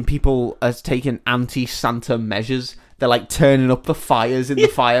start seeing people as taking anti-Santa measures. They're like turning up the fires in the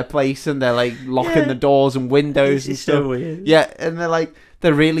fireplace, and they're like locking the doors and windows and It's stuff. so weird. Yeah, and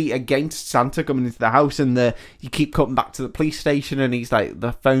they're really against Santa coming into the house, and you keep cutting back to the police station, and he's like,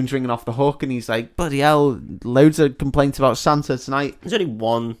 the phone's ringing off the hook, and he's like, bloody hell, loads of complaints about Santa tonight. There's only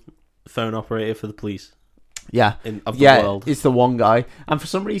one phone operator for the police Yeah. of the world. It's the one guy. And for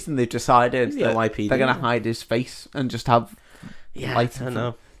some reason they've decided The that NYPD. they're going to hide his face and just have Yeah, light I don't and-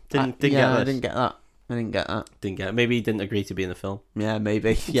 know. Didn't I get this. didn't get that. I didn't get that. Didn't get it. Maybe he didn't agree to be in the film Yeah,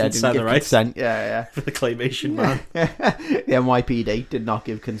 maybe. Yeah, Didn't didn't sign give the rights. consent. Yeah, for the claymation man. The NYPD did not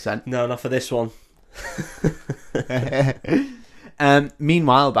give consent. No, not for this one.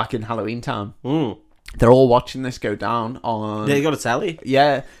 Meanwhile, back in Halloween Town, Mm. they're all watching this go down on... They got a telly.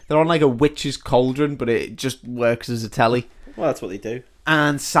 Yeah, they're on like a witch's cauldron, but it just works as a telly. Well, that's what they do.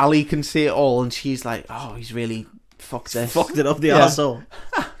 And Sally can see it all, and she's like, oh, he's really fucked this. Fucked it up the Yeah. arsehole.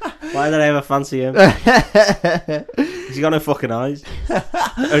 Why did I ever fancy him? He's got no fucking eyes.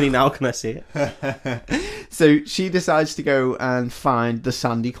 Only now can I see it. So she decides to go and find the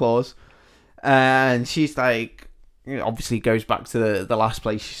Sandy Claus. And she's like, obviously goes back to the last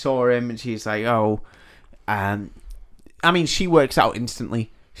place she saw him. And she's like, I mean, she works out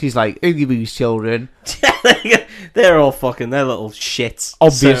instantly. She's like, Oogie Boogie's children. They're all fucking, they're little shits.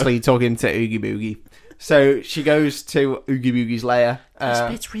 Obviously talking to Oogie Boogie. So she goes to Oogie Boogie's lair. This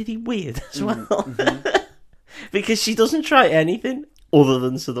bit's really weird as well. Because she doesn't try anything other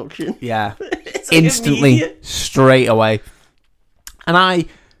than seduction. Yeah. It's like Instantly, immediate. straight away. And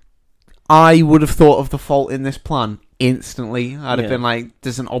I would have thought of the fault in this plan instantly. I'd have Yeah. been like,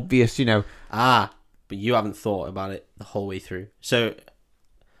 there's an obvious, Ah, but you haven't thought about it the whole way through. So,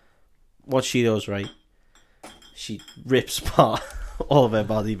 what she does, right? She rips apart all of her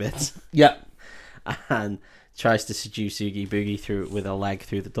body bits Yeah. and tries to seduce Oogie Boogie through with a leg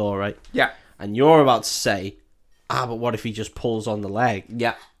through the door, right? Yeah. And you're about to say, but what if he just pulls on the leg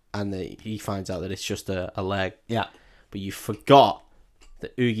Yeah. and he finds out that it's just a leg? Yeah. But you forgot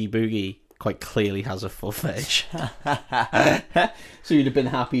that Oogie Boogie quite clearly has a full fetish. So you'd have been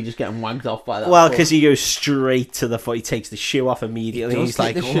happy just getting wanked off by that. Well, foot. because he goes straight to the foot. He takes the shoe off immediately. He He's does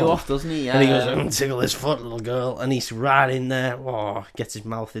like, take the shoe "Oh." off, doesn't he? Yeah. And he goes, tickle his foot, little girl. And he's right in there. Oh, gets his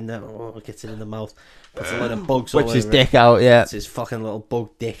mouth in there. Oh, gets it in the mouth. Puts a load of bugs all Which over his it. dick out, yeah. Gets his fucking little bug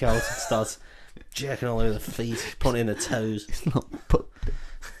dick out and starts jerking all over the feet, putting in the toes,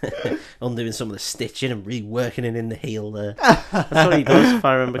 undoing some of the stitching and really working it in the heel there. That's what he does, if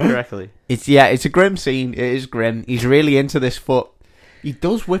I remember correctly. It's a grim scene. It is grim. He's really into this foot. He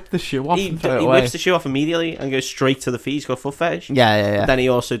does whip the shoe off. He and throw it away. whips the shoe off immediately and goes straight to the feet. He's got a foot fetish. Yeah. Then he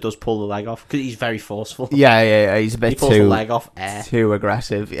also does pull the leg off because he's very forceful. Yeah. He's a He bit pulls the too leg off. too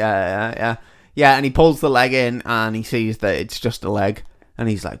aggressive. Yeah. And he pulls the leg in, and he sees that it's just a leg, and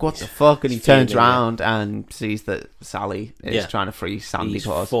he's like, "What the fuck?" And he turns around and sees that Sally is trying to free Sandy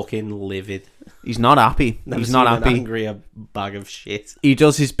Claus. He's fucking livid. He's not happy. Never He's not seen an happy. angry bag of shit. He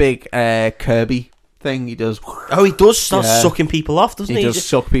does his big Kirby thing. He does. Oh, he does start sucking people off, doesn't he? He does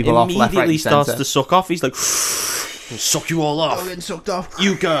suck people off left, right, Immediately and starts centre. to suck off. He's like, "I'll suck you all off. I'm getting sucked off.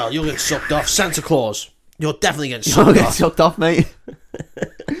 You girl, you'll get sucked off. Santa Claus, you're definitely getting You'll sucked get off." sucked off, mate.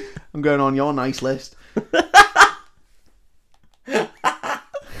 I'm going on your nice list.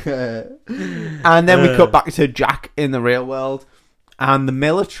 And then we cut back to Jack in the real world, and the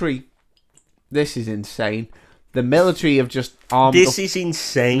military. This is insane. The military have just armed This up. is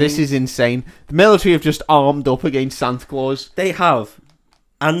insane. This is insane. The military have just armed up against Santa Claus. They have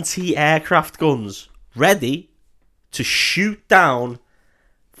anti-aircraft guns ready to shoot down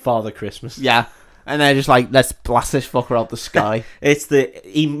Father Christmas. Yeah. And they're just like, let's blast this fucker out the sky.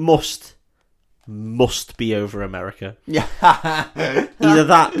 He must be over America. Yeah. Either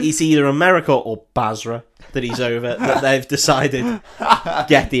that, it's either America or Basra that he's over, that they've decided,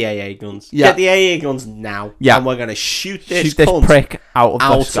 get the AA guns. Yeah. Get the AA guns now. Yeah. And we're going to shoot this Shoot cunt this prick out of the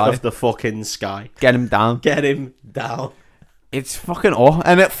out sky. of the fucking sky. Get him down. Get him down. It's fucking awful.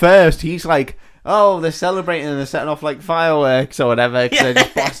 And at first, he's like, oh, they're celebrating and they're setting off like fireworks or whatever because they're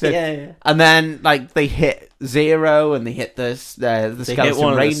just blasted. Yeah. And then like they hit zero and they hit the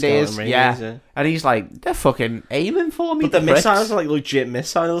skeleton reindeers. Yeah. And he's like, they're fucking aiming for me. But the pricks. missiles are like legit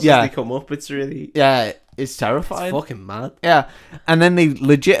missiles Yeah. as they come up. It's really Yeah, it's terrifying. it's fucking mad. Yeah. And then they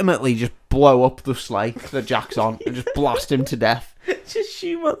legitimately just blow up the sleigh that Jack's on and just blast him to death. Just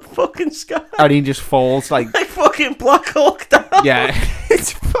shoot him at the fucking sky. And he just falls like, Like fucking Black Hawk down. yeah.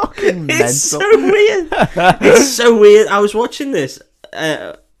 It's fucking mental. It's so weird. It's so weird. I was watching this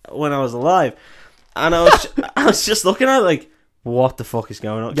when I was alive, and I was just looking at it like, what the fuck is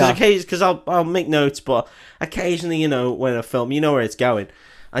going on? Because I'll make notes, but occasionally, you know, when a film, you know where it's going,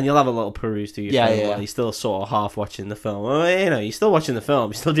 and you'll have a little peruse to your film while you're still sort of half watching the film. Well, you know, you're still watching the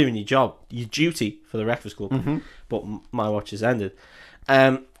film, you're still doing your job, your duty for the Breakfast Club. Mm-hmm. But my watch has ended.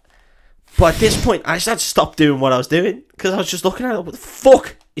 But at this point, I just had to stop doing what I was doing because I was just looking at it. What the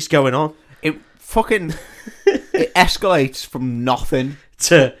fuck is going on? It fucking it escalates from nothing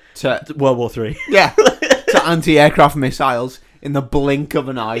To to World War Three. yeah to anti-aircraft missiles in the blink of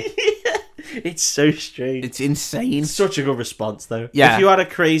an eye. It's so strange. It's insane. It's such a good response, though. Yeah. If you had a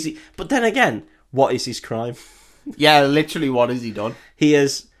crazy, but then again, what is his crime? Yeah, literally, what has he done? He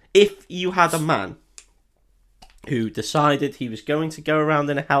is. If you had a man who decided he was going to go around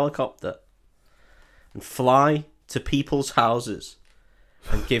in a helicopter and fly to people's houses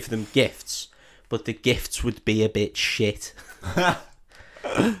and give them gifts, but the gifts would be a bit shit,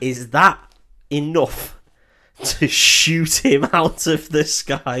 is that enough to shoot him out of the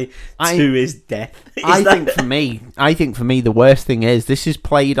sky to his death? I think for me, the worst thing is this is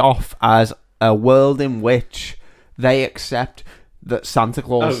played off as a world in which they accept that Santa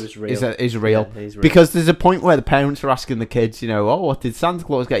Claus is real. is real. Yeah, he's real. Because there's a point where the parents are asking the kids, you know, oh, what did Santa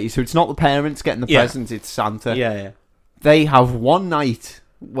Claus get you? So it's not the parents getting the presents, it's Santa. Yeah. They have one night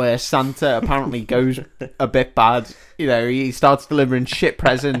where Santa apparently goes a bit bad. You know, he starts delivering shit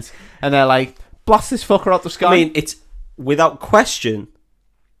presents, and they're like, blast this fucker out the sky. I mean, it's without question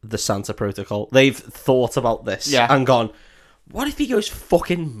the Santa protocol. They've thought about this and gone, what if he goes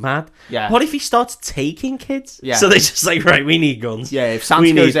fucking mad? Yeah. What if he starts taking kids? Yeah. So they're just like, right, we need guns. Yeah, if Santa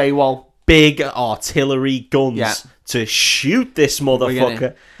we goes need AWOL, big artillery guns to shoot this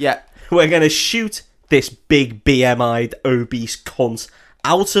motherfucker. We're gonna shoot this big BMI'd obese cunt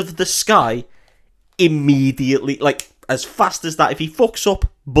out of the sky immediately, like as fast as that. If he fucks up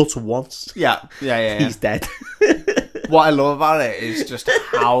but once, he's dead. What I love about it is just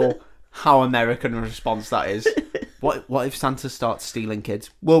how American a response that is. What if Santa starts stealing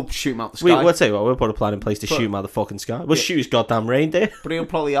kids? We'll shoot him out the sky. We'll tell you what, we'll put a plan in place to shoot him out the fucking sky. We'll shoot his goddamn reindeer. But he'll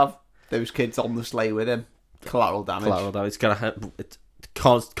probably have those kids on the sleigh with him. Collateral damage. It's gonna it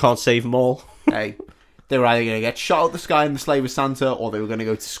can't save them all. Hey, they were either going to get shot out the sky in the sleigh with Santa, or they were going to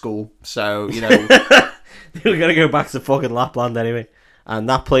go to school. So, you know. They were gonna go back to fucking Lapland anyway. And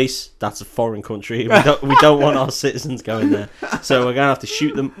that place, that's a foreign country. We don't want our citizens going there. So we're going to have to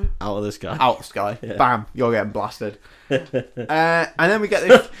shoot them out of the sky. Out of the sky. Yeah. Bam. You're getting blasted. And then we get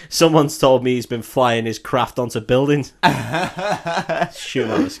this. Someone's told me he's been flying his craft onto buildings. Shoot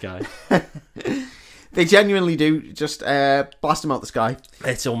him out of the sky. They genuinely do just blast him out the sky.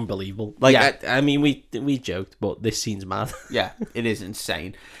 It's unbelievable. Like, Yeah. I mean, we joked, but this scene's mad. Yeah, it is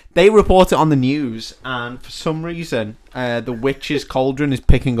insane. They report it on the news, and for some reason, the witch's cauldron is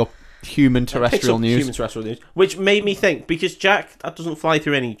picking up human terrestrial news. Human terrestrial news, which made me think, because Jack that doesn't fly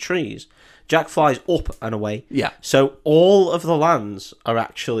through any trees. Jack flies up and away. Yeah. So all of the lands are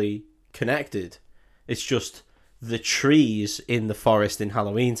actually connected. It's just the trees in the forest in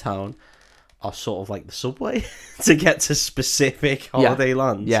Halloween Town are sort of like the subway to get to specific holiday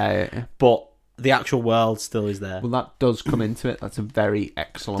lands. Yeah. But the actual world still is there. Well, that does come into it. That's a very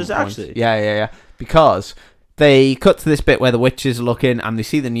excellent Does it point. actually? Yeah. Because they cut to this bit where the witches are looking and they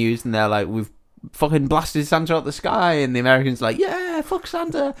see the news and they're like, we've fucking blasted Santa out the sky. And the Americans are like, yeah, fuck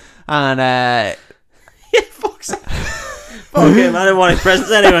Santa. And, Yeah, fuck Santa. Fuck him, I don't want his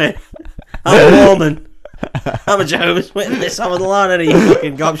presents anyway. I'm a Mormon. I'm a Jehovah's Witness. I'm a Lana, you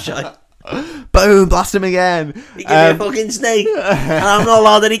fucking gobshite. boom, blast him again. He gave me a fucking snake, and I'm not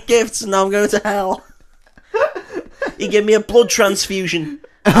allowed any gifts, and now I'm going to hell. He gave me a blood transfusion.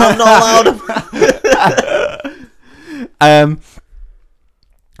 I'm not allowed.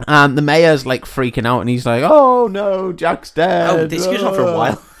 And the mayor's like freaking out, and he's like, "Oh no, Jack's dead." Oh, this goes on for a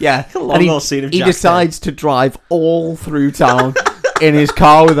while. Yeah, A long and old scene of he Jack decides to drive all through town in his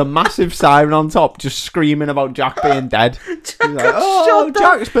car with a massive siren on top, just screaming about Jack being dead. He's like, "Oh,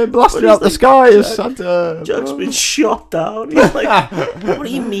 Jack's been blasted out the sky as Santa." Jack's been shot down. He's like, what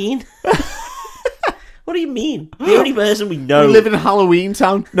do you mean? What do you mean? The only person we know... We live in Halloween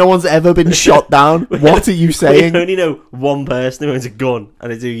Town. No one's ever been shot down. What are you We saying? only know one person who owns a gun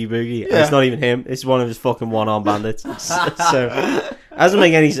and a doogie boogie. And Yeah. it's not even him. It's one of his fucking one-armed bandits. So, doesn't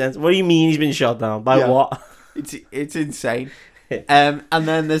make any sense. What do you mean he's been shot down? By Yeah. what? It's insane. And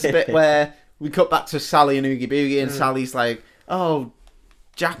then there's a bit where we cut back to Sally and Oogie Boogie, and Sally's like, "Oh,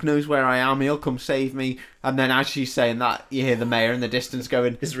 Jack knows where I am. He'll come save me." And then as she's saying that, you hear the mayor in the distance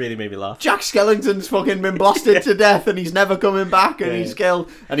going, This really made me laugh. "Jack Skellington's fucking been blasted to death, and he's never coming back, and Yeah. he's killed."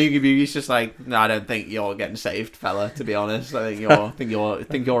 And Oogie Boogie's just like, "No, I don't think you're getting saved, fella. To be honest, I think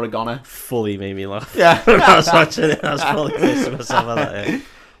you're a goner." Fully made me laugh. Yeah. When I was watching it, I was fully pissed at myself at that. Yeah.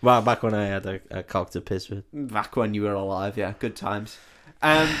 Well, back when I had a cock to piss with. Back when you were alive, yeah, good times. It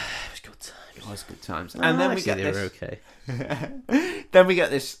was good time. It was good times. And then we get they this. were okay. Then we get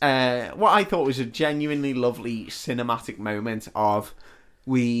this, what I thought was a genuinely lovely cinematic moment of,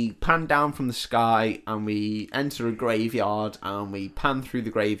 we pan down from the sky and we enter a graveyard and we pan through the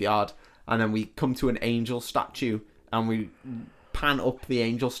graveyard and then we come to an angel statue and we pan up the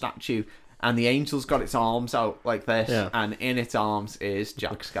angel statue and the angel's got its arms out like this, Yeah. and in its arms is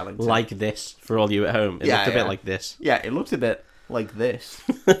Jack Skellington. Like this, for all you at home. It looked a bit like this. Yeah, it looked a bit like this.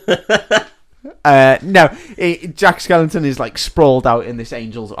 Jack Skellington is like sprawled out in this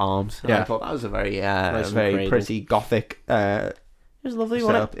angel's arms. And I thought that was a very, Nice and very cradled. pretty gothic It was lovely,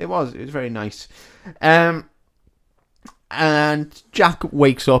 wasn't setup. It was very nice. And Jack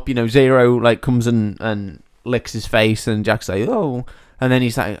wakes up. Zero like comes and licks his face, and Jack's like, "Oh," and then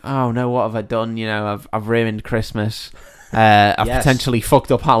he's like, "Oh no, what have I done? I've ruined Christmas. I've Yes. potentially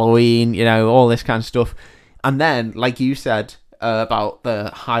fucked up Halloween. All this kind of stuff." And then, like you said about the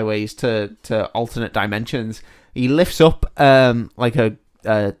highways to alternate dimensions, he lifts up like a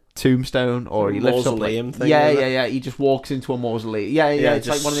tombstone, or he lifts up Mausoleum thing, yeah, isn't it? yeah. He just walks into a mausoleum. Yeah. It's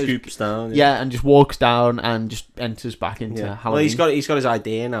just like one of those. scoops down. Yeah, and just walks down and just enters back into Yeah. Halloween. Well, he's got his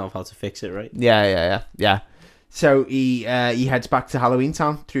idea now of how to fix it, right? Yeah. So he heads back to Halloween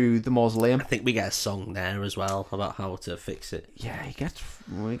Town through the mausoleum. I think we get a song there as well about how to fix it. Yeah,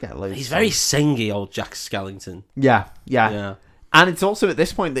 we get loads. He's of very songs. singy, old Jack Skellington. Yeah. Yeah. And it's also at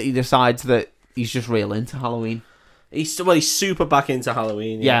this point that he decides that he's just real into Halloween. He's super back into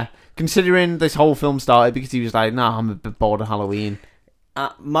Halloween. Yeah. Considering this whole film started because he was like, "Nah, I'm a bit bored of Halloween."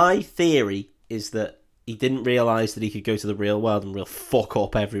 My theory is that he didn't realise that he could go to the real world and fuck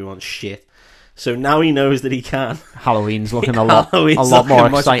up everyone's shit. So now he knows that he can. Halloween's looking a lot more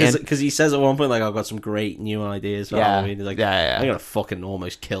exciting. Because he says at one point, like, "I've got some great new ideas for Halloween." He's like, yeah. I'm going to fucking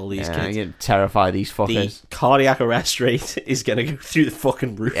almost kill these I'm kids. gonna terrify these The fuckers. cardiac arrest rate is going to go through the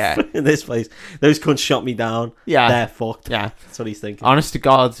fucking roof Yeah. in this place. Those cunts shot me down. Yeah. They're fucked. Yeah. That's what he's thinking. Honest to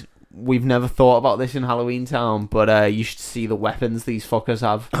God, we've never thought about this in Halloween Town, but you should see the weapons these fuckers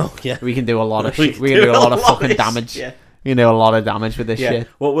have. Oh, yeah. We can do a lot of We shit. can We can do a lot of fucking this. damage. Yeah. We can do a lot of damage with this Yeah. shit.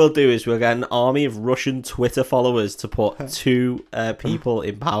 What we'll do is we'll get an army of Russian Twitter followers to put two people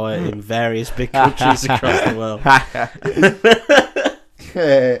in power in various big countries across the world.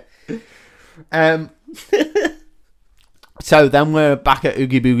 So then we're back at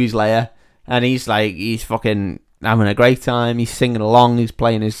Oogie Boogie's lair, and he's fucking having a great time. He's singing along. He's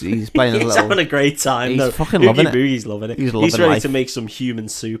playing his He's little. having a great time. He's No, fucking loving it. Boogie's loving it. He's loving ready life. to make some human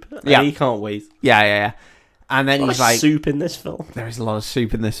soup. Yeah. And he can't wait. Yeah. And then A lot he's of like, soup in this film. there is a lot of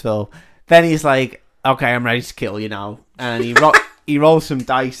soup in this film. Then he's like, okay, I'm ready to kill you now. And he he rolls some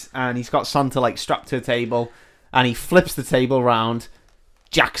dice, and he's got Santa like strapped to a table, and he flips the table round.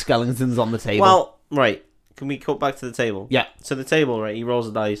 Jack Skellington's on the table. Well, right. Can we cut back to the table? Yeah. So the table, right, he rolls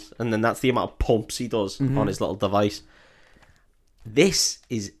the dice, and then that's the amount of pumps he does on his little device. This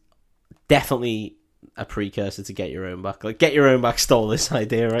is definitely a precursor to Get Your Own Back. Like, Get Your Own Back stole this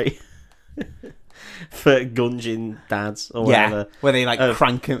idea, right? For gunging dads or whatever. where they like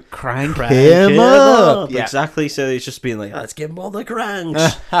crank him Him up. up. Exactly. So it's just being like, let's give him all the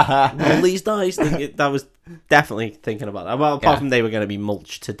cranks. Roll these dice. That was definitely thinking about that. Well, apart from they were going to be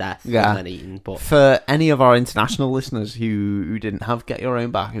mulched to death and then eaten. But for any of our international listeners who didn't have Get Your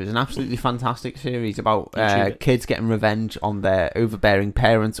Own Back, it was an absolutely fantastic series about kids getting revenge on their overbearing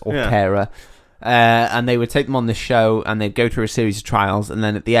parents or carer. And they would take them on the show, and they'd go through a series of trials, and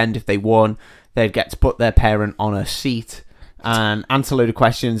then at the end, if they won, they'd get to put their parent on a seat and answer a load of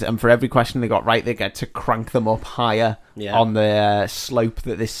questions, and for every question they got right, they get to crank them up higher on the slope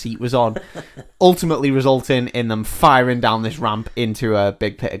that this seat was on, ultimately resulting in them firing down this ramp into a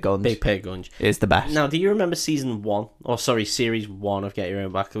big pit of guns. Big pig gunge. It's the best. Now, do you remember series 1 of Get Your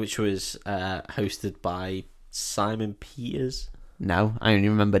Own Back, which was hosted by Simon Peters? No, I only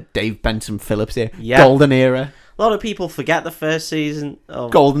remember Dave Benson Phillips here. Yeah. Golden Era. A lot of people forget the first season of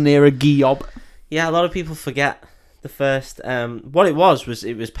Golden Era Giob. Yeah, a lot of people forget the first. What it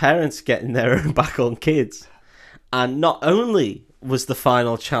was parents getting their own back on kids, and not only was the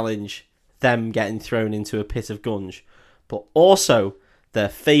final challenge them getting thrown into a pit of gunge, but also their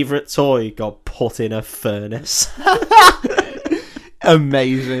favourite toy got put in a furnace.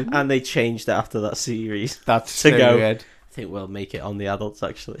 Amazing. And they changed it after that series. That's so good. I think we'll make it on the adults,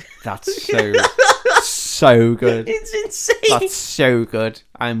 actually. That's so good. It's insane. That's so good.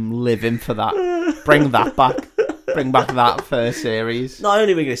 I'm living for that. Bring that back. Bring back that first series. Not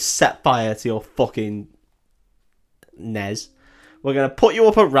only are we going to set fire to your fucking NES, we're going to put you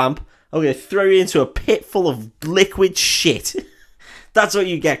up a ramp, and we're going to throw you into a pit full of liquid shit. That's what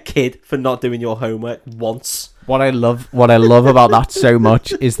you get, kid, for not doing your homework once. What I love about that so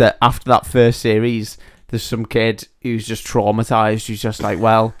much is that after that first series, there's some kid who's just traumatized, who's just like,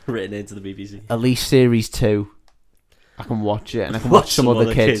 well, written into the BBC. At least series 2, I can watch it, and I can watch some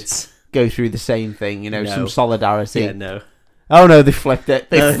other kids go through the same thing, some solidarity. Yeah, no. Oh no, they flipped it.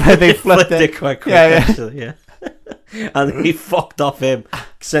 They flipped it quite quick, actually, yeah. And he fucked off him,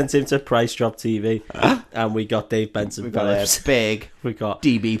 sent him to Price Drop TV, and we got Dave Benson Phillips. We got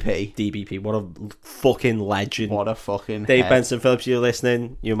DBP. What a fucking legend. What a fucking Dave Benson Phillips, you're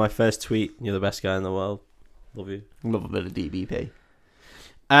listening. You're my first tweet. You're the best guy in the world. Love you. Love a bit of DBP.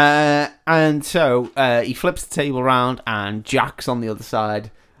 And so he flips the table around, and Jack's on the other side,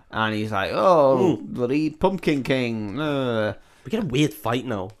 and he's like, "Oh, bloody Pumpkin King." We get a weird fight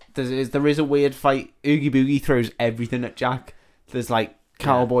now. There is a weird fight. Oogie Boogie throws everything at Jack. There's like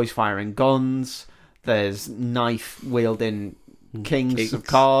cowboys firing guns. There's knife wielding kings of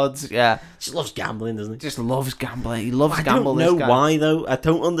cards. Yeah, just loves gambling, doesn't he? Just loves gambling. He loves gambling. I don't know why though. I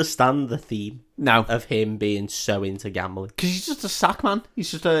don't understand the theme. No, of him being so into gambling. Because he's just a sack man. He's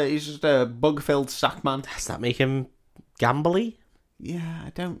just a bug-filled sack man. Does that make him gambly? Yeah, I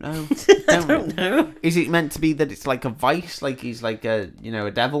don't know. I don't know. Is it meant to be that it's like a vice? Like he's like a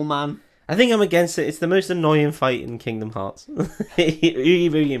devil man? I think I'm against it. It's the most annoying fight in Kingdom Hearts. Oogie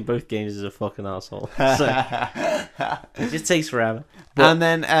Boogie in both games is a fucking asshole. So, it just takes forever. But,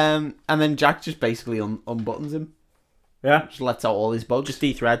 and then Jack just basically unbuttons him. Yeah. Just lets out all his bugs. Just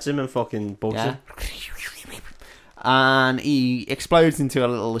de-threads him and fucking bugs him. And he explodes into a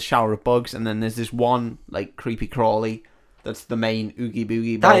little shower of bugs, and then there's this one like creepy crawly that's the main Oogie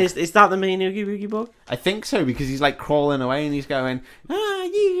Boogie bug. Is that the main Oogie Boogie bug? I think so, because he's like crawling away and he's going,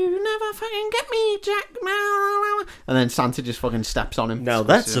 you never fucking get me, Jack. And then Santa just fucking steps on him. Now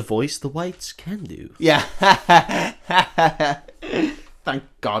that's a voice the whites can do. Yeah. Thank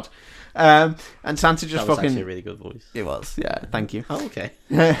God. And Santa just that was fucking... actually a really good voice. It was, yeah. Thank you. Oh, okay.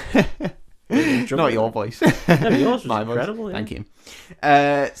 Not your voice. No, yours was my incredible. Voice. Yeah. Thank you.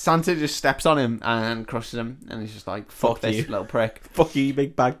 Santa just steps on him and crushes him, and he's just like, fuck this little prick. Fuck you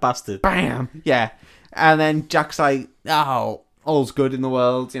big bag bastard. Bam! Yeah. And then Jack's like, oh, all's good in the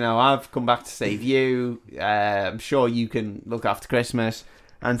world. I've come back to save you. I'm sure you can look after Christmas.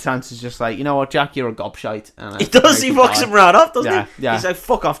 And Santa's just like, you know what, Jack, you're a gobshite. And He does. He fucks him right off, doesn't he? Yeah. He's like,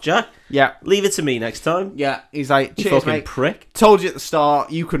 fuck off, Jack. Yeah. Leave it to me next time. Yeah. He's like, You cheers, fucking mate. prick. Told you at the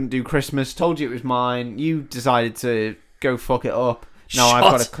start you couldn't do Christmas. Told you it was mine. You decided to go fuck it up. Now I've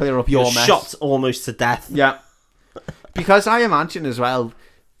got to clear up your mess. Shot almost to death. Yeah. Because I imagine as well,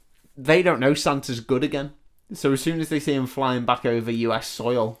 they don't know Santa's good again. So as soon as they see him flying back over US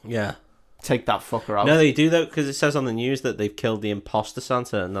soil, Yeah. take that fucker out. No, they do though, because it says on the news that they've killed the imposter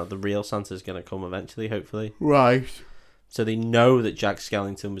Santa and that the real Santa's going to come eventually, hopefully. Right. So they know that Jack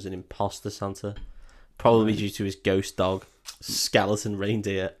Skellington was an imposter Santa, probably due to his ghost dog, skeleton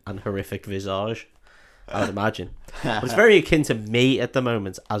reindeer, and horrific visage. I would imagine. But it's very akin to me at the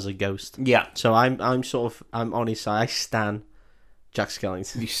moment as a ghost. Yeah. So I'm on his side. I stan Jack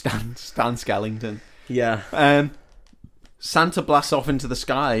Skellington. You Stan Skellington. Yeah. Santa blasts off into the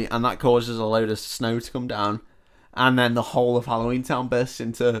sky, and that causes a load of snow to come down. And then the whole of Halloween Town bursts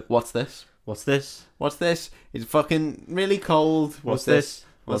into, what's this? What's this? What's this? It's fucking really cold. What's this?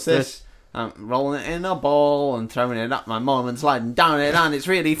 What's this? I'm rolling it in a ball and throwing it at my mum and sliding down it, and it's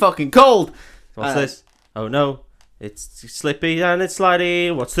really fucking cold. What's this? Oh no, it's slippy and it's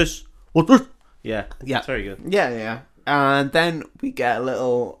slidey. What's this? What's this? Yeah. It's very good. Yeah. And then we get a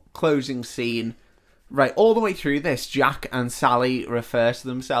little closing scene. Right, all the way through this, Jack and Sally refer to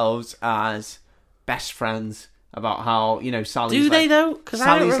themselves as best friends. About how, you know, Sally's Do they like, though? Because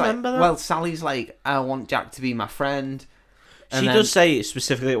I don't remember that. Well, Sally's like, I want Jack to be my friend. She does say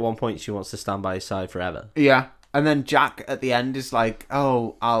specifically at one point she wants to stand by his side forever. Yeah. And then Jack at the end is like,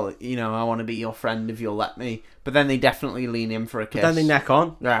 oh, I want to be your friend if you'll let me. But then they definitely lean in for a kiss. But then they neck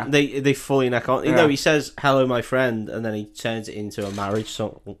on. Yeah. They fully neck on. Yeah. No, he says, hello, my friend, and then he turns it into a marriage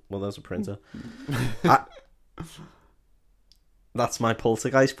song. Well, there's a printer. That's my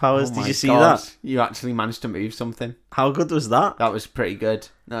poltergeist powers. Oh Did my you see God. that? You actually managed to move something. How good was that? That was pretty good.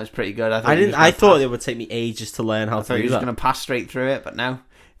 I I thought it would take me ages to learn how I to thought do he was that. going to pass straight through it, but no.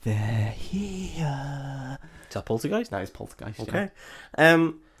 They're here. Is that poltergeist? That is poltergeist. Okay.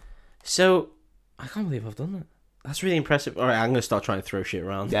 Yeah. So I can't believe I've done that. That's really impressive. All right, I'm gonna start trying to throw shit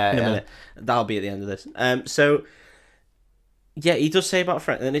around. Yeah, in a yeah. minute. That'll be at the end of this. So yeah, he does say about a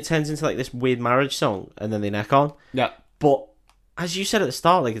friend, and then it turns into like this weird marriage song, and then they neck on. Yeah. But as you said at the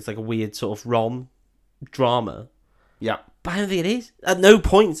start, like it's like a weird sort of rom drama. Yeah. But I don't think it is. At no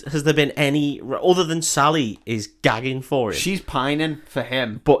point has there been any other than Sally is gagging for him. She's pining for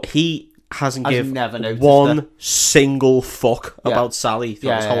him. But he hasn't given never noticed one her. single fuck Yeah. about Sally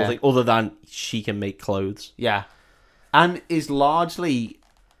throughout this whole yeah. thing, other than she can make clothes. Yeah. And is largely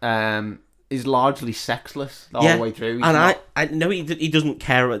sexless the whole way through. He's And not- I know he doesn't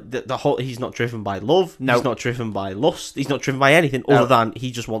care. The whole he's not driven by love. No. He's not driven by lust. He's not driven by anything No. other than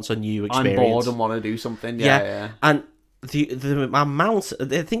he just wants a new experience. I'm bored and want to do something. Yeah. And the amount.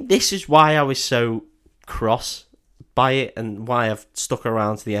 I think this is why I was so cross by it, and why I've stuck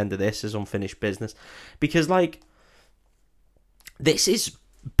around to the end of this as unfinished business, because like this is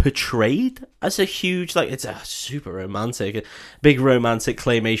portrayed as a huge, like, it's a super romantic, big romantic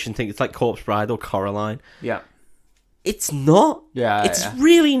claymation thing. It's like Corpse Bride or Coraline. Yeah. It's not. Yeah. It's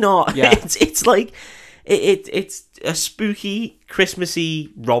really not. Yeah. It's like it's a spooky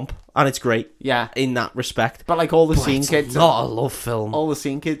Christmassy romp, and it's great. Yeah. In that respect. But like all the But scene it's kids, not a love film. all the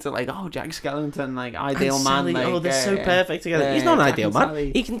scene kids are like, oh, Jack Skellington, like ideal And man. Sally, Like, they're so perfect together. Yeah, He's not an Jack ideal and man.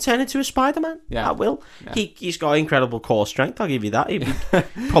 Sally. He can turn into a Spider-Man. Yeah. At will. Yeah. He's got incredible core strength. I'll give you that. He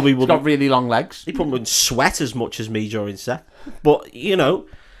probably He's wouldn't. got really long legs. He probably wouldn't sweat as much as me during set, but you know,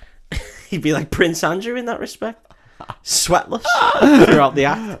 he'd be like Prince Andrew in that respect, sweatless throughout the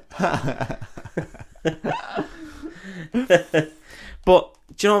act. But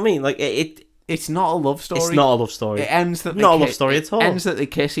do you know what I mean? Like It's not a love story. it's not a love story. It ends that they Not a love story at all. It ends that they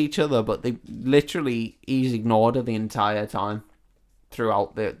kiss each other, but they literally he's ignored her the entire time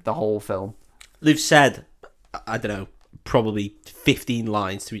throughout the whole film. They've said, I don't know, probably 15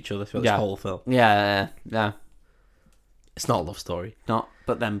 lines to each other throughout this whole film. Yeah. It's not a love story. Not.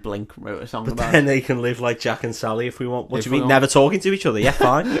 But then Blink wrote a song But about then they can live like Jack and Sally if we want. What If do you we mean? want. Never talking to each other? Yeah,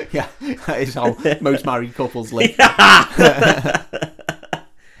 fine. it. Yeah, that is how most married couples live.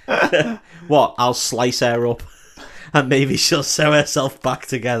 What? I'll slice her up, and maybe she'll sew herself back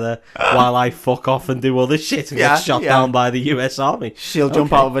together while I fuck off and do other shit and Yeah, get shot yeah. down by the US Army. She'll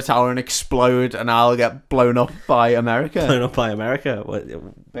jump out of a tower and explode, and I'll get blown up by America. Blown up by America.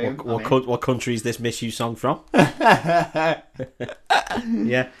 Babe, What country is this "Miss You" song from?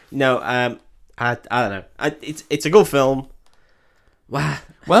 Yeah. No. I don't know. It's a good film. Wow.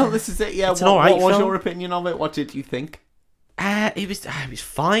 Well, this is it. Yeah. It's an alright what was film. your opinion of it? What did you think? It was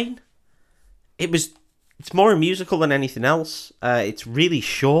fine. It was It's more a musical than anything else. It's really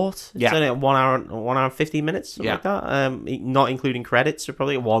short. It's only 1 hour, 1 hour and 15 minutes, something like that. Not including credits, so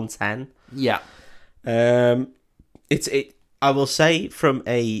probably at 1:10. Yeah. I will say from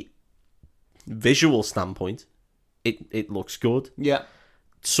a visual standpoint, it looks good. Yeah.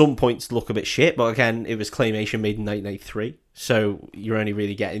 Some points look a bit shit, but again, it was claymation made in 1993, so you're only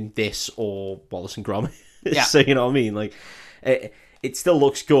really getting this or Wallace and Gromit. Yeah. So you know what I mean? Like, it still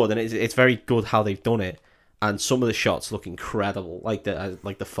looks good, and it's very good how they've done it. And some of the shots look incredible, like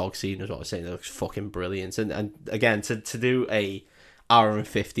the fog scene is what I was saying. It looks fucking brilliant. And again, to do a hour and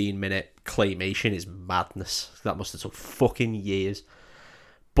 15-minute claymation is madness. That must have took fucking years.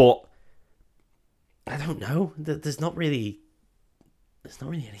 But I don't know. There's not really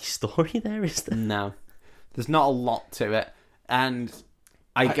any story there, is there? No, there's not a lot to it, and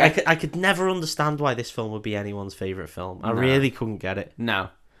I could never understand why this film would be anyone's favourite film. I really couldn't get it. No,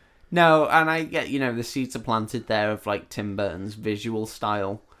 and I get, the seeds are planted there of like Tim Burton's visual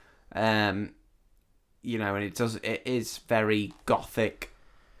style, and it is very gothic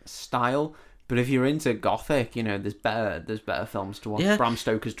style. But if you're into gothic, there's better films to watch. Yeah. Bram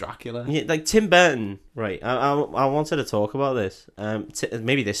Stoker's Dracula. Yeah, like Tim Burton, right? I wanted to talk about this.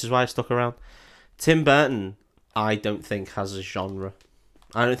 Maybe this is why I stuck around. Tim Burton, I don't think has a genre.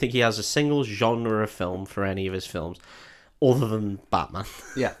 I don't think he has a single genre of film for any of his films, other than Batman.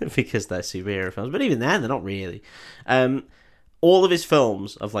 Yeah, because they're superhero films. But even then, they're not really. All of his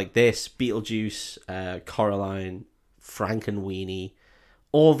films of like this, Beetlejuice, Coraline, Frankenweenie,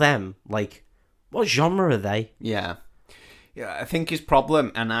 all them, like, what genre are they? Yeah, I think his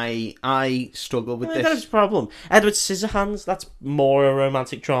problem, and I struggle with this. That's his problem. Edward Scissorhands, that's more a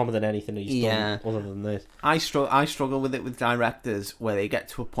romantic drama than anything he's done other than this. I struggle with it with directors where they get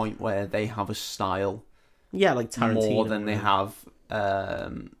to a point where they have a style. Yeah, like Tarantino. More than they have,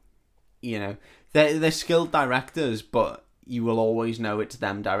 they're skilled directors, but you will always know it's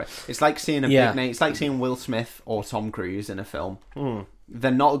them direct. It's like seeing a big name. It's like seeing Will Smith or Tom Cruise in a film. They're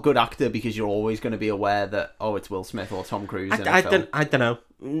not a good actor because you're always going to be aware that, it's Will Smith or Tom Cruise in a film. I don't know.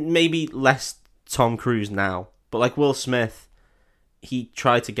 Maybe less Tom Cruise now, but like Will Smith, he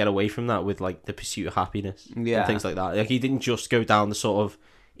tried to get away from that with like The Pursuit of Happiness and things like that. Like, he didn't just go down the sort of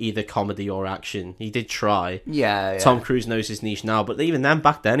either comedy or action. He did try. Yeah. Tom Cruise knows his niche now, but even then,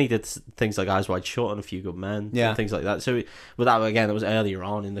 back then, he did things like Eyes Wide Shut and A Few Good Men, and things like that. So, but that again, it was earlier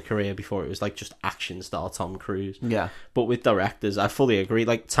on in the career before it was like just action star Tom Cruise. Yeah. But with directors, I fully agree.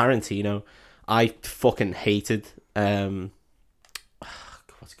 Like Tarantino, I fucking hated. What's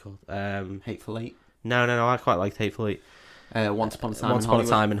it called? Hateful Eight. No. I quite liked Hateful Eight. Once Upon a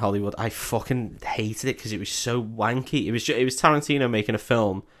Time in Hollywood. I fucking hated it because it was so wanky. It was Tarantino making a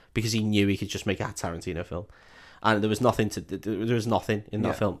film because he knew he could just make a Tarantino film, and there was nothing in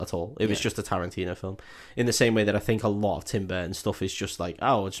that film at all. It was just a Tarantino film. In the same way that I think a lot of Tim Burton stuff is just like,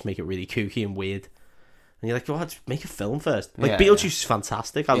 I'll just make it really kooky and weird. And you're like, well, just make a film first. Like Beetlejuice is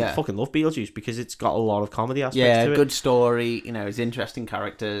fantastic. I fucking love Beetlejuice because it's got a lot of comedy aspects to it. Yeah, good story. It's interesting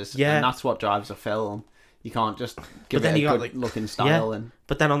characters. Yeah, and that's what drives a film. You can't just give it a good looking style. And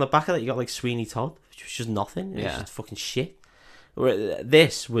but then on the back of that, you got like Sweeney Todd, which was just nothing. It was just fucking shit.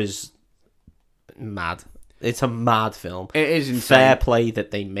 This was mad. It's a mad film. It is insane. Fair play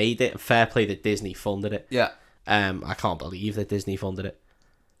that they made it. Fair play that Disney funded it. Yeah. I can't believe that Disney funded it.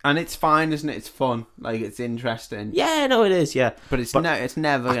 And it's fine, isn't it? It's fun. Like, it's interesting. Yeah, no, it is, yeah. But it's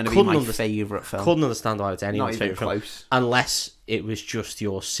never going to be my favourite film. Couldn't understand why it's anyone's favourite film. Close. Unless it was just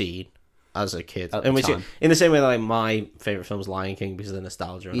your scene as a kid. In the same way that like, my favourite film is Lion King because of the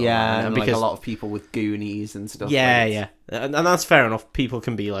nostalgia. And because like a lot of people with Goonies and stuff. Yeah. And that's fair enough. People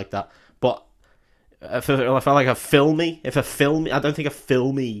can be like that. But if I like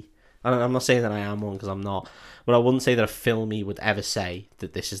I'm not saying that I am one because I'm not. But I wouldn't say that a filmy would ever say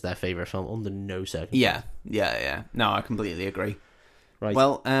that this is their favourite film under no circumstances. Yeah. No, I completely agree. Right.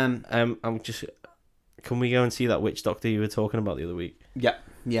 Well, I'm just. Can we go and see that witch doctor you were talking about the other week? Yeah.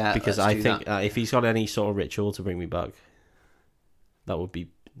 Because I think if he's got any sort of ritual to bring me back, that would be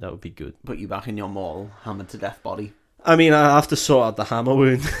good. Put you back in your mortal hammered to death body. I mean, I have to sort out the hammer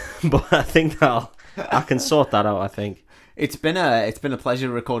wound, but I think I can sort that out. I think. It's been a pleasure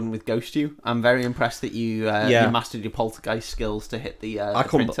recording with Ghost You. I'm very impressed that you mastered your poltergeist skills to hit the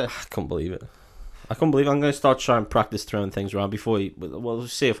printer. I couldn't believe it. I'm going to start trying to practice throwing things around before we'll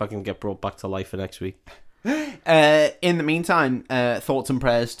see if I can get brought back to life for next week. In the meantime, thoughts and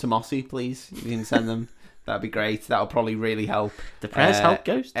prayers to Mossy, please. You can send them. That'd be great. That'll probably really help. The prayers help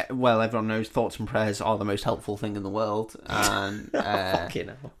Ghost? Well, everyone knows thoughts and prayers are the most helpful thing in the world. And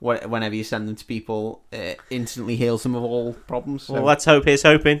whenever you send them to people, it instantly heals them of all problems. So. Well, let's hope he's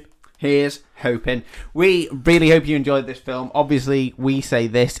hoping. Here's hoping. We really hope you enjoyed this film. Obviously, we say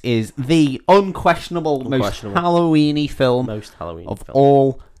this is the unquestionable. Most Halloween-y film of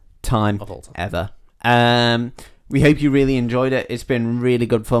all time ever. We hope you really enjoyed it. It's been really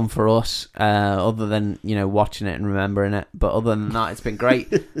good fun for us, other than, watching it and remembering it. But other than that, it's been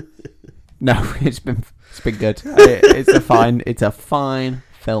great. No, it's been good. It's a fine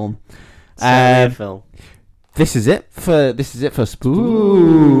film. Film. This is it for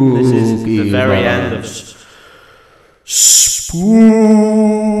Spooky. This is the very end of Spooky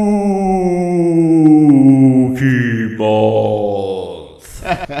Month.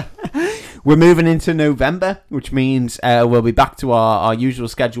 We're moving into November, which means we'll be back to our usual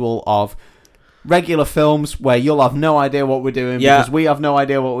schedule of regular films where you'll have no idea what we're doing because we have no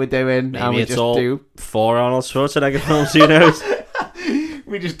idea what we're doing. Maybe and we it's just all do 4 Arnold Schwarzenegger films, who knows?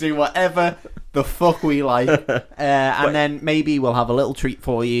 We just do whatever the fuck we like. And then maybe we'll have a little treat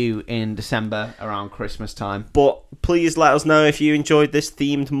for you in December around Christmas time. But please let us know if you enjoyed this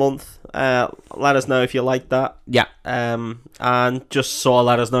themed month. Let us know if you like that. Yeah. And just sort of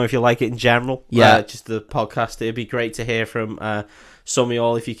let us know if you like it in general. Yeah. Just the podcast. It'd be great to hear from some of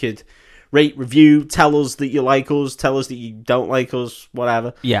y'all. If you could rate, review, tell us that you like us, tell us that you don't like us,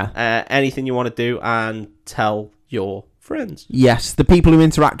 whatever. Yeah. Anything you want to do, and tell your friends. Yes, the people who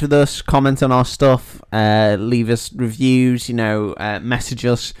interact with us, comment on our stuff, leave us reviews, message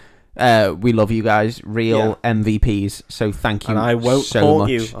us. We love you guys, real MVPs. So thank you. And I won't so haunt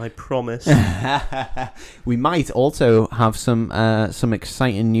much. you, I promise. We might also have some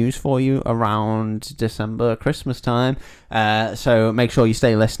exciting news for you around December, Christmas time. So make sure you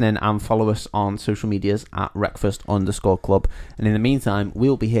stay listening and follow us on social medias at Wreckfast_club. And in the meantime,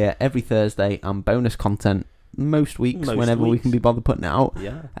 we'll be here every Thursday and bonus content most weeks whenever we can be bothered putting it out.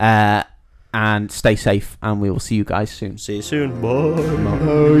 Yeah. And stay safe, and we will see you guys soon. See you soon. Bye.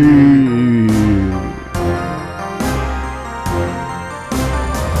 Bye.